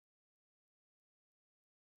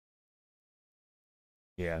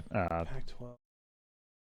 Yeah. Pac-12.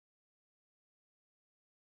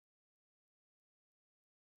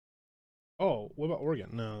 Oh, what about Oregon?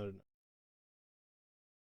 No, they're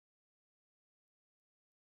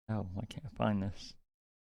not. Oh, I can't find this.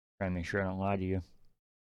 Trying to make sure I don't lie to you.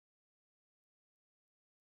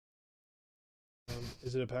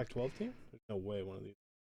 Is it a Pac-12 team? There's no way one of these.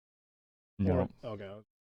 No. Okay.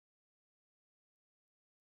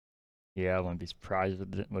 Yeah, I wouldn't be surprised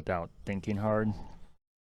without thinking hard.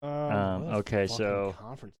 Okay, so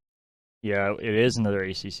conference. yeah, it is another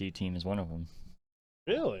ACC team. Is one of them.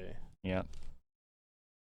 Really? Yeah.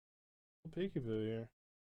 Peekaboo here.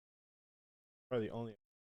 Probably the only.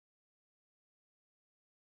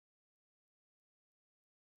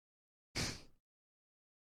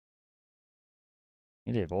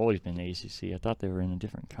 think they've always been the ACC. I thought they were in a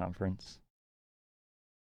different conference.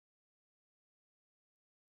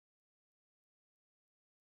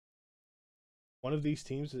 One of these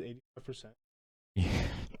teams is 85%. Yeah.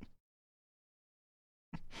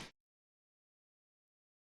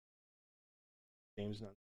 Game's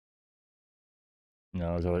not.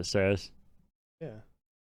 No, is that what it says? Yeah.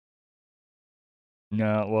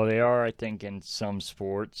 No, well, they are, I think, in some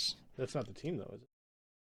sports. That's not the team, though, is it?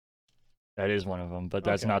 That is one of them, but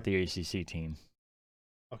that's Okay. not the ACC team.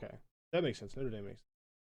 Okay. That makes sense. Notre Dame makes sense.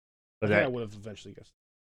 But I think I that, would have eventually guessed.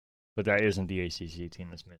 but that isn't the ACC team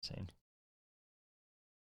that's missing.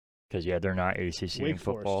 Because, yeah, they're not ACC in Wake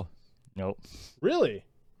football. Forest. Nope. Really?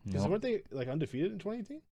 Because Nope. weren't they like undefeated in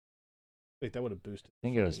 2018? Wait, that would have boosted. I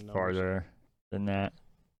think it was numbers. farther than that,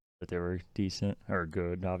 but they were decent or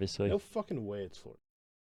good, obviously. No fucking way it's Florida.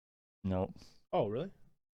 Nope. Oh, really?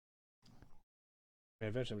 I mean,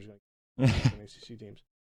 eventually, I'm just going to some ACC teams.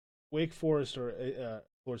 Wake Forest or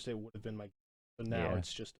Florida State would have been my. But now Yeah.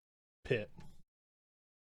 it's just Pitt,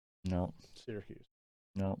 Nope. Syracuse,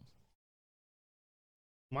 Nope.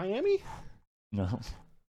 Miami. Nope.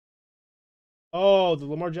 Oh, the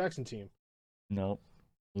Lamar Jackson team. Nope.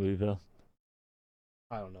 Louisville.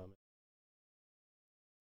 I don't know, man.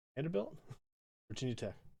 Vanderbilt, Virginia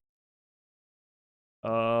Tech.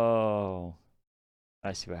 Oh.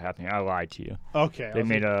 I see what happened here. I lied to you. Okay, They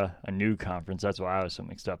made a new conference. That's why I was so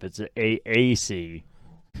mixed up. It's an AAC.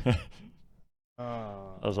 I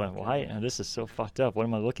was like, why? This is so fucked up. What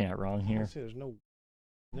am I looking at wrong here? See, there's no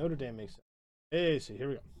Notre Dame makes sense. AAC. Here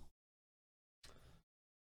we go.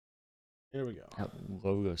 Here we go. That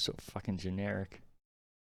logo's so fucking generic.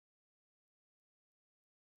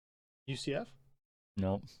 UCF.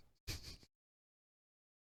 Nope.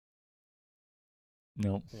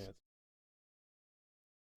 Nope. Yeah.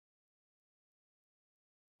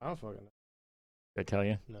 I don't fucking know. Did I tell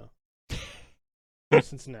you? No.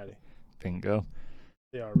 Cincinnati. Bingo.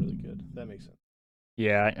 They are really good. That makes sense.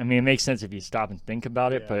 Yeah, I mean, it makes sense if you stop and think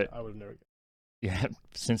about it, Yeah, but I would have never. yeah,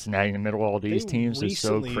 Cincinnati in the middle of all these teams is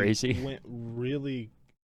so crazy. Went really.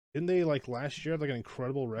 Didn't they like last year have like an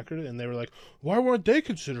incredible record? And they were like, why weren't they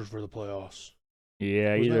considered for the playoffs?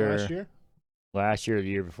 Yeah, Was either that last year? last year or the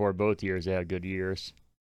year before, both years they had good years.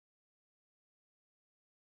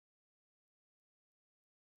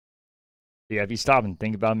 Yeah, if you stop and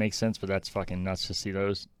think about it, it makes sense, but that's fucking nuts to see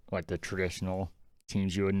those, like the traditional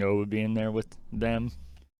teams you would know would be in there with them.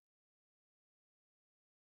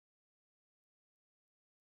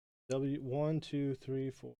 One, two, three,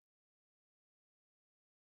 four.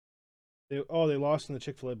 They lost in the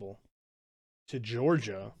Chick-fil-A Bowl to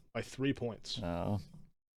Georgia by 3 points. And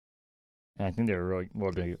I think they were really,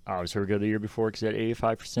 well, they obviously were good the year before because they had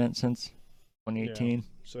 85% since 2018. Yeah.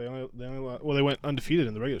 So they only well, they went undefeated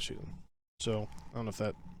in the regular season. So I don't know if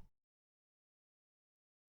that.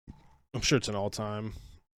 I'm sure it's an all-time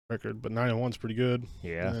record, but 9-1 is pretty good.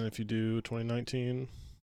 Yeah. And then if you do 2019,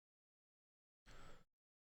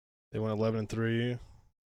 they went 11-3.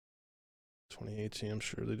 2018, I'm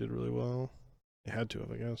sure they did really well. They had to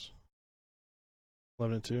have, I guess.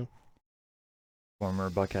 11-2. Former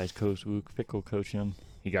Buckeyes coach Luke Fickell coached him.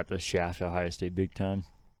 He got the shaft at Ohio State big time.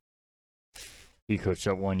 He coached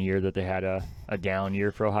up one year that they had a down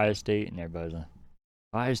year for Ohio State, and everybody's like,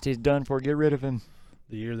 Ohio State's done for, get rid of him.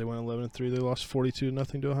 The year they went 11-3, they lost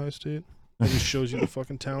 42-0 to Ohio State. That just shows you the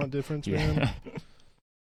fucking talent difference, man.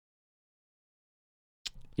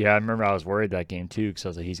 Yeah, I remember I was worried that game too because I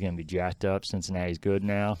was like, he's going to be jacked up. Cincinnati's good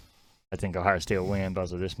now. I think Ohio State will win, but I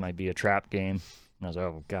was like, this might be a trap game. And I was like,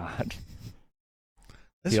 oh, God.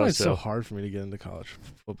 That's why it's so hard for me to get into college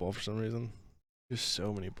football for some reason. There's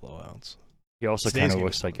so many blowouts. He also Today's kind of game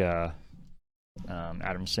looks is like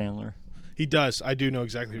Adam Sandler. He does. I do know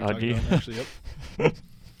exactly who you're talking about, actually. Yep.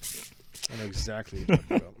 I know exactly who you're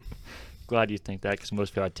talking about. Glad you think that because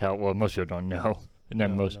most people most people don't know. And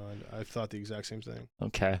then No, I thought the exact same thing.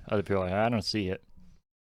 Okay. Other people are like, I don't see it.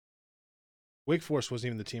 Wake Forest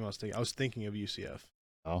wasn't even the team I was thinking. I was thinking of UCF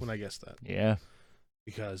when I guessed that. Yeah.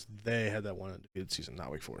 Because they had that one undefeated season, not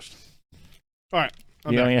Wake Forest. All right.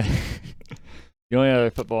 The only other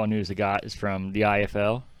football news I got is from the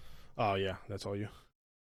IFL. Oh, yeah. That's all you.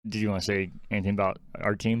 Did you want to say anything about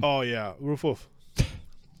our team? Oh, yeah. Roof woof.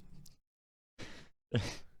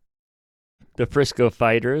 The Frisco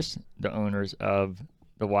Fighters, the owners of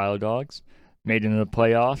the Wild Dogs, made it into the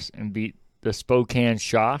playoffs and beat the Spokane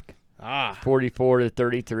Shock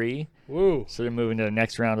 44-33. Woo. So they're moving to the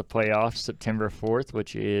next round of playoffs, September 4th,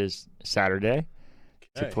 which is Saturday,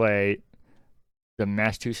 to play the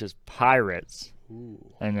Massachusetts Pirates.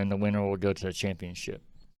 Ooh. And then the winner will go to the championship.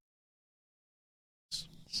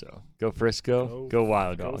 So go Frisco, go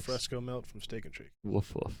Wild Go Dogs. Fresco melt from Steak and Shake.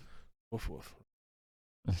 Woof woof. Woof woof.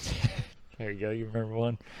 There you go. You remember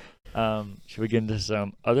one? Should we get into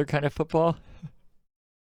some other kind of football?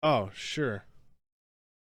 Oh, sure.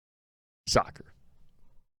 Soccer.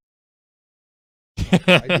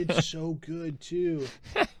 I did so good too.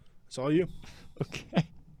 It's all you. Okay.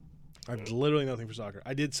 I have literally nothing for soccer.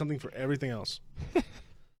 I did something for everything else.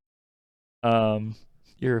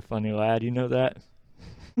 You're a funny lad. You know that.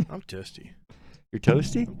 I'm testy. You're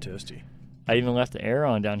toasty. I'm testy. I even left the air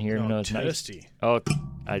on down here. No, Even though I'm it's nice. testy. Oh,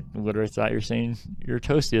 I literally thought you were saying you're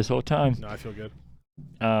toasty this whole time. No, I feel good.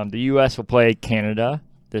 The U.S. will play Canada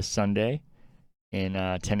this Sunday in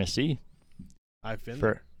Tennessee I've been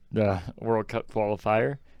for the World Cup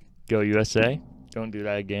qualifier. Go USA. Don't do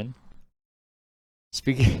that again.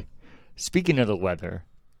 Speaking of the weather,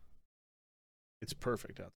 It's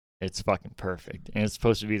perfect out it's fucking perfect. And it's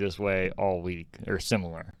supposed to be this way all week or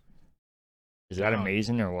similar. Is that Wow.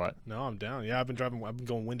 amazing or what? there. No, I'm down. Yeah, I've been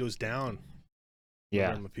going windows down.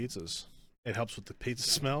 Yeah. On my pizzas. It helps with the pizza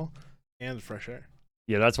smell and the fresh air.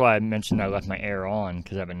 Yeah, that's why I mentioned I left my air on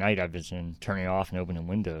because at night I've been turning it off and opening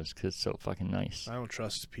windows because it's so fucking nice. I don't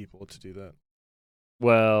trust people to do that.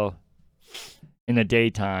 Well, in the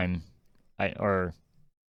daytime,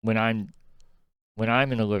 when I'm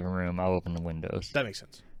in the living room, I'll open the windows. That makes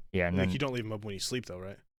sense. Yeah, and Like, then you don't leave them open when you sleep, though,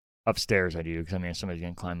 right? upstairs I do because I mean if somebody's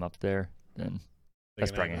gonna climb up there, then They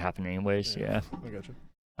that's can probably hang gonna out. happen anyways. Yeah. I got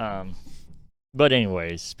you. But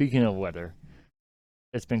anyways, speaking of weather,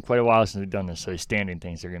 it's been quite a while since we've done this, so these standing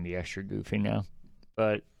things are gonna be extra goofy now.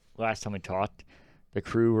 But last time we talked, the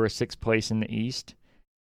Crew were 6th place in the East,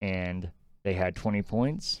 and they had 20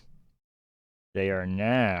 points. They are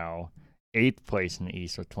now 8th place in the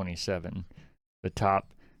East with 27. The top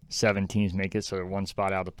 7 teams make it, so they're one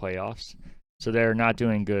spot out of the playoffs. So they're not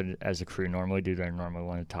doing good as a Crew normally do. They're normally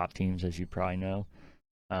one of the top teams, as you probably know.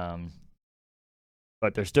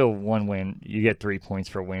 But they're still one win. You get 3 points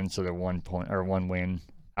for a win, so they're 1 point or 1 win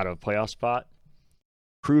out of a playoff spot.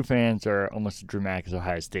 Crew fans are almost as dramatic as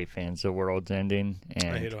Ohio State fans. The world's ending, I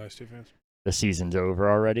and hate Ohio State fans. the season's over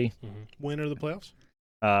already. Mm-hmm. When are the playoffs?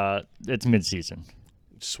 It's mid-season,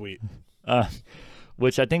 Sweet.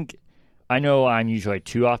 which I know I'm usually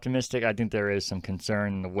too optimistic. I think there is some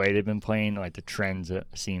concern in the way they've been playing. Like the trends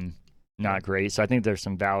seem not great, so I think there's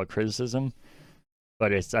some valid criticism.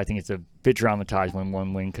 But I think it's a bit dramatized when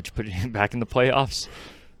one win could put it back in the playoffs,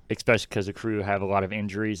 especially because the Crew have a lot of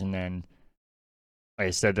injuries, and then like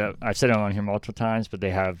I've said it on here multiple times, but they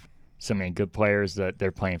have so many good players that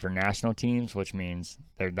they're playing for national teams, which means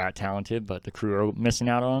they're that talented, but the Crew are missing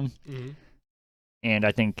out on them. Mm-hmm. And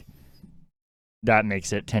I think that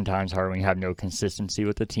makes it 10 times harder when you have no consistency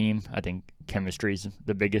with the team. I think chemistry is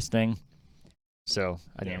the biggest thing. So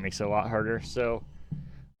I think it makes it a lot harder. So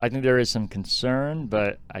I think there is some concern,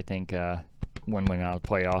 but I think one win out of the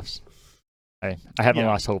playoffs. I haven't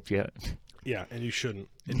lost hope yet. Yeah, and you shouldn't.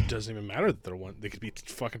 It doesn't even matter that they're one. They could be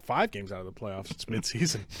fucking 5 games out of the playoffs. It's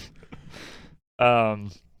mid-season.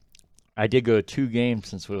 I did go to 2 games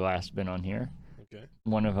since we last been on here. Okay.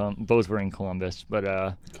 One of them, both were in Columbus, but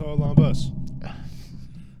Columbus.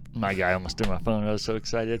 my guy almost threw my phone. I was so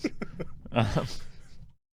excited.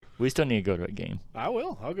 We still need to go to a game. I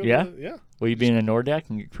will. I'll go. Yeah? Yeah. Will you be in the Nordeck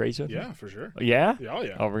and get crazy with me? Yeah, for sure. Yeah? Oh,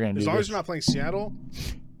 yeah. Oh, we're going to do As long this. as you're not playing Seattle.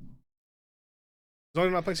 As long as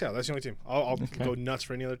you're not playing Seattle, that's the only team. I'll Okay. go nuts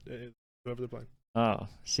for any other whoever they're playing. Oh,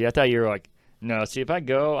 see, I thought you were like, no, see, if I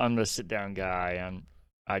go, I'm the sit-down guy.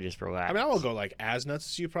 I just relax. I mean, I won't go like as nuts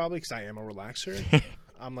as you probably because I am a relaxer.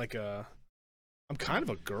 I'm kind of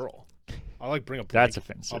a girl. I like bring a blanket. That's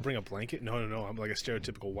offensive. I'll bring a blanket. No. I'm like a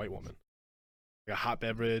stereotypical white woman. Like a hot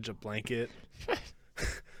beverage, a blanket.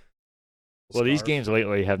 Well, these scarf. games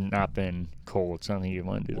lately have not been cold, so I don't think you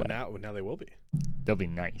want to do Well, that. now they will be. They'll be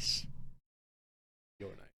nice. You're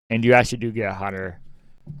nice. And you actually do get hotter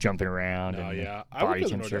jumping around. No, and yeah. the I would body go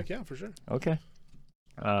to temperature. Nordic, yeah, for sure. Okay.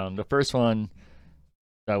 The first one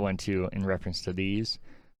that I went to in reference to these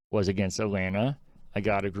was against Atlanta. I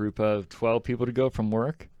got a group of 12 people to go from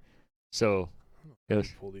work. So it was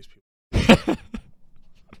Pull these people.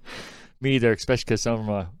 me either, especially because some of them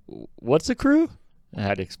are, what's the Crew? I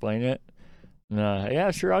had to explain it. And,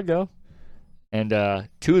 yeah, sure, I'll go. And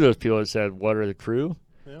 2 of those people that said, what are the Crew?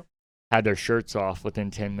 Yep. Had their shirts off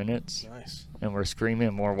within 10 minutes Nice. and were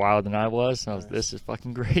screaming more wild than I was. I was, Nice. this is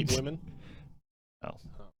fucking great. Women? I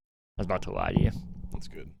was about to lie to you. That's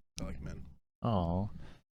good. I like men. Oh.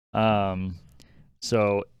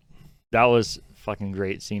 So that was fucking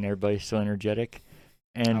great seeing everybody so energetic.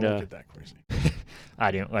 And I won't get that crazy.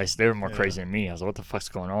 I didn't like they were more Yeah. crazy than me. I was like, what the fuck's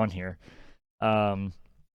going on here?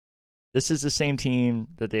 This is the same team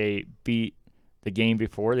that they beat the game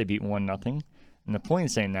before. They beat 1-0. And the point in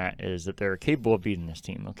saying that is that they're capable of beating this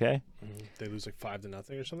team, okay? They lose like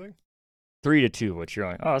 5-0 or something? 3-2, which you're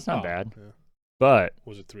like, oh, it's not bad. Yeah. But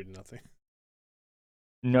Was it 3-0?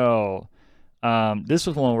 no. This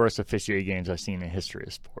was one of the worst officiated games I've seen in the history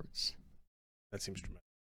of sports. That seems dramatic.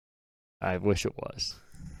 I wish it was.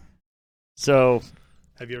 So,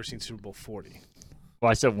 have you ever seen Super Bowl 40?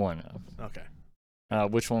 Well, I said one of. Okay.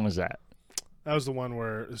 Which one was that? That was the one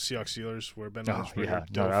where the Seahawks Steelers, where Ben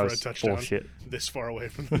Roethlisberger dove for a touchdown bullshit. This far away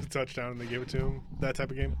from the touchdown, and they gave it to him. That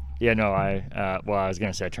type of game. Yeah, no, I was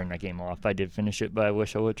gonna say I turned that game off. I did finish it, but I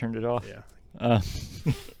wish I would have turned it off. Yeah.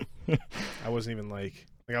 I wasn't even like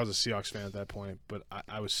I was a Seahawks fan at that point, but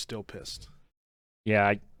I was still pissed. Yeah,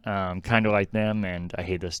 I kind of like them, and I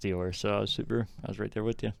hate the Steelers, so I was right there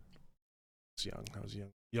with you. I was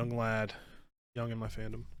young, young lad, young in my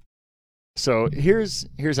fandom. So here's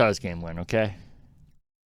how this game went. Okay,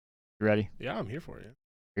 you ready? Yeah, I'm here for you.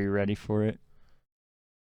 Are you ready for it?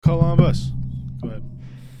 Columbus. Go ahead.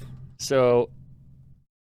 So,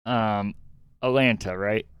 Atlanta,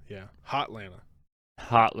 right? Yeah, Hotlanta.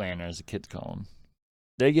 Hotlanta, as the kids call them.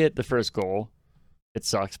 They get the first goal. It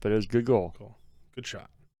sucks, but it was a good goal. Cool. Good shot.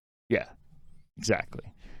 Yeah, exactly.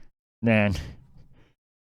 Then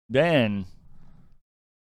the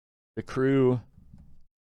Crew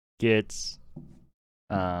gets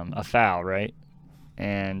a foul, right?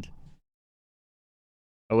 And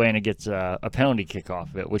Atlanta gets a penalty kick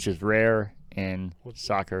off of it, which is rare in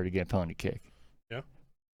soccer to get a penalty kick. Yeah.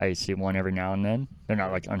 I see one every now and then. They're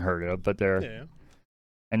not like unheard of, but they're Yeah.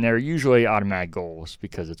 and they're usually automatic goals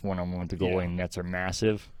because it's one-on-one with the goalie and nets are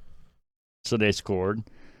massive. So they scored.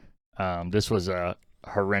 This was a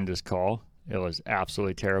horrendous call. It was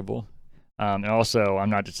absolutely terrible. And also, I'm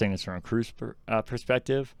not just saying this from a Crew's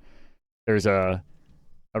perspective. There's a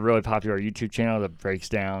really popular YouTube channel that breaks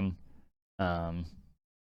down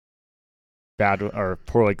bad or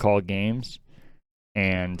poorly called games,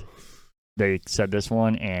 and they said this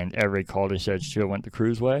one, and every call they said should have went the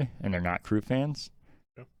Crew's way, and they're not Crew fans.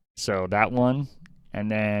 Yep. So that one, and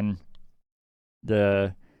then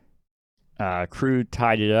the Crew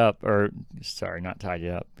tied it up, or sorry, not tied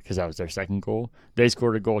it up because that was their second goal. They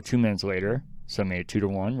scored a goal 2 minutes later, so made it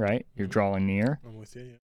 2-1. Right? You're drawing near. I'm with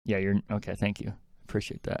you. Yeah, you're okay. Thank you.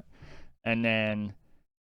 Appreciate that. And then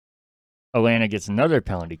Atlanta gets another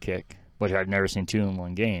penalty kick, which I've never seen 2 in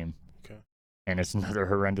one game. Okay. And it's another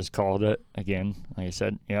horrendous call that, again, like I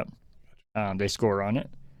said, yep. They score on it,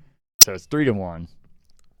 so it's 3-1.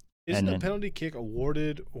 Isn't a penalty kick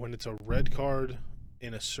awarded when it's a red card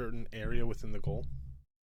in a certain area within the goal?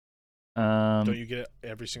 Don't you get it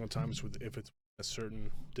every single time if it's a certain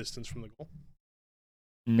distance from the goal?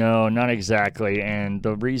 No, not exactly. And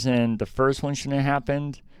the reason the first one shouldn't have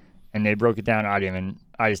happened, and they broke it down, I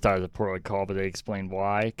just thought it was a poorly call, but they explained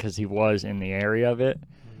why, because he was in the area of it,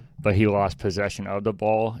 but he lost possession of the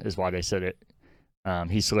ball is why they said it.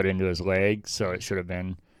 He slid into his leg, so it should have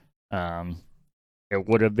been, it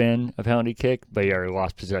would have been a penalty kick, but he already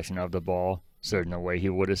lost possession of the ball, so there's no way he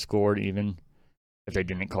would have scored even if they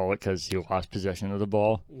didn't call it because he lost possession of the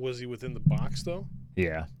ball. Was he within the box, though?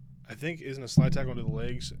 Yeah. I think, isn't a slide tackle to the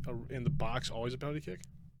legs in the box always a penalty kick?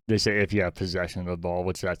 They say if you have possession of the ball,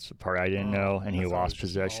 which that's the part I didn't know, and he lost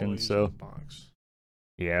possession, so box.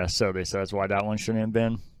 Yeah, so they said that's why that one shouldn't have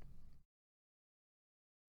been.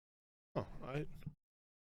 Oh,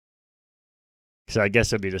 So I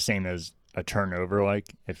guess it'd be the same as a turnover,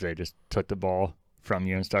 like if they just took the ball from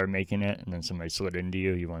you and started making it, and then somebody slid into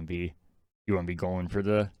you, you want to be going for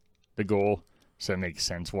the goal. So it makes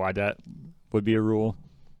sense why that would be a rule.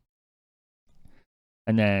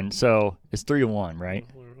 And then so it's 3-1, right?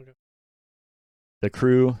 Okay. The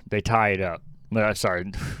Crew, they tie it up.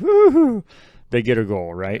 Sorry, they get a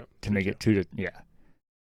goal, right, to make it 2-2. Yeah,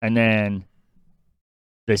 and then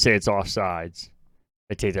they say it's offsides.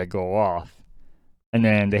 They take that goal off. And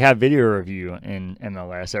then they have video review in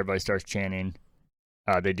MLS. Everybody starts chanting.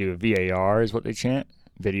 They do a VAR is what they chant,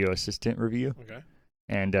 video assistant review. Okay.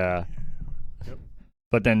 And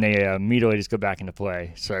but then they immediately just go back into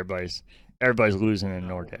play. So everybody's losing in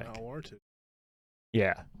Nordic.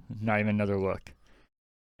 Yeah, not even another look.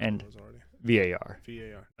 And VAR.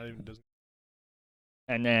 VAR. Not even doesn't.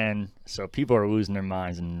 And then so people are losing their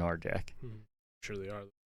minds in Nordic. Sure they are.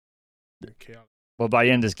 They're chaotic. Well, by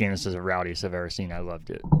the end of this game, this is the rowdiest I've ever seen. I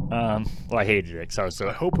loved it. Well, I hated it. So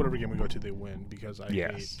I hope whatever game we go to, they win because I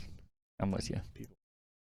hate I'm with you. People.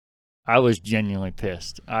 I was genuinely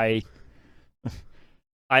pissed. I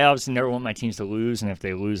obviously never want my teams to lose, and if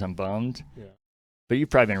they lose, I'm bummed. Yeah. But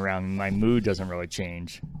you've probably been around. My mood doesn't really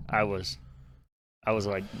change. I was I was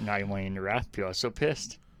like not even wanting to ref appeal. I was so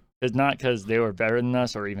pissed. It's not because they were better than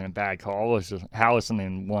us or even a bad call. It was just how is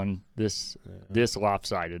something won this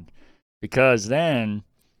lopsided? Because then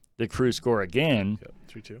the Crew score again.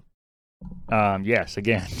 Yep, 3-2. Yes,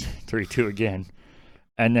 again, 3-2 again,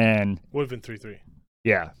 and then Would have been 3-3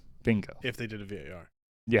 yeah, bingo. if they did a VAR.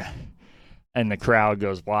 Yeah, and the crowd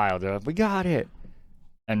goes wild. They're like, we got it,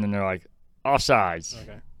 and then they're like offsides,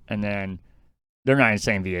 Okay. and then they're not even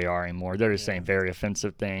saying VAR anymore. They're just saying very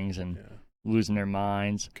offensive things and losing their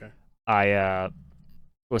minds. Okay. I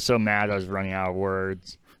was so mad I was running out of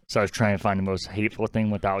words. So I was trying to find the most hateful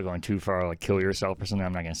thing without going too far, like kill yourself or something.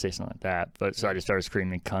 I'm not going to say something like that. But so I just started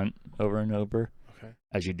screaming cunt over and over,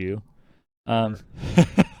 as you do. That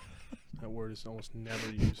word is almost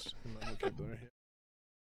never used in my vocabulary.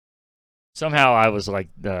 Somehow I was like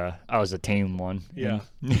I was the tame one. Yeah,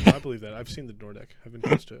 I believe that. I've seen the Nordic. I've been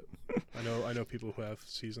close to it. I know people who have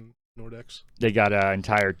seasoned Nordics. They got an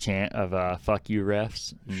entire chant of "fuck you,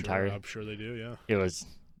 refs." I'm sure they do. Yeah, it was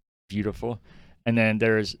beautiful. And then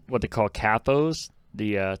there's what they call capos,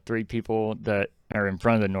 the 3 people that are in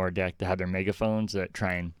front of the Nordic that have their megaphones that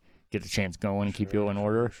try and get the chants going and keep people in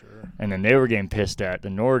order. Sure. And then they were getting pissed at the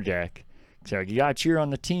Nordic. So like, you got to cheer on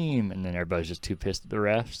the team. And then everybody's just too pissed at the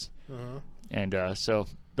refs. And so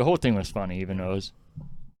the whole thing was funny, even though it was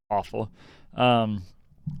awful. So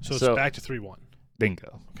it's back to 3-1.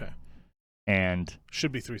 Bingo. Okay. And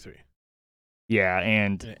should be 3-3. Yeah,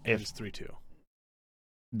 and if it's 3-2.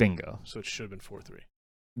 Bingo. So it should have been 4-3.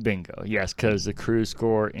 Bingo. Yes, because the Crew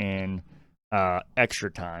score in extra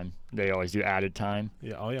time. They always do added time.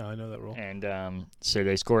 Yeah. Oh, yeah. I know that rule. And so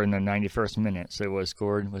they scored in the 91st minute. So it was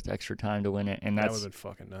scored with extra time to win it. And that would have been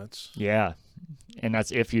fucking nuts. Yeah. And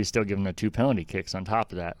that's if you still give them the 2 penalty kicks on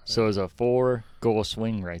top of that. So it was a 4-goal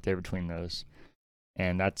swing right there between those.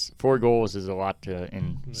 And that's 4 goals is a lot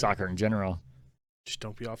in soccer in general. Just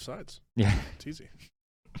don't be offsides. Yeah. It's easy.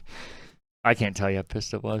 I can't tell you how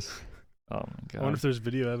pissed it was. Oh, my God. I wonder if there's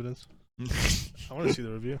video evidence. I want to see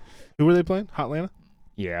the review. Who were they playing? Hotlanta?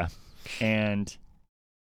 Yeah. And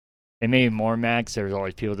it made me more mad because there was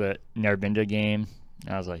always people that never been to a game.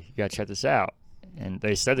 And I was like, you got to check this out. And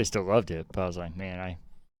they said they still loved it. But I was like, man, I'm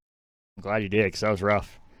glad you did because that was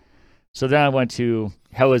rough. So then I went to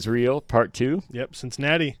Hell is Real, Part 2. Yep,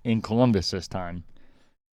 Cincinnati. In Columbus this time.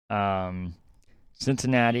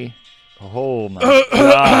 Cincinnati. Oh, my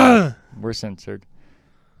God. We're censored.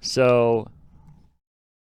 So,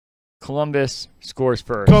 Columbus scores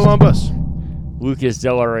first. Columbus. Lucas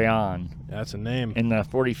Delarayan. That's a name. In the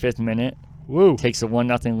 45th minute. Woo. Takes a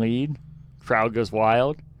 1-0 lead. Crowd goes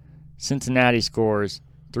wild. Cincinnati scores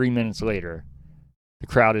 3 minutes later. The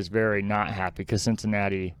crowd is very not happy because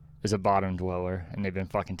Cincinnati is a bottom dweller, and they've been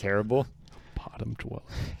fucking terrible. Bottom dweller.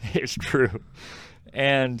 It's true.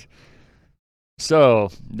 And so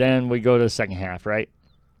then we go to the second half, right?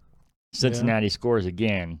 Cincinnati scores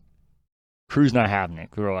again. Crew's not having it.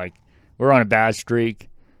 We're like, we're on a bad streak.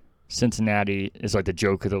 Cincinnati is like the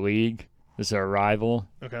joke of the league. This is our rival,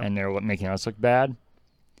 and they're making us look bad.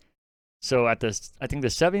 So at this, I think the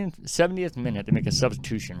 70th minute, they make a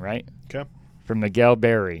substitution, right? Okay. For Miguel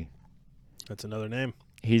Berry. That's another name.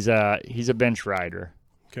 He's a bench rider.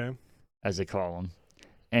 Okay. As they call him.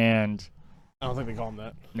 And I don't think they call him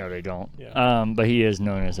that. No, they don't. Yeah. But he is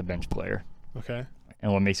known as a bench player. Okay.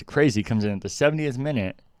 And what makes it crazy, he comes in at the 70th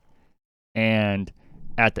minute, and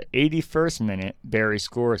at the 81st minute, Barry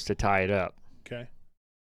scores to tie it up. Okay.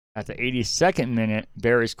 At the 82nd minute,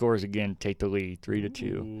 Barry scores again to take the lead, 3-2.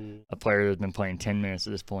 Ooh. A player that's been playing 10 minutes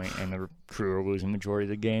at this point, and the Crew are losing majority of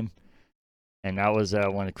the game. And that was one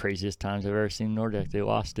of the craziest times I've ever seen Nordic. They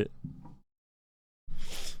lost it.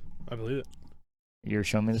 I believe it. You're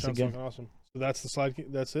showing me this Sounds again? Sounds awesome. So that's the slide.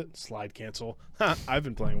 That's it. Slide cancel. I've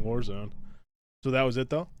been playing Warzone. So that was it,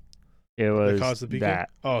 though? It was that caused the that.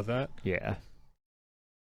 Oh, that? Yeah.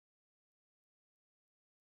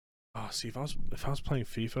 Oh, see, if I was playing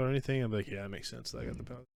FIFA or anything, I'd be like, yeah, that makes sense. I got the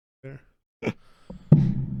pound there.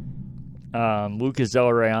 Lucas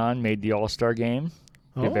Delarayan made the All-Star game.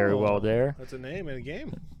 Did very well there. That's a name in a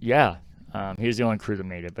game. Yeah. He was the only Crew that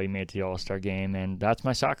made it, but he made it to the All-Star game, and that's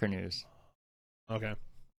my soccer news. Okay.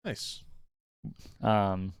 Nice. You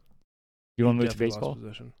want to move to baseball?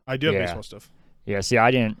 I do have baseball stuff. Yeah, see, I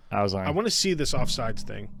was like... I want to see this offsides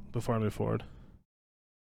thing before I move forward.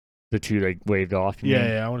 The 2 they waved off?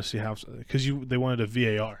 Yeah, I want to see how... Because they wanted a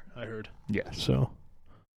VAR, I heard. Yeah. So...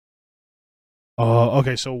 Oh,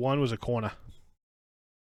 okay, so 1 was a corner.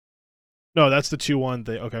 No, that's the 2-1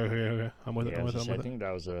 thing. Okay. I'm with it. I think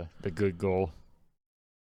that was the good goal.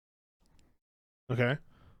 Okay.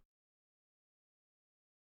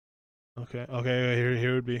 Okay, here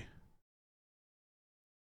it would be.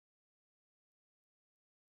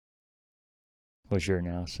 What's your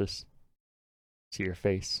analysis? See your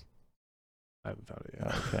face. I haven't found it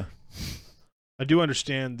yet. Oh, okay. I do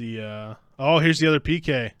understand the. Oh, here's the other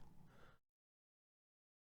PK.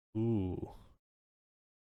 Ooh.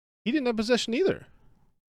 He didn't have possession either.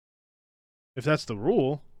 If that's the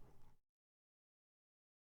rule.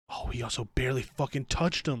 Oh, he also barely fucking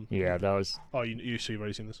touched him. Yeah, that was. Oh, you've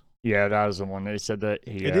already seen this? Yeah, that was the one they said that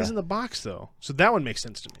he. It is in the box, though. So that one makes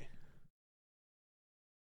sense to me.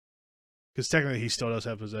 Because technically he still does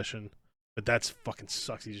have possession. But that's fucking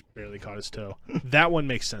sucks. He just barely caught his toe. That one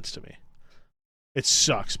makes sense to me. It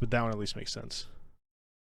sucks, but that one at least makes sense.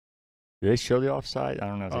 Do they show the offside? I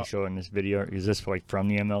don't know if they show it in this video. Is this like from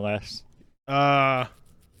the MLS?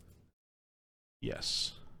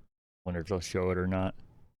 Yes. Wonder if they'll show it or not.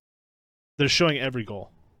 They're showing every goal.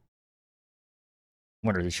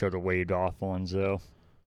 Wonder if they show the waved off ones though.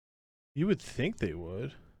 You would think they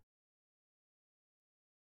would.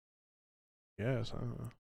 Yes, I don't know.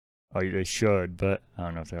 Oh, they should, but I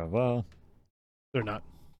don't know if they're. Well, they're not.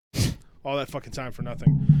 All that fucking time for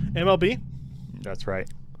nothing. MLB? That's right.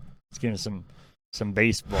 Let's get into some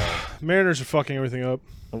baseball. Mariners are fucking everything up.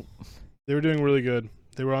 Oh. They were doing really good.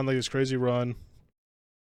 They were on like this crazy run.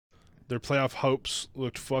 Their playoff hopes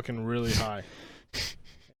looked fucking really high.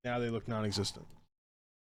 Now they look non-existent.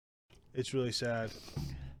 It's really sad.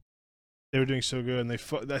 They were doing so good, and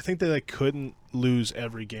I think they like couldn't lose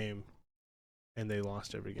every game, and they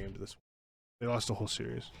lost every game to this one. They lost the whole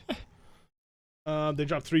series. They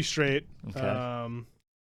dropped 3 straight. Okay.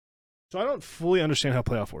 So I don't fully understand how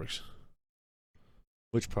playoff works.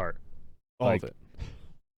 Which part? All of it.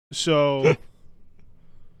 So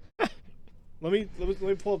let me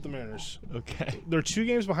pull up the Mariners. Okay. They're 2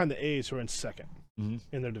 games behind the A's, who are in second Mm-hmm.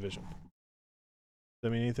 in their division. Does that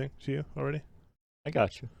mean anything to you already? I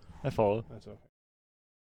got you. I follow. That's okay.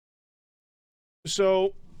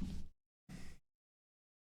 So,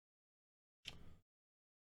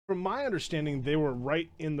 from my understanding, they were right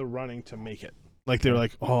in the running to make it. Like, they're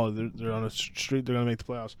like, oh, they're on a street, they're going to make the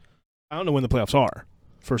playoffs. I don't know when the playoffs are,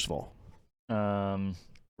 first of all.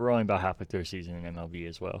 We're only about halfway through the season in MLB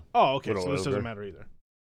as well. Oh, okay, Little so this over. doesn't matter either.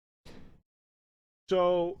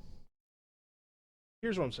 So,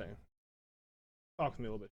 here's what I'm saying. Talk with me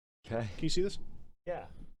a little bit. Okay. Can you see this? Yeah.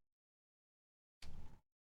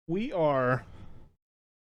 We are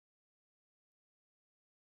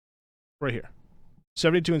right here.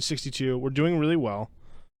 72 and 62. We're doing really well.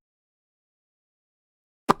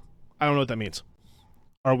 I don't know what that means.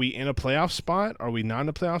 Are we in a playoff spot? Are we not in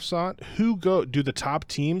a playoff spot? Do the top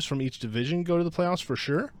teams from each division go to the playoffs for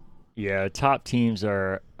sure? Yeah, top teams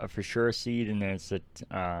are for sure a seed, and then it's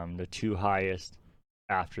the 2 highest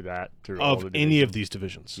after that through all Of the any divisions. of these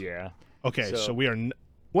divisions? Yeah. Okay, so So- we are...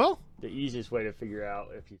 well, The easiest way to figure out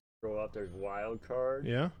if you scroll up, there's wild card,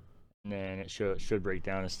 yeah. and then it should break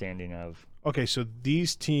down a standing of. Okay, so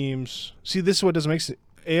these teams... See, this is what doesn't make sense.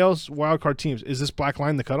 AL's wildcard teams. Is this black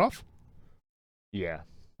line the cutoff? Yeah.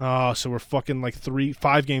 Oh, so we're fucking like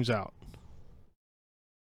 5 games out.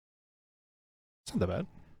 It's not that bad.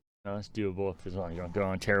 No, it's doable as long as you don't go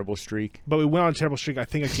on a terrible streak. But we went on a terrible streak, I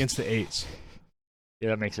think, against the A's. Yeah,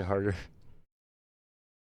 that makes it harder.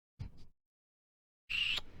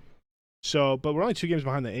 So, but we're only 2 games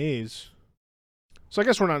behind the A's. So I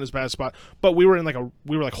guess we're not in as bad a spot. But we were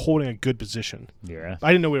holding a good position. Yeah.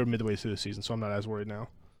 I didn't know we were midway through the season, so I'm not as worried now.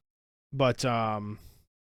 But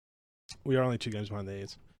we are only 2 games behind the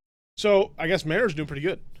A's. So I guess Mariners doing pretty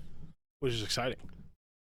good, which is exciting.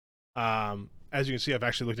 As you can see, I've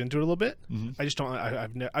actually looked into it a little bit. Mm-hmm. I just don't.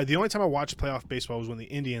 The only time I watched playoff baseball was when the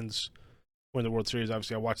Indians won the World Series.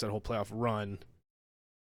 Obviously, I watched that whole playoff run.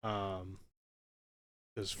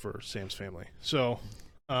 Because for Sam's family. So,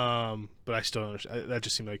 but I still don't understand. That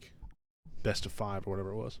just seemed like best of 5 or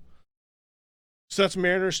whatever it was. So that's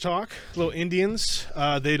Mariners talk. Little Indians.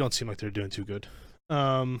 They don't seem like they're doing too good.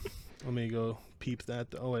 Let me go peep that.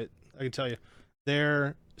 Oh wait, I can tell you,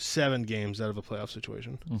 they're 7 games out of a playoff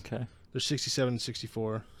situation. Okay. They're 67 and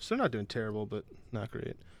 64, so they're not doing terrible, but not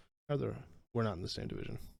great. We're not in the same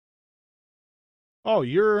division. Oh,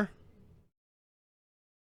 you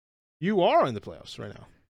are in the playoffs right now.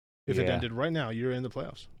 If it Yeah. ended right now, you're in the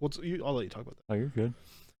playoffs. I'll let you talk about that. Oh, you're good.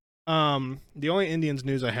 The only Indians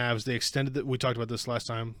news I have is they extended we talked about this last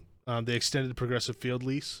time. They extended the Progressive Field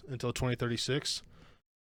lease until 2036,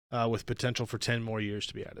 with potential for 10 more years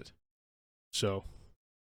to be added. So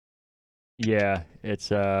Yeah,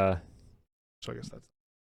 it's I guess that's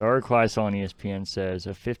the article I saw on ESPN says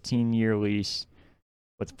a 15-year lease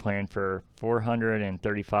with a plan for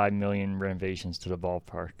 435 million renovations to the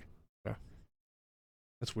ballpark.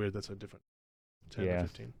 weird. That's a different 10 Yeah. or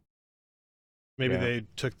 15. Maybe Yeah. they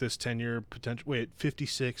took this 10-year potential. Wait,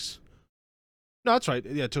 56. No, that's right.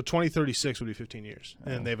 Yeah, till 2036 would be 15 years,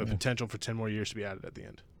 and they have a yeah. potential for 10 more years to be added at the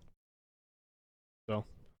end. So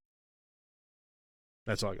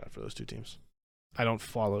that's all I got for those two teams. I don't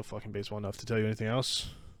follow fucking baseball enough to tell you anything else,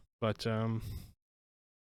 but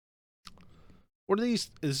what are these?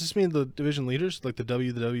 Does this mean the division leaders, like the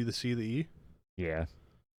W, the W, the C, the E? Yeah.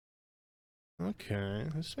 Okay,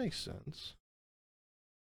 this makes sense.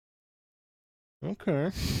 Okay,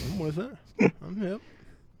 I'm with it. I'm hip.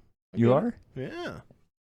 You Okay. are? Yeah.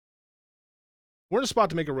 We're in a spot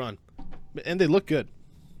to make a run, and they look good.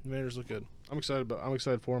 The Mariners look good. I'm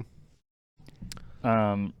excited for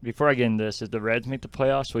them. Before I get into this, if the Reds make the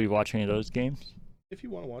playoffs, will you watch any of those games? If you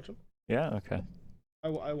want to watch them, Yeah. Okay. I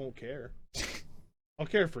won't care. I'll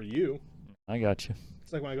care for you. I got you.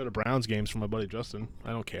 It's like when I go to Browns games for my buddy Justin. I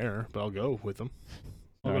don't care, but I'll go with them.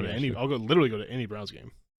 I'll I go to got any. you. I'll literally go to any Browns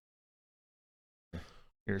game.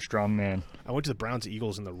 You're a strong man. I went to the Browns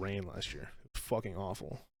Eagles in the rain last year. It was fucking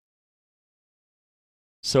awful.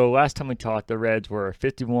 So last time we talked, the Reds were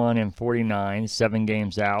 51-49, 7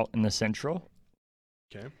 games out in the Central.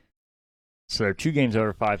 Okay. So they're 2 games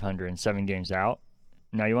over 500 and 7 games out.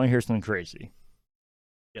 Now you want to hear something crazy?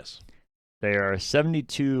 Yes. They are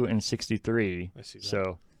 72-63. I see that.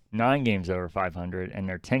 So 9 games over 500, and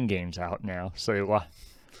they're 10 games out now. So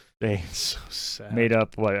they It's so sad. made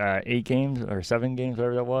up 8 games or 7 games,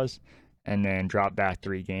 whatever that was, and then dropped back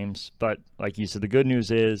 3 games. But like you said, the good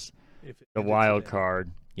news is the wild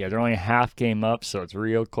card. Yeah, they're only a half game up, so it's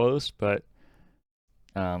real close. But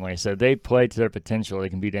like I said, they play to their potential. They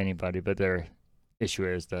can beat anybody, but their issue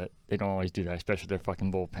is that they don't always do that, especially their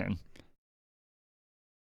fucking bullpen.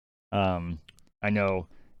 I know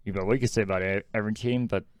you got what you could say about every team,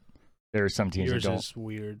 but there are some teams Yours that don't. is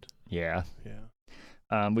weird. Yeah.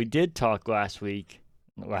 Yeah. We did talk last week.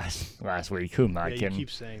 Last week. Who am I Yeah, kidding? you keep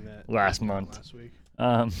saying that. Last month. Last week.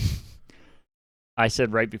 I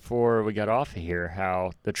said right before we got off of here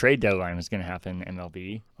how the trade deadline was going to happen in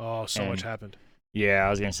MLB. Oh, so much happened. Yeah, I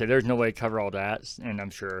was going to say there's no way to cover all that, and I'm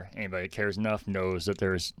sure anybody that cares enough knows that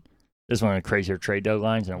this is one of the crazier trade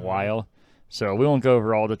deadlines in a while. So we won't go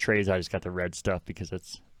over all the trades. I just got the red stuff because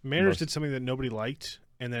it's Mariners did something that nobody liked,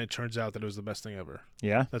 and then it turns out that it was the best thing ever.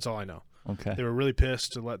 Yeah. That's all I know. Okay. They were really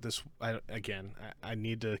pissed to let this. I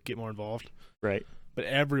need to get more involved. Right. But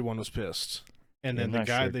everyone was pissed, and then the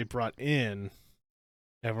guy they brought in,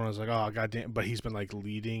 everyone was like, "Oh goddamn!" But he's been like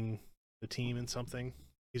leading the team in something.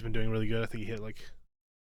 He's been doing really good. I think he hit like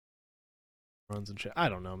runs and shit. I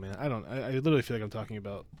don't know, man. I literally feel like I'm talking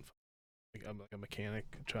about like a mechanic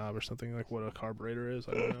job or something, like what a carburetor is.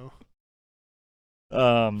 I don't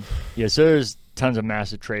know. Yeah, so there's tons of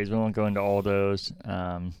massive trades. We won't go into all those.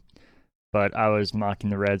 But I was mocking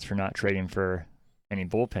the Reds for not trading for any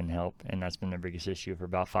bullpen help, and that's been their biggest issue for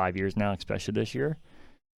about 5 years now, especially this year.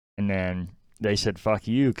 And then they said, fuck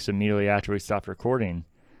you, because immediately after we stopped recording,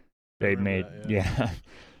 they made,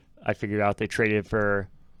 I figured out they traded for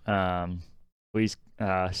Luis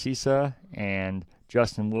Cisa and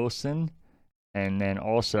Justin Wilson, and then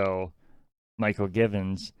also Michael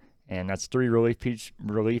Givens, and that's 3 relief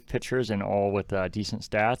pitchers and all with decent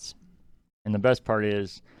stats. And the best part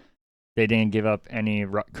is they didn't give up any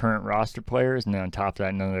current roster players, and then on top of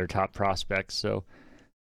that, none of their top prospects. So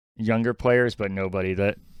younger players, but nobody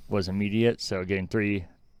that was immediate. So getting 3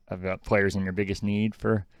 of the players in your biggest need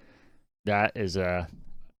for that is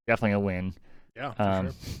definitely a win. Yeah,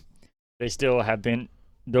 for sure. They still have been.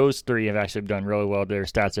 Those 3 have actually done really well. Their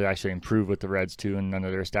stats have actually improved with the Reds too, and none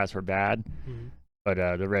of their stats were bad. Mm-hmm. But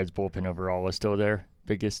the Reds bullpen overall was still their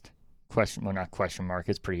biggest question. Well, not question mark.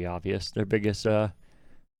 It's pretty obvious. Their biggest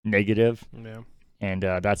negative. Yeah. And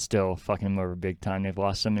that's still fucking them over big time. They've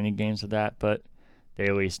lost so many games with that, but they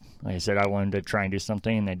at least, like I said, I wanted to try and do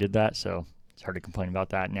something, and they did that. So it's hard to complain about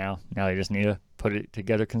that now. Now they just need to put it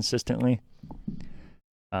together consistently.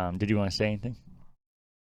 Did you want to say anything?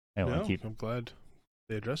 No, I'm glad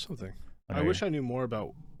they addressed something. I wish I knew more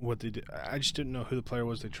about what they did. I just didn't know who the player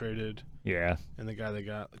was they traded. Yeah. And the guy they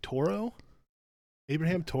got. Toro?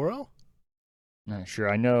 Abraham Toro? Not sure.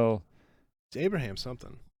 I know. It's Abraham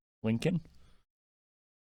something. Lincoln?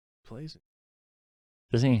 Plays it.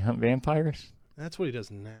 Doesn't he hunt vampires? That's what he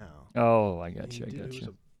does now. Oh, I got you.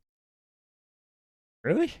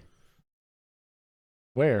 Really?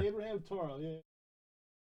 Where? Abraham Toro, yeah.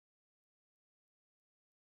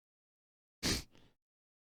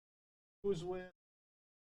 Who's with?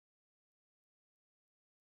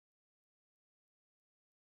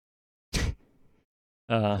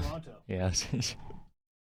 Toronto. Yes. He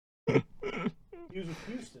was with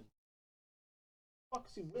Houston. What the fuck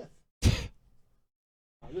is he with?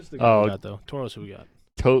 this is the guy Oh, we got though. Toro's who we got.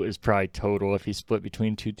 is probably total if he split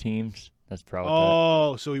between two teams. That's probably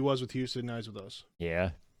Oh, so he was with Houston, now he's with us.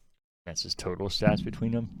 yeah. That's his total stats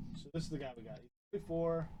between them. So this is the guy we got. He's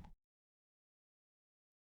 24.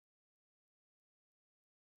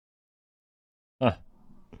 Huh.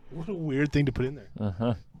 What a weird thing to put in there.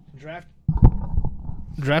 Uh-huh.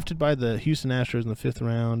 Drafted by the Houston Astros in the 5th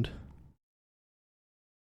round.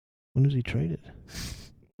 When was he traded?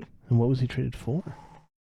 And what was he traded for?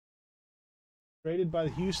 Traded by the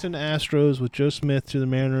Houston Astros with Joe Smith to the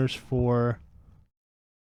Mariners for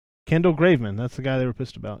Kendall Graveman. That's the guy they were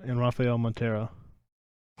pissed about. And Rafael Montero.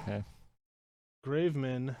 Okay.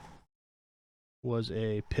 Graveman was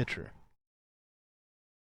a pitcher.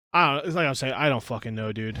 I don't know. It's like I'm saying, I don't fucking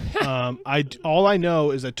know, dude. All I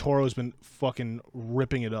know is that Toro's been fucking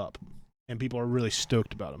ripping it up, and people are really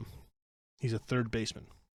stoked about him. He's a third baseman,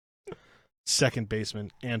 second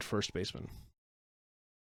baseman, and first baseman.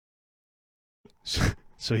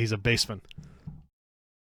 So he's a baseman.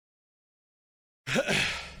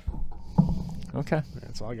 Okay.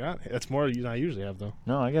 That's all I got. That's more than I usually have, though.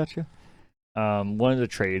 No, I got you. One of the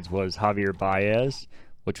trades was Javier Baez,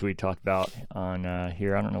 which we talked about on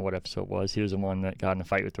here. I don't know what episode it was. He was the one that got in a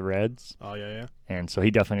fight with the Reds. Oh, yeah. And so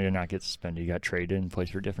he definitely did not get suspended. He got traded and plays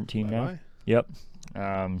for a different team now. Bye-bye.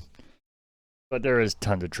 Yep. But there is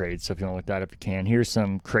tons of trades, so if you want to look that up, you can. Here's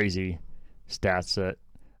some crazy stats that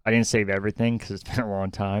I didn't save everything because it's been a long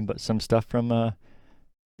time, but some stuff from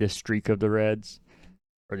this streak of the Reds,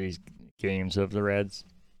 or these games of the Reds.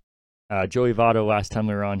 Joey Votto, last time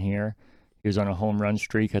we were on here, he was on a home run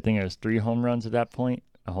streak. I think it was 3 home runs at that point,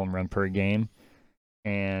 a home run per game.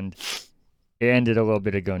 And it ended a little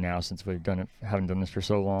bit ago now since we've haven't done this for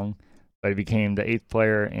so long. But he became the 8th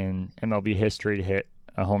player in MLB history to hit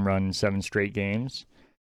a home run in 7 straight games.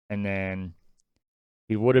 And then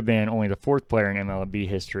he would have been only the 4th player in MLB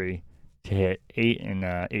history to hit 8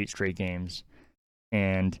 in 8 straight games.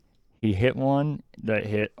 And he hit one that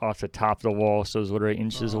hit off the top of the wall, so it was literally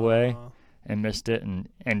inches away, and missed it and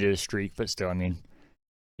ended his streak. But still, I mean,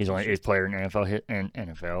 he's only 8th player in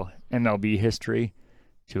MLB history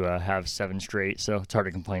to have 7 straight. So it's hard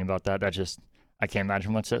to complain about that. I can't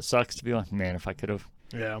imagine how much that sucks to be like, man, if I could have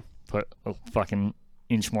put a fucking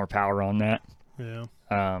inch more power on that. Yeah.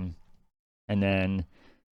 And then,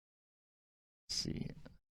 let's see.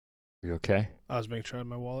 Are you okay? I was making sure I had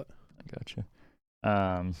my wallet. I gotcha.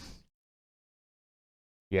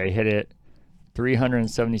 Yeah, he hit it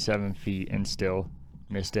 377 feet and still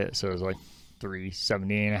missed it. So it was like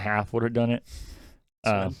 370 and a half would have done it.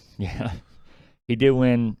 Yeah. He did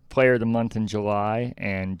win Player of the Month in July,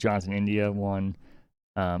 and Jonathan India won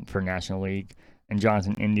for National League. And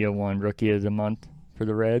Jonathan India won Rookie of the Month for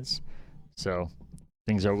the Reds. So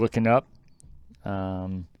things are looking up.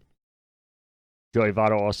 Joey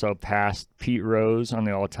Votto also passed Pete Rose on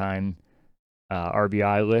the all-time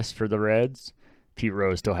RBI list for the Reds. Pete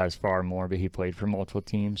Rose still has far more, but he played for multiple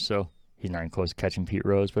teams, so he's not even close to catching Pete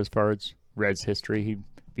Rose. But as far as Reds history, he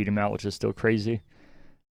beat him out, which is still crazy.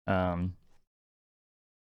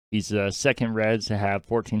 He's the second Reds to have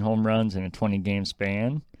 14 home runs in a 20-game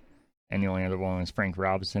span, and the only other one is Frank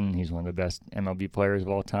Robinson. He's one of the best MLB players of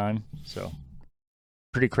all time. So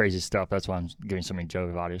pretty crazy stuff. That's why I'm giving so many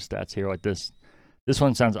Joey Votto stats here. Like this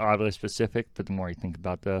one sounds oddly specific, but the more you think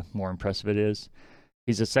about it, the more impressive it is.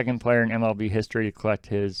 He's the second player in MLB history to collect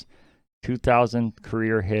his 2,000th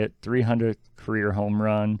career hit, 300th career home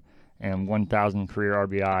run, and 1,000 career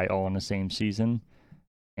RBI all in the same season.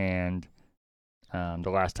 And the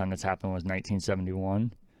last time this happened was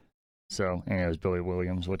 1971. So, and it was Billy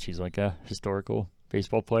Williams, which he's like a historical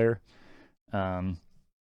baseball player. And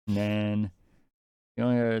then the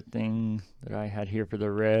only other thing that I had here for the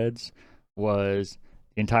Reds was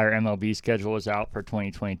the entire MLB schedule is out for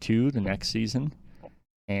 2022, the next season.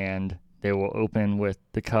 And they will open with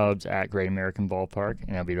the Cubs at Great American Ballpark,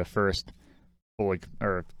 and that'll be the first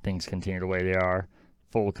or things continue the way they are,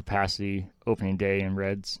 full capacity opening day in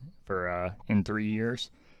Reds for in 3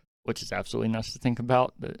 years, which is absolutely nuts to think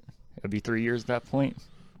about. That it'll be 3 years at that point.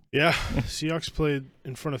 Yeah, Seahawks played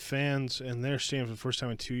in front of fans in their stadium for the first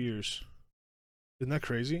time in 2 years. Isn't that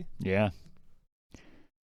crazy? Yeah,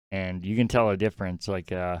 and you can tell a difference.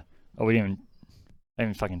 Like, I didn't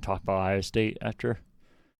even fucking talk about Ohio State after.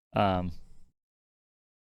 I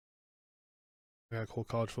got a whole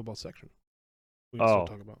college football section. We can still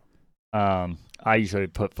talk about. I usually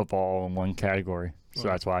put football in one category, so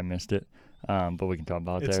that's why I missed it. But we can talk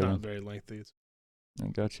about it it's there. It's not very lengthy. I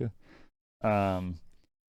gotcha.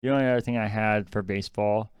 The only other thing I had for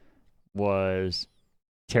baseball was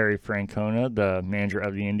Terry Francona, the manager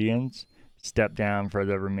of the Indians, stepped down for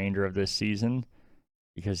the remainder of this season.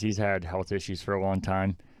 because he's had health issues for a long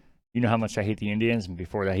time. You know how much I hate the Indians, and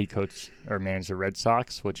before that, he coached or managed the Red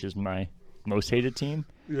Sox, which is my most hated team.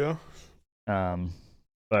 Yeah. Um,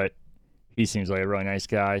 but he seems like a really nice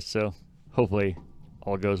guy, so hopefully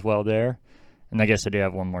all goes well there. And I guess I did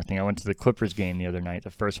have one more thing. I went to the Clippers game the other night, the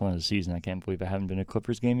first one of the season. I can't believe I haven't been to a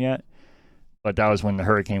Clippers game yet. But that was when the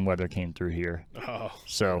hurricane weather came through here. Oh.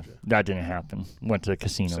 So Gotcha. that didn't happen. Went to the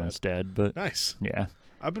casino Sad. instead. But Nice. yeah,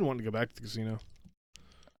 I've been wanting to go back to the casino.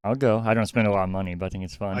 I'll go. I don't spend a lot of money, but I think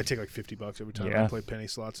it's fun. I take like $50 every time Yeah. I play penny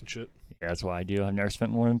slots and shit. Yeah, that's what I do. I've never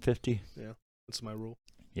spent more than 50. That's my rule.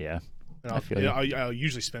 Yeah. And I feel you. I'll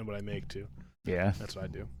usually spend what I make too. Yeah. That's what I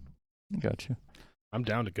do. I got you. I'm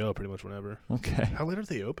down to go pretty much whenever. Okay. How late are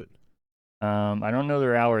they open? I don't know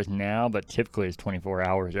their hours now, but typically it's 24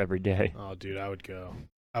 hours every day, Oh, dude, I would go.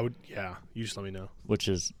 Yeah. You just let me know. which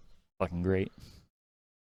is fucking great.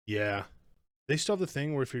 Yeah. They still have the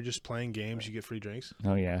thing where if you're just playing games, you get free drinks.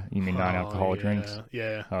 Oh yeah, you mean non-alcoholic drinks?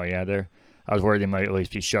 Yeah. Oh yeah, I was worried they might at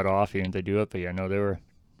least be shut off even if they do it, but yeah, no, they were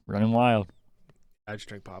running wild. I just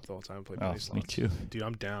drink pop the whole time and play Oh, penny slots. me too. Dude,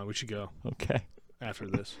 I'm down. We should go Okay. after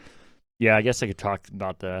this. Yeah, I guess I could talk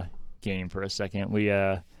about the game for a second. We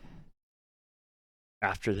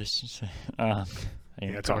after this, I Yeah,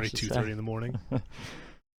 it's already 2:30 in the morning.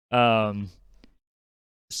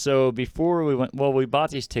 So before we went, well, we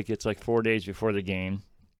bought these tickets like 4 days before the game.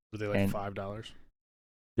 Were they like And- $5?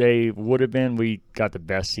 They would have been. We got the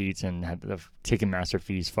best seats and had the Ticketmaster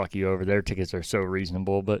fees fuck you over. Their tickets are so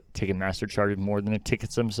reasonable, but Ticketmaster charges more than the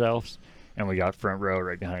tickets themselves. And we got front row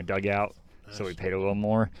right behind a dugout, so we paid a little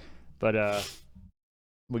more. But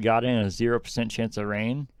we got in a 0% chance of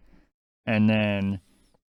rain. And then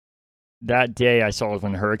that day I saw was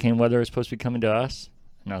when the hurricane weather was supposed to be coming to us.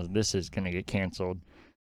 And I was like, this is going to get canceled.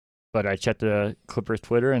 But I checked the Clippers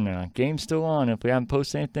Twitter, and the game's still on. If we haven't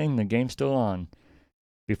posted anything, the game's still on.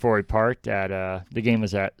 Before we parked at the game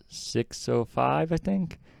was at 6:05, I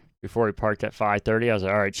think. Before we parked at 5:30, I was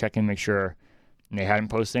like, all right, check in, make sure. And they hadn't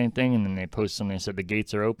posted anything, and then they posted something that said the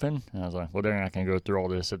gates are open. And I was like, well, they're not going to go through all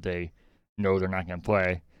this if they know they're not going to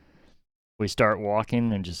play. We start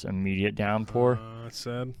walking, and just immediate downpour. That's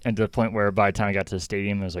sad. And to the point where by the time I got to the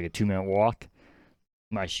stadium, it was like a 2-minute walk.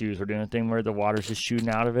 My shoes were doing a thing where the water's just shooting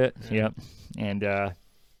out of it. Yeah. Yep. And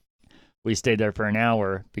we stayed there for an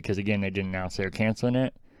hour because, again, they didn't announce they were canceling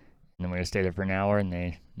it. And then we stayed there for an hour, and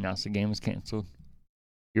they announced the game was canceled.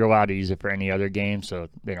 You're allowed to use it for any other game, so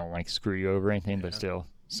they don't, like, screw you over or anything, but Yeah. still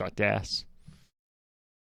sucked ass.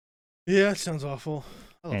 Yeah, it sounds awful.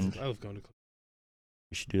 I And- love going to clubs.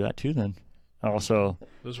 We should do that too then. Also,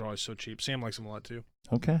 Those are always so cheap. Sam likes them a lot too.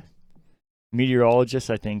 okay. Meteorologists,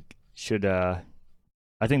 I think, should, I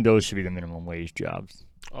think those should be the minimum wage jobs.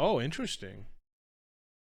 Oh, interesting.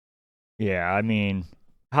 Yeah, I mean,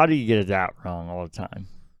 how do you get it that wrong all the time?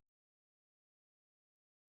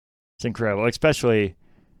 It's incredible. Especially,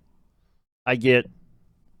 I get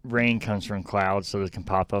rain comes from clouds, so it can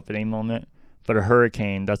pop up at any moment. But a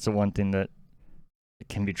hurricane, that's the one thing that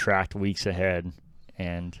can be tracked weeks ahead.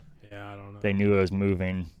 And Yeah, I don't know. they knew it was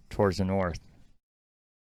moving towards the north.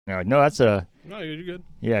 And they're like, no, that's a, No, you're good.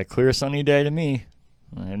 yeah, clear sunny day to me.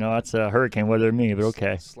 I know that's a hurricane weather to me, but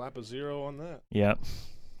okay. Slap a 0 on that. Yep.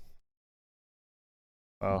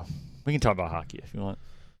 Well, we can talk about hockey if you want.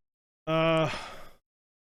 A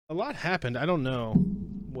lot happened. I don't know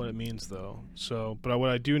what it means though. So, but what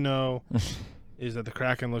I do know is that the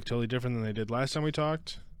Kraken look totally different than they did last time we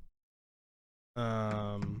talked.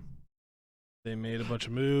 They made a bunch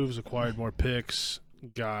of moves, acquired more picks,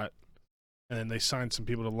 and then they signed some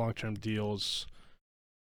people to long-term deals.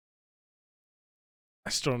 I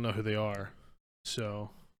still don't know who they are. So,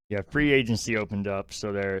 Yeah, free agency opened up,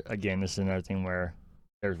 so there again. This is another thing where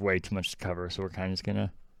there's way too much to cover, so we're kind of just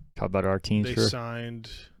gonna talk about our teams they for. signed,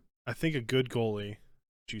 I think, a good goalie.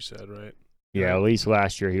 You said, right? Yeah, at least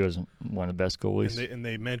last year he was one of the best goalies. And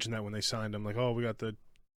they mentioned that when they signed him, like, oh, we got the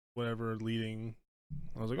whatever leading.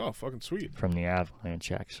 I was like, oh, fucking sweet. From the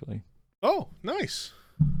Avalanche, actually. Oh, nice.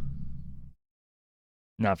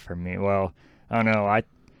 Not for me. Well, I don't know.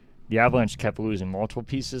 The Avalanche kept losing multiple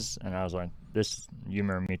pieces, and I was like, "This." You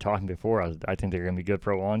remember me talking before? I think they're gonna be good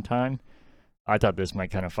for a long time. I thought this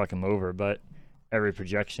might kind of fuck them over, but every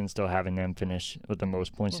projection still having them finish with the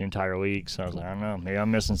most points in the entire league. So I was like, I don't know. Maybe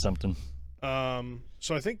I'm missing something.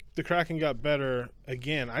 So I think the Kraken got better.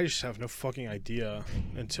 Again, I just have no fucking idea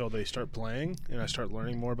until they start playing and I start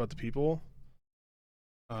learning more about the people.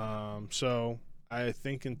 So I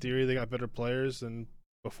think in theory they got better players than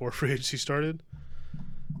before free agency started.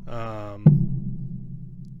 I'm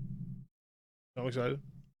excited.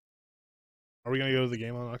 Are we gonna go to the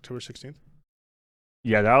game on October 16th?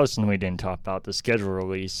 Yeah, that was something we didn't talk about, the schedule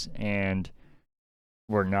release, and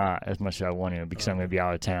we're not as much as I wanted because I'm Okay. going to be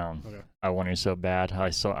out of town. Okay. I wanted so bad. I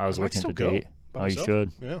was I might looking at still the go date. by Oh, you myself.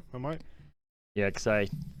 should. Yeah, I might. Yeah, because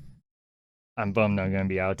I'm bummed I'm going to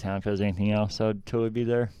be out of town. If there's anything else, I'd totally be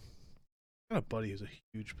there. I got a buddy who's a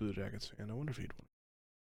huge Blue Jackets fan. I wonder if he'd want.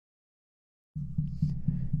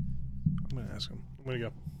 I'm gonna ask him. I'm gonna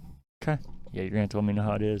go. Okay. Yeah, you're going to let me know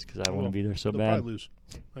how it is because I want to will. be there so They'll bad. probably lose.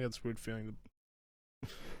 I got this weird feeling.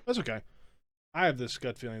 That's okay. I have this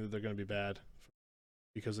gut feeling that they're gonna be bad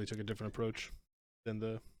because they took a different approach than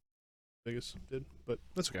the Vegas did, but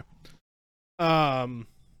that's okay. I'm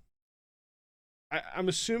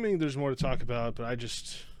assuming there's more to talk about, but I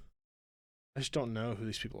just don't know who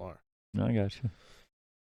these people are. No, I got you.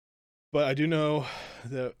 But I do know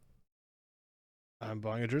that I'm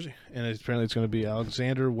buying a jersey, and apparently it's going to be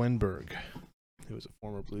Alexander Wenberg, who is a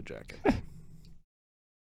former Blue Jacket.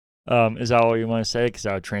 Is that all you want to say? Because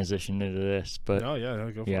I would transition into this, but No, yeah,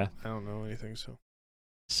 go for yeah. it. I don't know anything, so.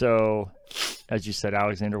 So, as you said,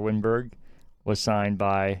 Alexander Winberg was signed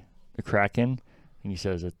by the Kraken. I think he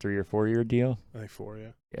says a 3 or 4 year deal. I think 4,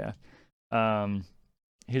 yeah. Yeah.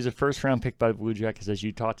 He was a first round pick by the Blue Jackets, as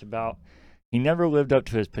you talked about. He never lived up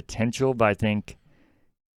to his potential, but I think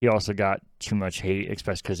he also got too much hate,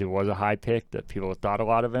 especially because he was a high pick that people thought a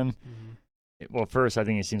lot of him. Mm-hmm. Well, first, I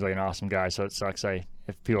think he seems like an awesome guy, so it sucks.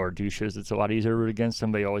 If people are douches, it's a lot easier to root against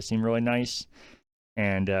him, but he always seemed really nice.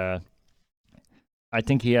 And I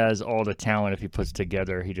think he has all the talent if he puts it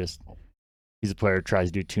together. He's a player who tries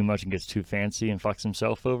to do too much and gets too fancy and fucks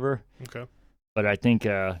himself over. Okay. But I think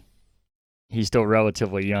he's still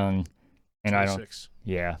relatively young, and 26.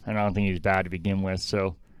 I don't think he's bad to begin with.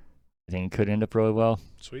 So I think he could end up really well.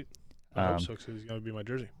 Sweet. I hope so, because he's going to be my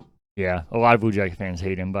jersey. Yeah, a lot of Blue Jacket fans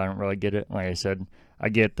hate him, but I don't really get it. Like I said, I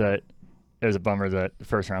get that it was a bummer that the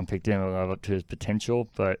first round picked him live up to his potential,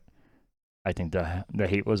 but I think the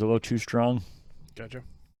hate was a little too strong. Gotcha.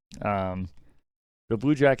 The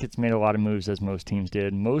Blue Jackets made a lot of moves, as most teams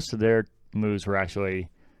did. Most of their moves were actually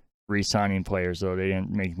re-signing players, though they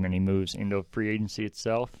didn't make many moves into free agency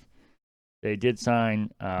itself. They did sign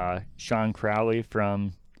Sean Crowley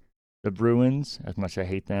from the Bruins, as much as I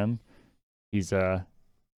hate them. He's a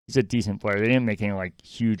decent player. They didn't make any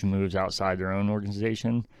huge moves outside their own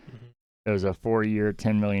organization. Mm-hmm. It was a 4-year,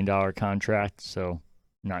 $10 million contract, so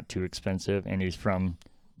not too expensive. And he's from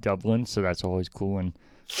Dublin, so that's always cool. And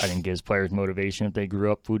I think gives players motivation if they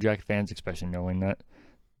grew up Blue Jacket fans, especially knowing that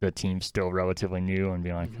the team's still relatively new and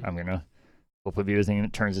being like, I'm going to hopefully be the thing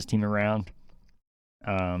that turns this team around.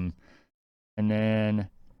 And then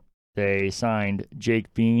they signed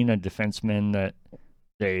Jake Bean, a defenseman that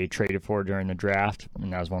they traded for during the draft,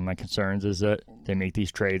 and that was one of my concerns, is that they make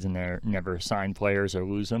these trades and they're never sign players or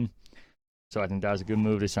lose them. So I think that was a good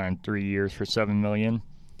move. They signed 3 years for $7 million.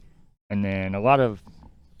 And then a lot of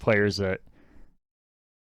players that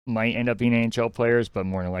might end up being NHL players, but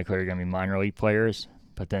more than likely are going to be minor league players.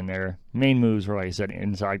 But then their main moves were, like I said,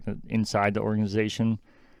 inside the organization.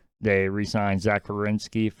 They re-signed Zach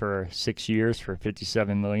Werenski for 6 years for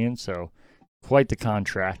 $57 million, so quite the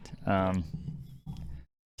contract.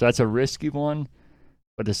 So that's a risky one,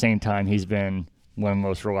 but at the same time, he's been one of the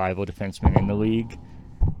most reliable defensemen in the league,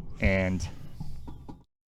 and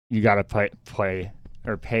you got to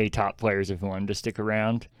pay top players if you want him to stick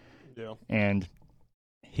around. Yeah. And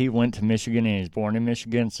he went to Michigan and he's born in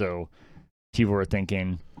Michigan, so people were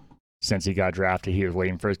thinking since he got drafted, he was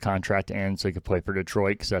waiting for his contract to end so he could play for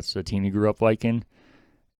Detroit because that's the team he grew up liking.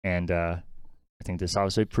 And I think this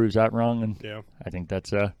obviously proves that wrong, and Yeah. I think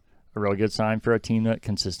that's a really good sign for a team that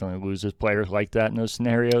consistently loses players like that in those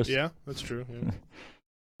scenarios. Yeah, that's true.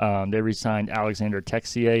 Yeah. They re-signed Alexander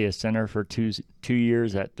Texier, a center, for 2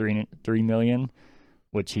 years at $3 million,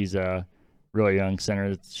 which he's a really young center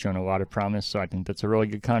that's shown a lot of promise. So I think that's a really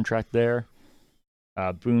good contract there.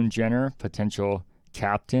 Boone Jenner, potential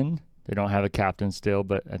captain. They don't have a captain still,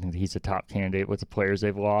 but I think he's a top candidate with the players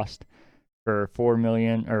they've lost, for 4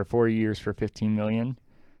 years for $15 million.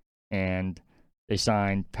 And they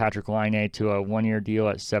signed Patrick Laine to a 1-year deal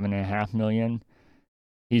at $7.5 million.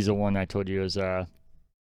 He's the one I told you is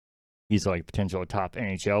he's like potential top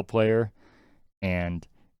NHL player, and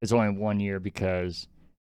it's only 1 year because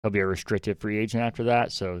he'll be a restricted free agent after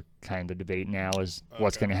that. So kind of the debate now is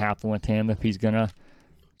what's going to happen with him, if he's going to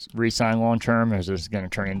re-sign long term, or is this going to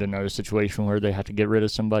turn into another situation where they have to get rid of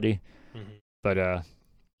somebody? Mm-hmm. But I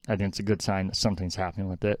think it's a good sign that something's happening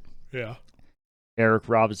with it. Yeah. Eric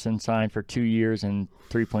Robinson signed for 2 years and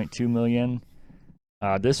 $3.2 million.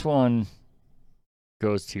 This one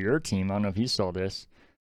goes to your team. I don't know if you saw this.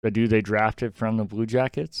 The dude they drafted from the Blue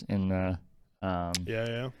Jackets in the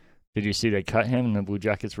Yeah. Did you see they cut him and the Blue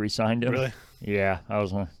Jackets re-signed him? Really? Yeah, I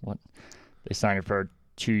was what they signed him for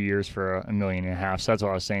 2 years for $1.5 million. So that's why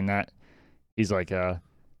I was saying that he's like a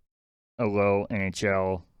low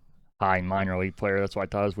NHL, high minor league player. That's why I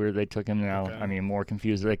thought it was weird they took him. Now Okay. I mean, more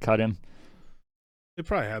confused that they cut him. They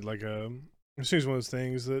probably had like a. It seems one of those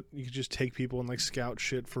things that you could just take people and like scout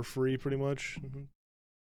shit for free, pretty much.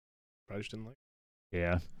 Probably just didn't like.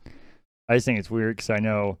 Yeah, I just think it's weird because I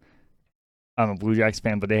know I'm a Blue Jackets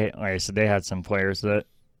fan, but they, like I said, they had some players that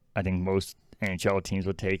I think most NHL teams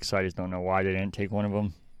would take. So I just don't know why they didn't take one of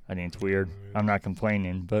them. I think it's weird. I'm not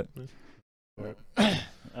complaining, but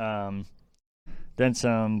then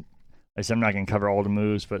some. I said I'm not going to cover all the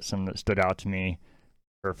moves, but some that stood out to me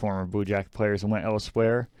for former Blue Jacket players and went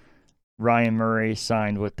elsewhere. Ryan Murray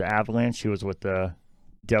signed with the Avalanche. He was with the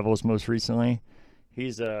Devils most recently.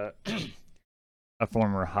 He's a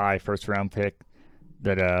former high first-round pick.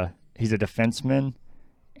 That he's a defenseman,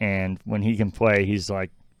 and when he can play, he's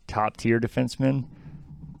like top-tier defenseman.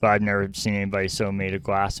 But I've never seen anybody so made of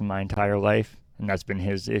glass in my entire life, and that's been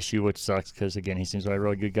his issue, which sucks because again he seems like a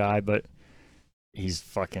really good guy, but he's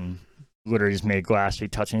fucking literally just made of glass. If he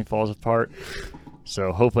touches him, he falls apart.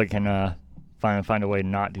 So hopefully can find a way to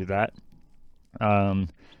not do that.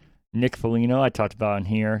 Nick Foligno, I talked about in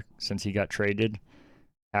here since he got traded,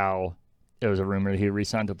 how it was a rumor that he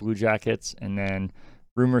re-signed to Blue Jackets, and then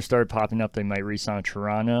rumors started popping up they might re-sign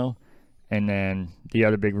Toronto, and then the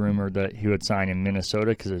other big rumor that he would sign in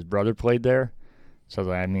Minnesota because his brother played there. So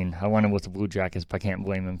I mean, I went with the Blue Jackets, but I can't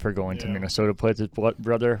blame him for going to Minnesota to play with his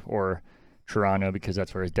brother, or Toronto because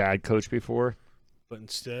that's where his dad coached before. But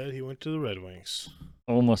instead, he went to the Red Wings.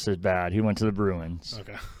 Almost as bad. He went to the Bruins.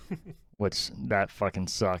 Okay. Which that fucking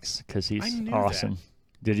sucks because he's I awesome. That.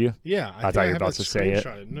 Did you? Yeah, I thought you were about to say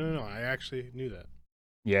it. No, I actually knew that.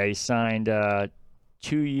 Yeah, he signed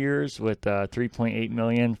 2 years with $3.8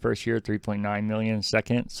 million first year, $3.9 million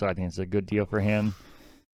second. So I think it's a good deal for him.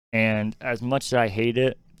 And as much as I hate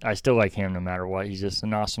it, I still like him no matter what. He's just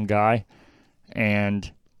an awesome guy.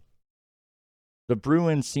 And the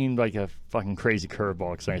Bruins seemed like a fucking crazy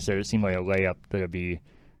curveball because, like I said, it seemed like a layup that it'd be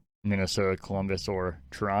Minnesota, Columbus, or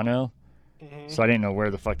Toronto. Mm-hmm. So I didn't know where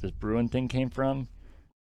the fuck this Bruin thing came from.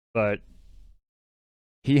 But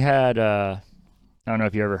he had, I don't know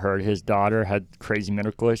if you ever heard, his daughter had crazy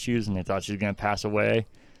medical issues and they thought she was going to pass away.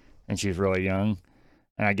 And she was really young.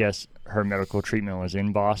 And I guess her medical treatment was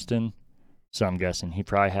in Boston. So I'm guessing he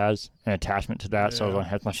probably has an attachment to that. Yeah. So I was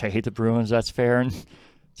like, as much as I hate the Bruins, that's fair. And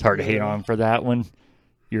it's hard to hate on him for that when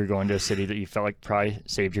you're going to a city that you felt like probably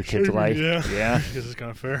saved your kid's life. Yeah. Yeah. I guess it's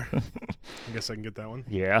kind of fair. I guess I can get that one.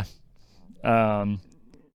 Yeah.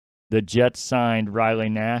 The Jets signed Riley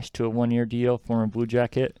Nash to a 1-year deal, former Blue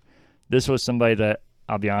Jacket. This was somebody that,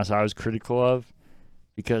 I'll be honest, I was critical of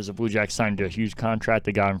because the Blue Jackets signed a huge contract.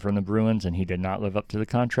 They got him from the Bruins, and he did not live up to the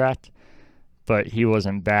contract. But he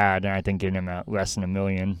wasn't bad, and I think getting him at less than $1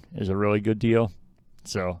 million is a really good deal.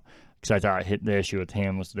 So, because I thought the issue with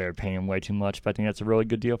him was they were paying him way too much, but I think that's a really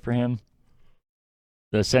good deal for him.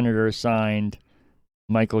 The Senators signed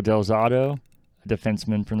Michael Del Zotto, a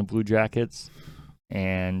defenseman from the Blue Jackets,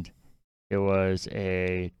 and it was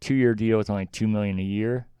a 2-year deal with only $2 million a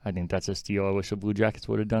year. I think that's a steal. I wish the Blue Jackets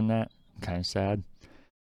would have done that. I'm kind of sad.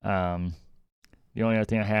 The only other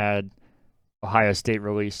thing I had, Ohio State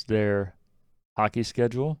released their hockey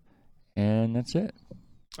schedule, and that's it.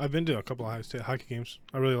 I've been to a couple of Ohio State hockey games.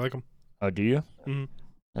 I really like them. Oh, do you? Mm-hmm.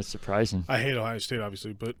 That's surprising. I hate Ohio State,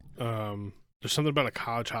 obviously, but there's something about a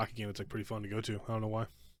college hockey game that's like pretty fun to go to. I don't know why.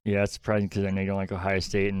 Yeah, it's surprising because I know you don't like Ohio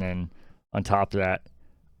State, and then on top of that,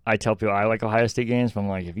 I tell people I like Ohio State games, but I'm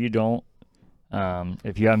like, if you don't,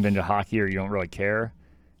 if you haven't been to hockey or you don't really care,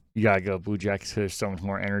 you gotta go Blue Jackets because there's so much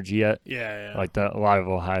more energy at. Yeah. Like a lot of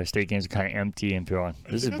Ohio State games are kind of empty, and people are like,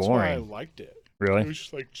 this is boring. That's why I liked it. Really? It was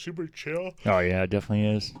just like super chill. Oh yeah, it definitely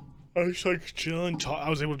is. I was like chilling. I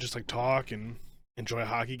was able to just like talk and enjoy a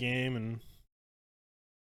hockey game, and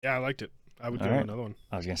yeah, I liked it. I would do another one.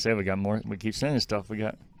 I was gonna say we got more. We keep saying stuff. We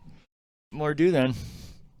got more to do then.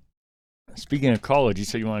 Speaking of college, you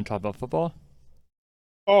said you want to talk about football?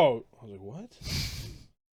 Oh, I was like, what?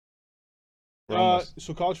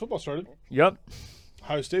 So college football started. Yep.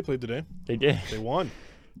 Ohio State played today. They did. They won.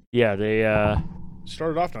 Yeah, they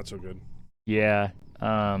started off not so good. Yeah.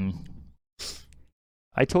 I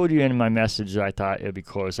told you in my message that I thought it would be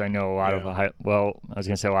close. I know a lot of I was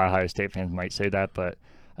gonna say a lot of Ohio State fans might say that, but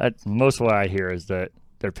most of what I hear is that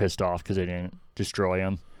they're pissed off because they didn't destroy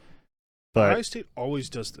them. But Ohio State always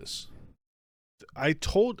does this. I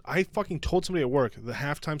fucking told somebody at work the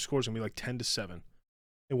halftime score is gonna be like 10-7.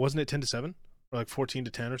 It wasn't it 10-7 or like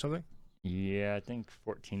 14-10 or something. Yeah, I think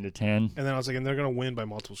 14-10. And then I was like, and they're going to win by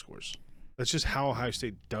multiple scores. That's just how Ohio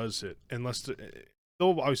State does it. Unless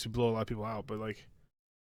they'll obviously blow a lot of people out, but like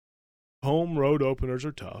home road openers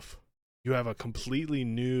are tough. You have a completely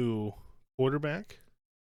new quarterback.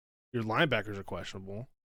 Your linebackers are questionable.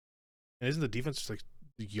 And isn't the defense just like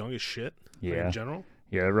the young as shit Yeah. in general?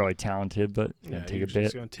 Yeah, they're really talented, but it's going to take a bit.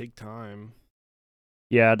 It's going to take time.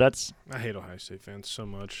 Yeah, I hate Ohio State fans so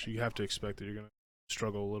much. You have to expect that you're going to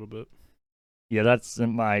struggle a little bit. Yeah, that's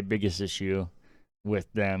my biggest issue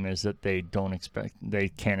with them is that they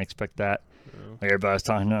can't expect that. Yeah. Like everybody's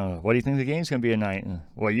talking, no, what do you think the game's going to be tonight?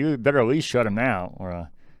 Well, you better at least shut them out. Or,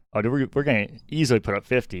 we're going to easily put up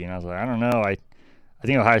 50. And I was like, I don't know. I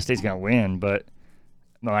think Ohio State's going to win, but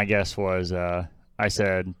my guess was I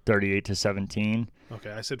said 38-17.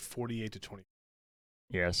 Okay, I said 48-20.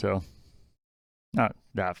 Yeah, so not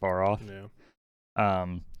that far off. Yeah.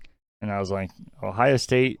 And I was like, Ohio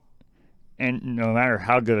State, and no matter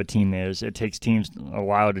how good a team is, it takes teams a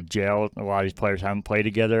while to gel. A lot of these players haven't played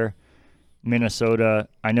together. Minnesota,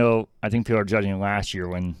 I think people are judging last year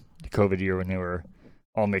when the COVID year when they were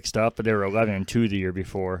all mixed up, but they were 11-2 the year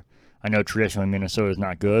before. I know traditionally Minnesota is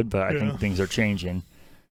not good, but I think things are changing.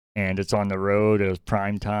 And it's on the road. It was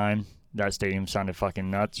prime time. That stadium sounded fucking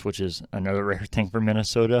nuts, which is another rare thing for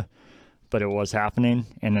Minnesota. But it was happening.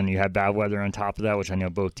 And then you had bad weather on top of that, which I know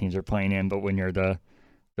both teams are playing in. But when you're the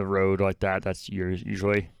road like that, that's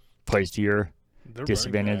usually plays to your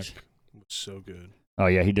disadvantage. Was so good. Oh,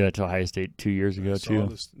 yeah, he did it to Ohio State 2 years ago, too.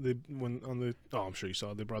 I'm sure you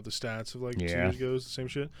saw it. They brought the stats of 2 Yeah. years ago. It's the same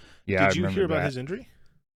shit. Yeah, Did you hear about his injury?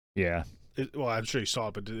 Yeah. Well, I'm sure you saw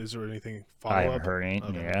it, but is there anything I follow-up? haven't heard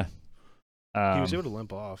anything, Okay. yeah. He was able to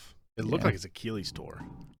limp off. It looked like his Achilles tore.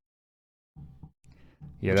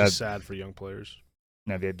 Yeah, which that's is sad for young players.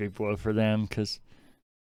 That'd be a big blow for them because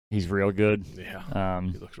he's real good. Yeah,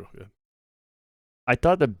 he looks real good. I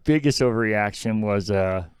thought the biggest overreaction was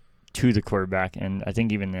to the quarterback, and I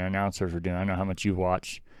think even the announcers were doing. I don't know how much you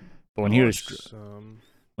watched, but when he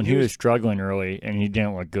was struggling early and he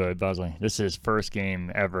didn't look good, but I was like, "This is his first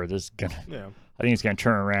game ever. This is gonna." Yeah. I think it's gonna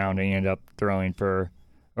turn around and he end up throwing for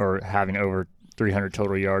or having over 300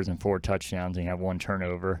 total yards and 4 touchdowns, and he had 1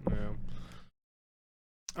 turnover. Yeah.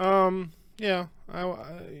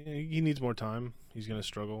 He needs more time. He's gonna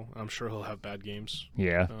struggle. I'm sure he'll have bad games.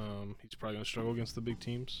 Yeah. He's probably gonna struggle against the big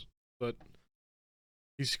teams, but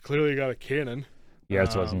he's clearly got a cannon. Yeah,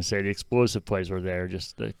 that's what I was gonna say. The explosive plays were there,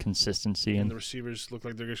 just the consistency and the receivers look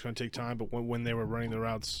like they're just gonna take time. But when they were running the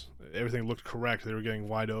routes, everything looked correct. They were getting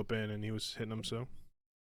wide open, and he was hitting them. So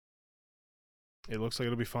it looks like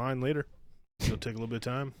it'll be fine later. It'll take a little bit of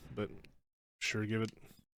time, but sure, give it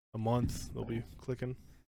a month, they'll be clicking.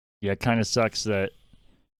 Yeah, it kind of sucks that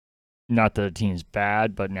not that the team's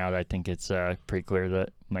bad, but now that I think it's pretty clear that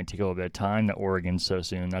it might take a little bit of time. That Oregon's so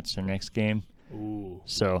soon. That's their next game. Ooh.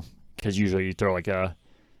 So, because usually you throw like a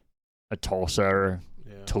Tulsa or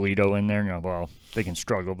Toledo in there, and you're like, well, they can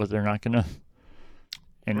struggle, but they're not gonna.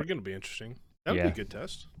 And Oregon will be interesting. That would be a good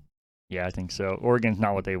test. Yeah, I think so. Oregon's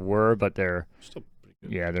not what they were, but they're still pretty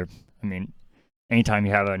good. Yeah, they're. I mean, anytime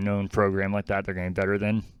you have a known program like that, they're getting better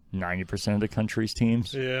than 90% of the country's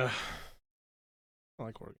teams. Yeah. I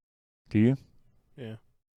like Oregon. Do you? Yeah. I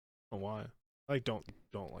don't know why. I don't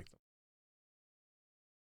like them.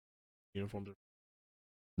 Uniforms are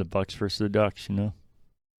The Bucks versus the Ducks, you know?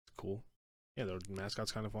 cool. Yeah, their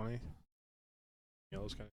mascot's kind of funny.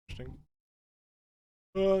 Yellow's kind of interesting.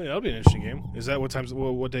 Yeah, that'll be an interesting game. Is that what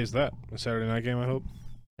day is that? A Saturday night game, I hope?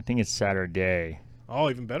 I think it's Saturday. Oh,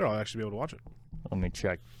 even better. I'll actually be able to watch it. Let me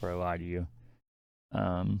check before I lie to you.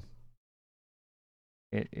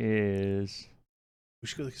 It is. We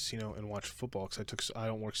should go to the casino and watch football because I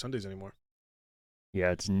don't work Sundays anymore.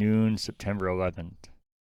 Yeah, it's noon, September 11th.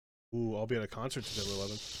 Ooh, I'll be at a concert September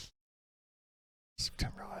 11th.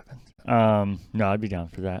 September 11th. No, I'd be down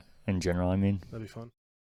for that. In general, I mean. That'd be fun.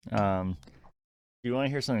 Do you want to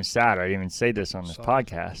hear something sad? I didn't even say this on this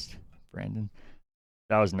podcast, Brandon.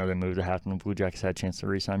 That was another move that happened. The Blue Jackets had a chance to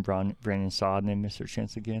re-sign Brandon Saad, and they missed their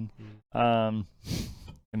chance again.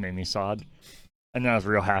 It made me sad. And then I was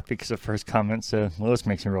real happy because the first comment said, well, this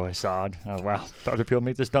makes me really sad. I was, wow, other people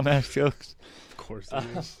make this dumbass jokes. Of course they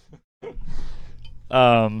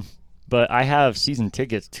do. But I have season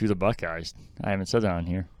tickets to the Buckeyes. I haven't said that on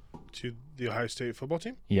here. To the Ohio State football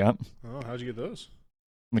team? Yep. Oh, how'd you get those?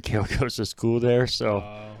 Mikhail goes to school there, so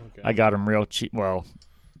okay. I got them real cheap. Well,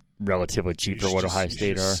 relatively cheap for what Ohio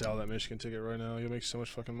State are. Sell that Michigan ticket right now. You'll make so much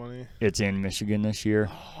fucking money. It's in Michigan this year.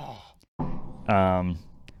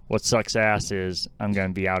 What sucks ass is I'm going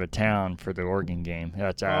to be out of town for the Oregon game.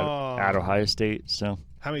 That's at Ohio State. So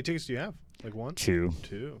how many tickets do you have? Like 1? 2.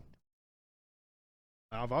 2.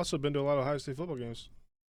 I've also been to a lot of Ohio State football games.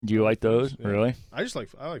 Do you like those? Yeah. Really? I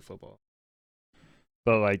like football.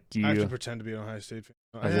 But like, do I have to you? pretend to be an Ohio State fan.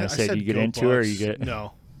 I was gonna say, said do you get go into it or you Bucks. get?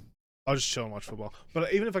 No. I'll just chill and watch football.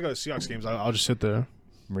 But even if I go to Seahawks games, I'll just sit there.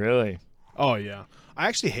 Really? Oh yeah, I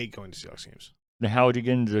actually hate going to Seahawks games. Then how would you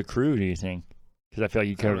get into the crew? Do you think? Because I feel like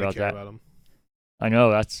you I care don't really about care that. about them. I know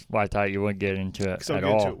that's why I thought you wouldn't get into it Because I'll at get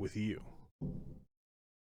all. into it with you.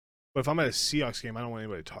 But if I'm at a Seahawks game, I don't want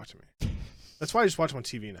anybody to talk to me. That's why I just watch them on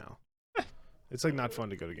TV now. It's like not fun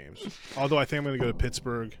to go to games. Although I think I'm going to go to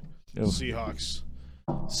Pittsburgh, Ooh. Seahawks,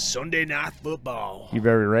 Sunday Night Football. You're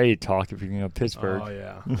very ready to talk if you're going to Pittsburgh. Oh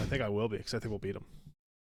yeah, I think I will be because I think we'll beat them.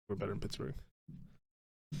 We're better in Pittsburgh.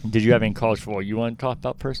 Did you have any college football you want to talk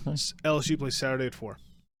about personally? LSU plays Saturday at 4.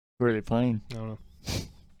 Who are they playing? I don't know.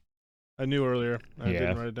 I knew earlier. I Yeah.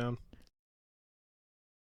 didn't write it down.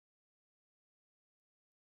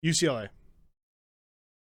 UCLA.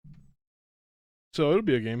 So it'll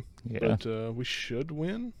be a game, Yeah. but we should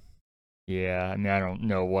win. Yeah. I mean, I don't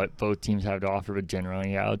know what both teams have to offer, but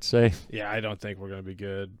generally, yeah, I would say. Yeah, I don't think we're going to be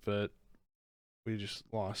good, but we just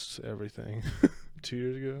lost everything 2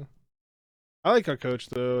 years ago. I like our coach,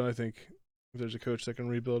 though. I think if there's a coach that can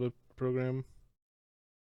rebuild a program.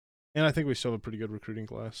 And I think we still have a pretty good recruiting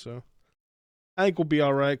class, so I think we'll be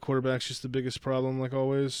all right. Quarterback's just the biggest problem, like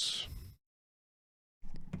always.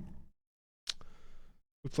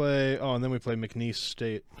 And then we play McNeese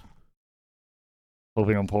State. Hope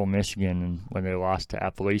we don't pull Michigan and when they lost to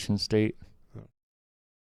Appalachian State.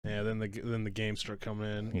 Yeah, then the games start coming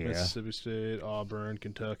in. Yeah. Mississippi State, Auburn,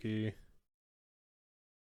 Kentucky,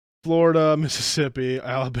 Florida, Mississippi,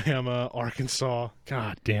 Alabama, Arkansas.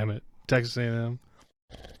 God damn it, Texas A&M.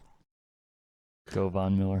 Go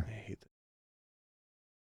Von Miller. I hate that.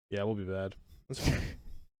 Yeah, we'll be bad. That's fine.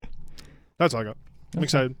 That's all I got. I'm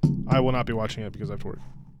excited. I will not be watching it because I have to work,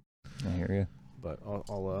 I hear you. but I'll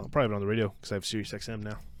probably have it on the radio because I have Sirius XM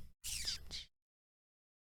now.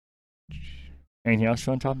 Anything else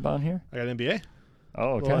you want to talk about in here? I got NBA.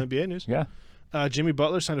 Oh, Little okay. NBA news. Yeah, Jimmy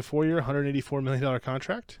Butler signed a 4-year, $184 million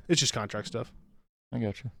contract. It's just contract stuff. I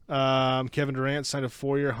got you. Kevin Durant signed a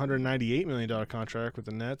 4-year, $198 million contract with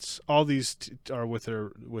the Nets. All these are with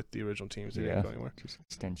the original teams. They didn't go anywhere. Just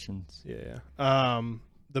extensions. Yeah.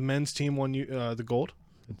 The men's team won the gold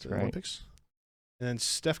at That's the right. Olympics. And then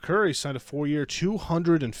Steph Curry signed a 4-year,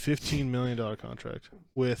 $215 million contract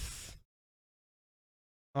with.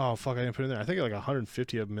 Oh fuck! I didn't put it in there. I think like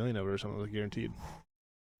 150 million of it or something was guaranteed.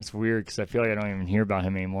 It's weird because I feel like I don't even hear about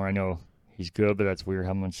him anymore. I know he's good, but that's weird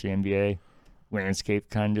how much the NBA landscape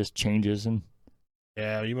kind of just changes. And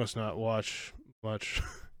Yeah, you must not watch much.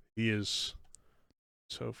 He is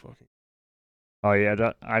so fucking. oh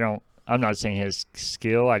yeah, I'm not saying his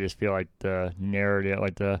skill. I just feel like the narrative,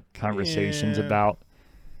 like the conversations Yeah. about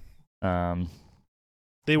They weren't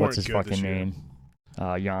what's his good fucking this year. name,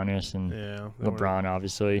 Giannis and Yeah, they weren't- LeBron,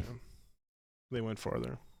 obviously. yeah. They went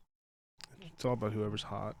farther. It's all about whoever's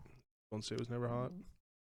hot. Don't say it was never hot.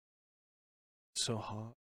 So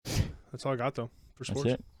hot. That's all I got though for That's sports.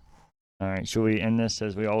 it. All right, should we end this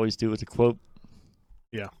as we always do with a quote?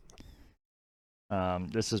 Yeah.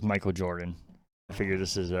 This is Michael Jordan. I figure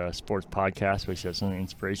this is a sports podcast, which has something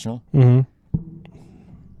inspirational. Mm-hmm.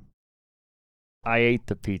 I ate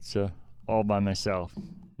the pizza all by myself.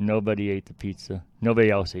 Nobody ate the pizza. Nobody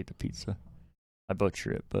else ate the pizza. I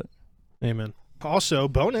butchered it, but Amen. Also,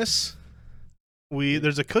 bonus.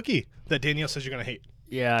 There's a cookie that Danielle says you're gonna hate.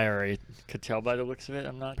 yeah, I already could tell by the looks of it.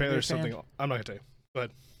 I'm not. Apparently, there's a fan. something I'm not gonna tell you.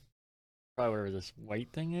 Probably whatever this white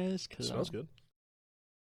thing is. It smells good.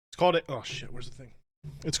 It's called a. Oh shit! Where's the thing?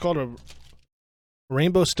 It's called a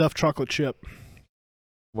rainbow stuffed chocolate chip.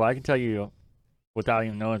 Well, I can tell you, without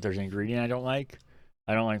even knowing if there's an ingredient I don't like.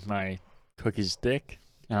 I don't like my cookies thick.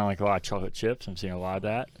 I don't like a lot of chocolate chips. I'm seeing a lot of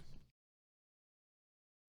that.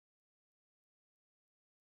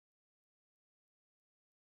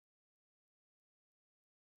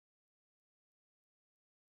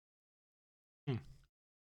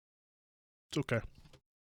 It's okay.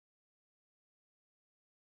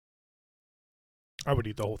 I would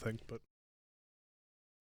eat the whole thing, but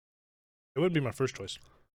it wouldn't be my first choice.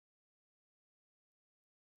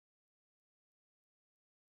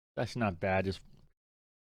 That's not bad. Just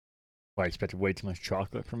I expected way too much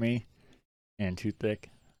chocolate for me, and too thick.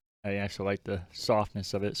 I actually like the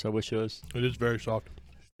softness of it, so I wish it was It is very soft.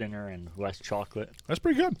 thinner and less chocolate. That's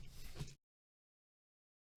pretty good.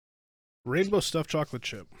 Rainbow stuffed chocolate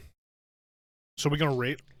chip. So we're gonna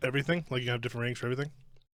rate everything? Like you have different ratings for everything?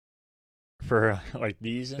 For like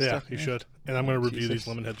these and Yeah, stuff? you should. And I'm gonna review Jesus. these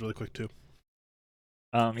lemon heads really quick too.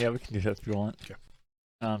 Yeah, we can do that if you want. Okay.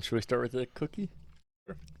 Should we start with the cookie?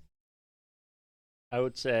 I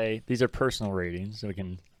would say these are personal ratings. So we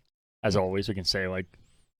can, as always, we can say like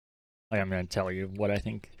I'm going to tell you what I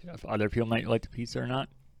think if other people might like the pizza or not.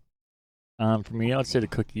 For me, I would say the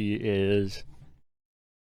cookie is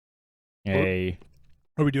a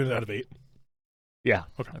Are we doing it out of 8? yeah,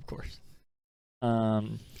 Okay. of course.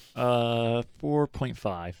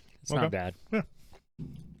 4.5. It's Okay. not bad. Yeah.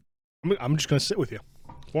 I'm just gonna sit with you.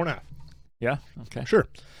 4.5. Yeah. Okay. Sure.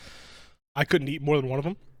 I couldn't eat more than one of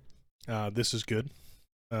them. This is good.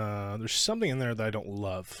 There's something in there that I don't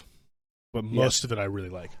love, but most of it I really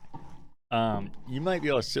like. You might be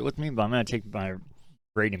able to sit with me, but I'm gonna take my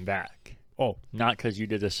rating back. Oh, Not because you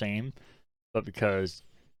did the same, but because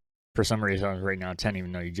for some reason I was rating out 10,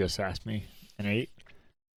 even though you just asked me an 8.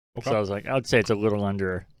 okay. So I was like, I would say it's a little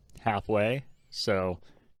under halfway. So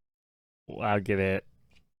I'll give it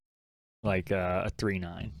like a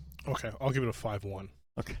 3.9. Okay, I'll give it a 5.1.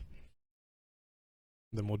 Okay.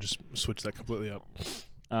 Then we'll just switch that completely up.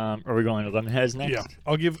 Are we going to lemon heads next?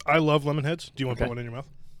 Yeah, I love lemon heads. Do you want to Okay. put one in your mouth?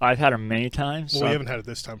 I've had them many times. Well, so we haven't had it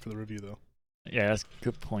this time for the review though. yeah, that's a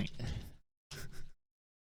good point.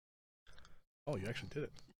 Oh, you actually did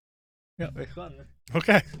it. Yeah, it's fun.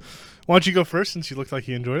 Okay. Why don't you go first since you looked like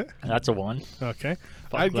you enjoyed it? That's a 1. Okay.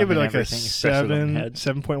 Fuck I'd give it lemon like a everything, especially lemon 7, heads.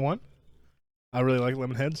 7.1. I really like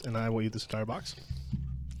lemon heads, and I will eat this entire box.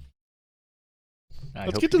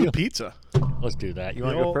 Let's get to the pizza. Let's do that. You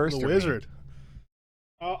want to go first? The or me? wizard.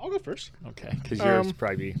 I'll go first. Okay, because yours is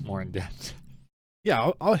probably more in depth.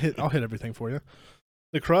 Yeah, I'll hit everything for you.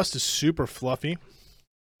 The crust is super fluffy.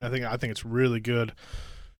 I think it's really good.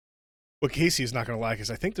 What Casey is not going to like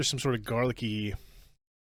is I think there's some sort of garlicky.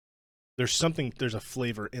 There's a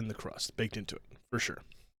flavor in the crust baked into it for sure,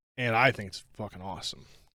 and I think it's fucking awesome.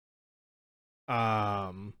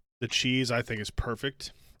 The cheese I think is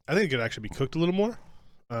perfect. I think it could actually be cooked a little more.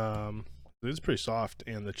 It's pretty soft,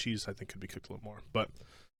 and the cheese I think could be cooked a little more. But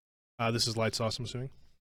this is light sauce, I'm assuming.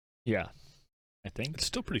 Yeah, I think It's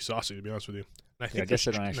still pretty saucy, to be honest with you. And I think I guess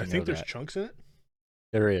I don't actually know there's that. chunks in it.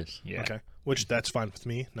 there is. Yeah. Okay, which that's fine with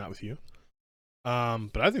me, not with you.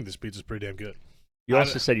 But I think this pizza's pretty damn good. You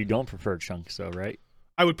also said you don't prefer chunks, though, right?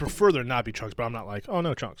 I would prefer there not be chunks, but I'm not like, oh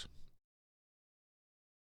no, chunks.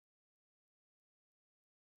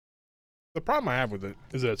 The problem I have with it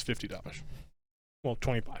is that it's $50. Well,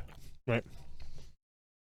 $25, right?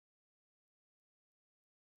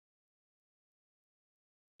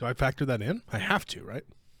 Do I factor that in? I have to, right?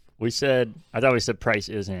 I thought we said price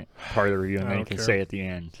isn't part of the review, and I then you don't can care. say at the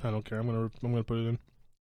end. I don't care. I'm gonna put it in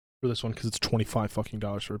for this one because it's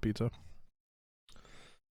 $25 for a pizza.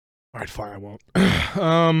 All right, fine. I won't.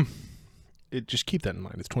 Just keep that in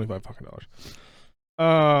mind. It's $25.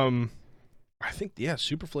 I think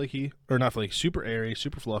super flaky or not flaky, super airy,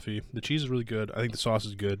 super fluffy. The cheese is really good. I think the sauce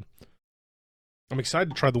is good. I'm excited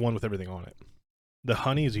to try the one with everything on it. The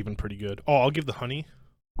honey is even pretty good. Oh, I'll give the honey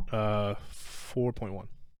 4.1.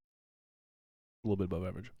 A little bit above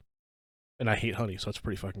average. And I hate honey, so it's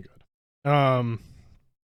pretty fucking good. I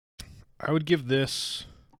would give this.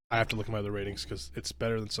 I have to look at my other ratings because it's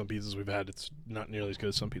better than some pizzas we've had. It's not nearly as good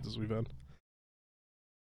as some pizzas we've had.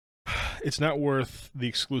 It's not worth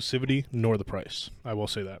the exclusivity nor the price. I will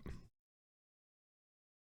say that.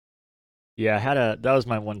 Yeah, that was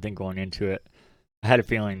my one thing going into it. I had a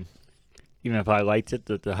feeling, even if I liked it,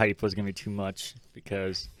 that the hype was gonna be too much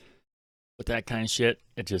because with that kind of shit,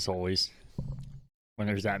 it just always when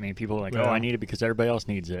there's that many people like, Yeah. oh, I need it because everybody else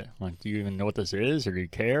needs it. Like, do you even know what this is, or do you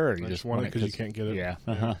care, or you I just want it it because you can't get it. Yeah.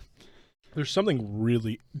 Yeah. There's something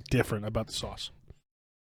really different about the sauce.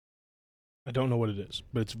 I don't know what it is,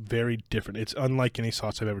 but it's very different. It's unlike any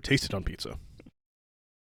sauce I've ever tasted on pizza.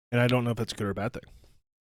 And I don't know if that's a good or a bad thing.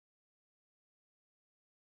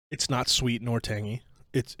 It's not sweet nor tangy.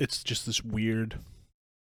 It's just this weird.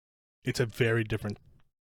 It's a very different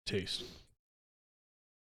taste.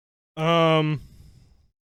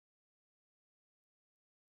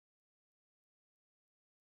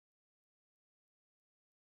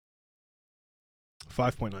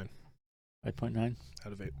 5.9 5.9.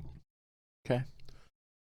 out of 8. Okay.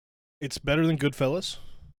 It's better than Goodfellas,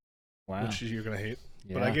 Wow. which you're gonna hate.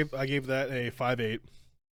 Yeah. But I gave that a 5.8.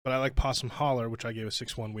 But I like Possum Holler, which I gave a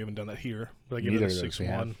 6.1. We haven't done that here, but I gave Neither it a of those we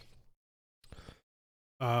 6.1.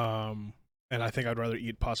 And I think I'd rather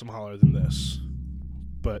eat Possum Holler than this.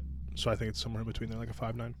 But so I think it's somewhere in between there, like a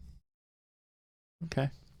 5.9. Okay.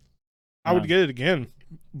 I would get it again,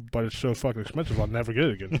 but it's so fucking expensive. I'll never get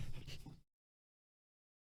it again.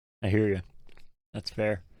 I hear you. That's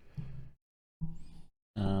fair.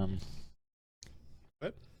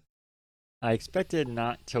 What? I expected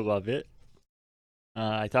not to love it,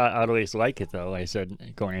 I thought I'd at least like it though. Like I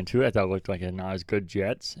said going into it, I thought it looked like a not as good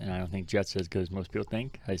Jets, and I don't think Jets are as good as most people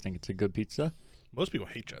think. I just think it's a good pizza. Most people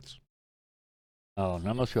hate Jets. Oh,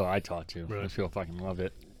 not most people I talk to. Really? Most people fucking love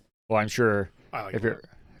it. Well, I'm sure I like if it.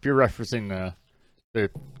 you're referencing the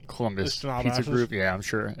Columbus Snob Pizza asses? Group, yeah, I'm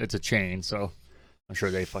sure it's a chain, so I'm sure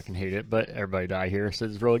they fucking hate it. But everybody that I hear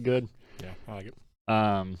says it's really good. Yeah, I like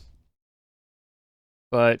it.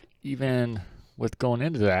 But even with going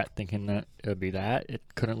into that, thinking that it would be that, it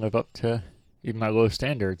couldn't live up to even my low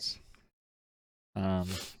standards.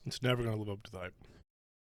 It's never gonna live up to the hype.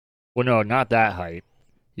 Well, no, not that hype.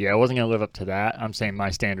 Yeah, it wasn't gonna live up to that. I'm saying my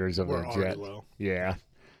standards of We're a already Jet. low. Yeah.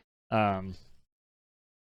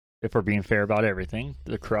 If we're being fair about everything,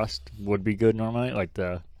 the crust would be good normally, like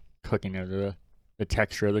the cooking of the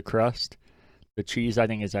texture of the crust. The cheese, I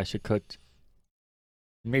think, is actually cooked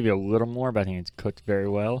maybe a little more, but I think it's cooked very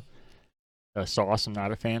well. The sauce, I'm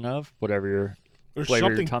not a fan of. Whatever your There's flavor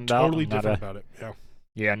you're something talking about, totally I'm not different about it.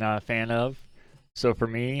 Yeah. not a fan of. So for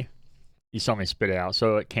me, you saw me spit it out,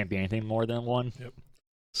 so it can't be anything more than one. Yep.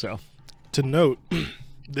 So To note,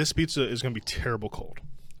 this pizza is gonna be terrible cold.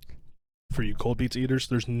 For you cold pizza eaters,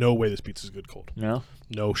 there's no way this pizza is good cold. no,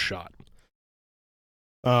 No shot.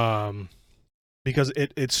 Because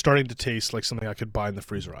it's starting to taste like something I could buy in the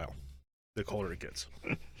freezer aisle. The colder it gets.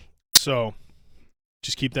 So,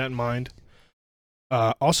 just keep that in mind.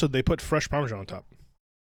 Also, they put fresh Parmesan on top.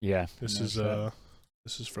 yeah, This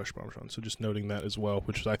is fresh Parmesan. So just noting that as well,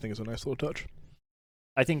 which I think is a nice little touch.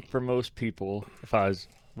 I think for most people, if I was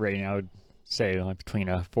rating, I would say like between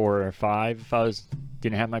a 4 or a 5. If I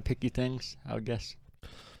didn't have my picky things, I would guess.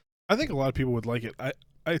 I think a lot of people would like it.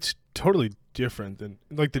 It's totally different than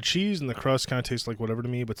like the cheese and the crust kind of taste like whatever to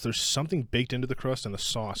me, but there's something baked into the crust and the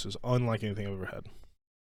sauce is unlike anything I've ever had.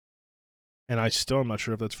 And I still am not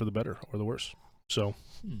sure if that's for the better or the worse. So,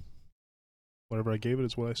 whatever I gave it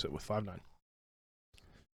is what I said with 5.9.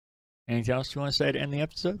 Anything else you want to say to end the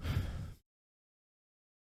episode?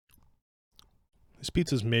 This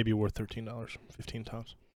pizza's maybe worth $13, 15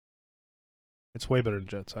 tops. It's way better than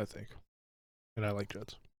Jets, I think. And I like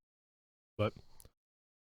Jets. But,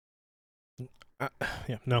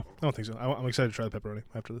 no, I don't think so. I'm excited to try the pepperoni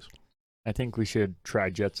after this. I think we should try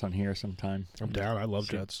Jets on here sometime. I'm down. I love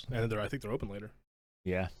Jets. And I think they're open later.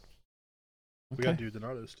 Yeah. We got to do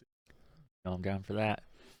Donato's too. No, I'm down for that.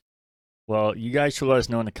 Well, you guys should let us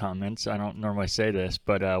know in the comments. I don't normally say this,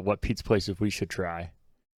 but what pizza places we should try.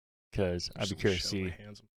 Because I'd be curious to see.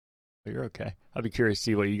 But you're okay. I'd be curious to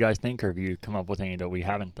see what you guys think, or if you come up with any that we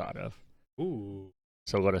haven't thought of. Ooh.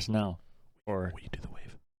 So let us know. Or Will you do the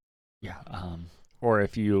wave? yeah. Or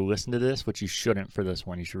if you listen to this, which you shouldn't for this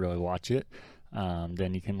one, you should really watch it.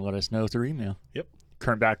 Then you can let us know through email. Yep.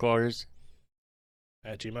 Current backloggers.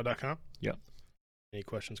 At gmail.com? Yep. Any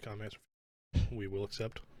questions, comments? We will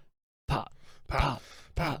accept. Pop, Pop,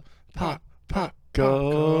 pop, pop, pop, pop, pop.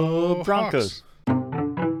 Go Broncos. Hawks.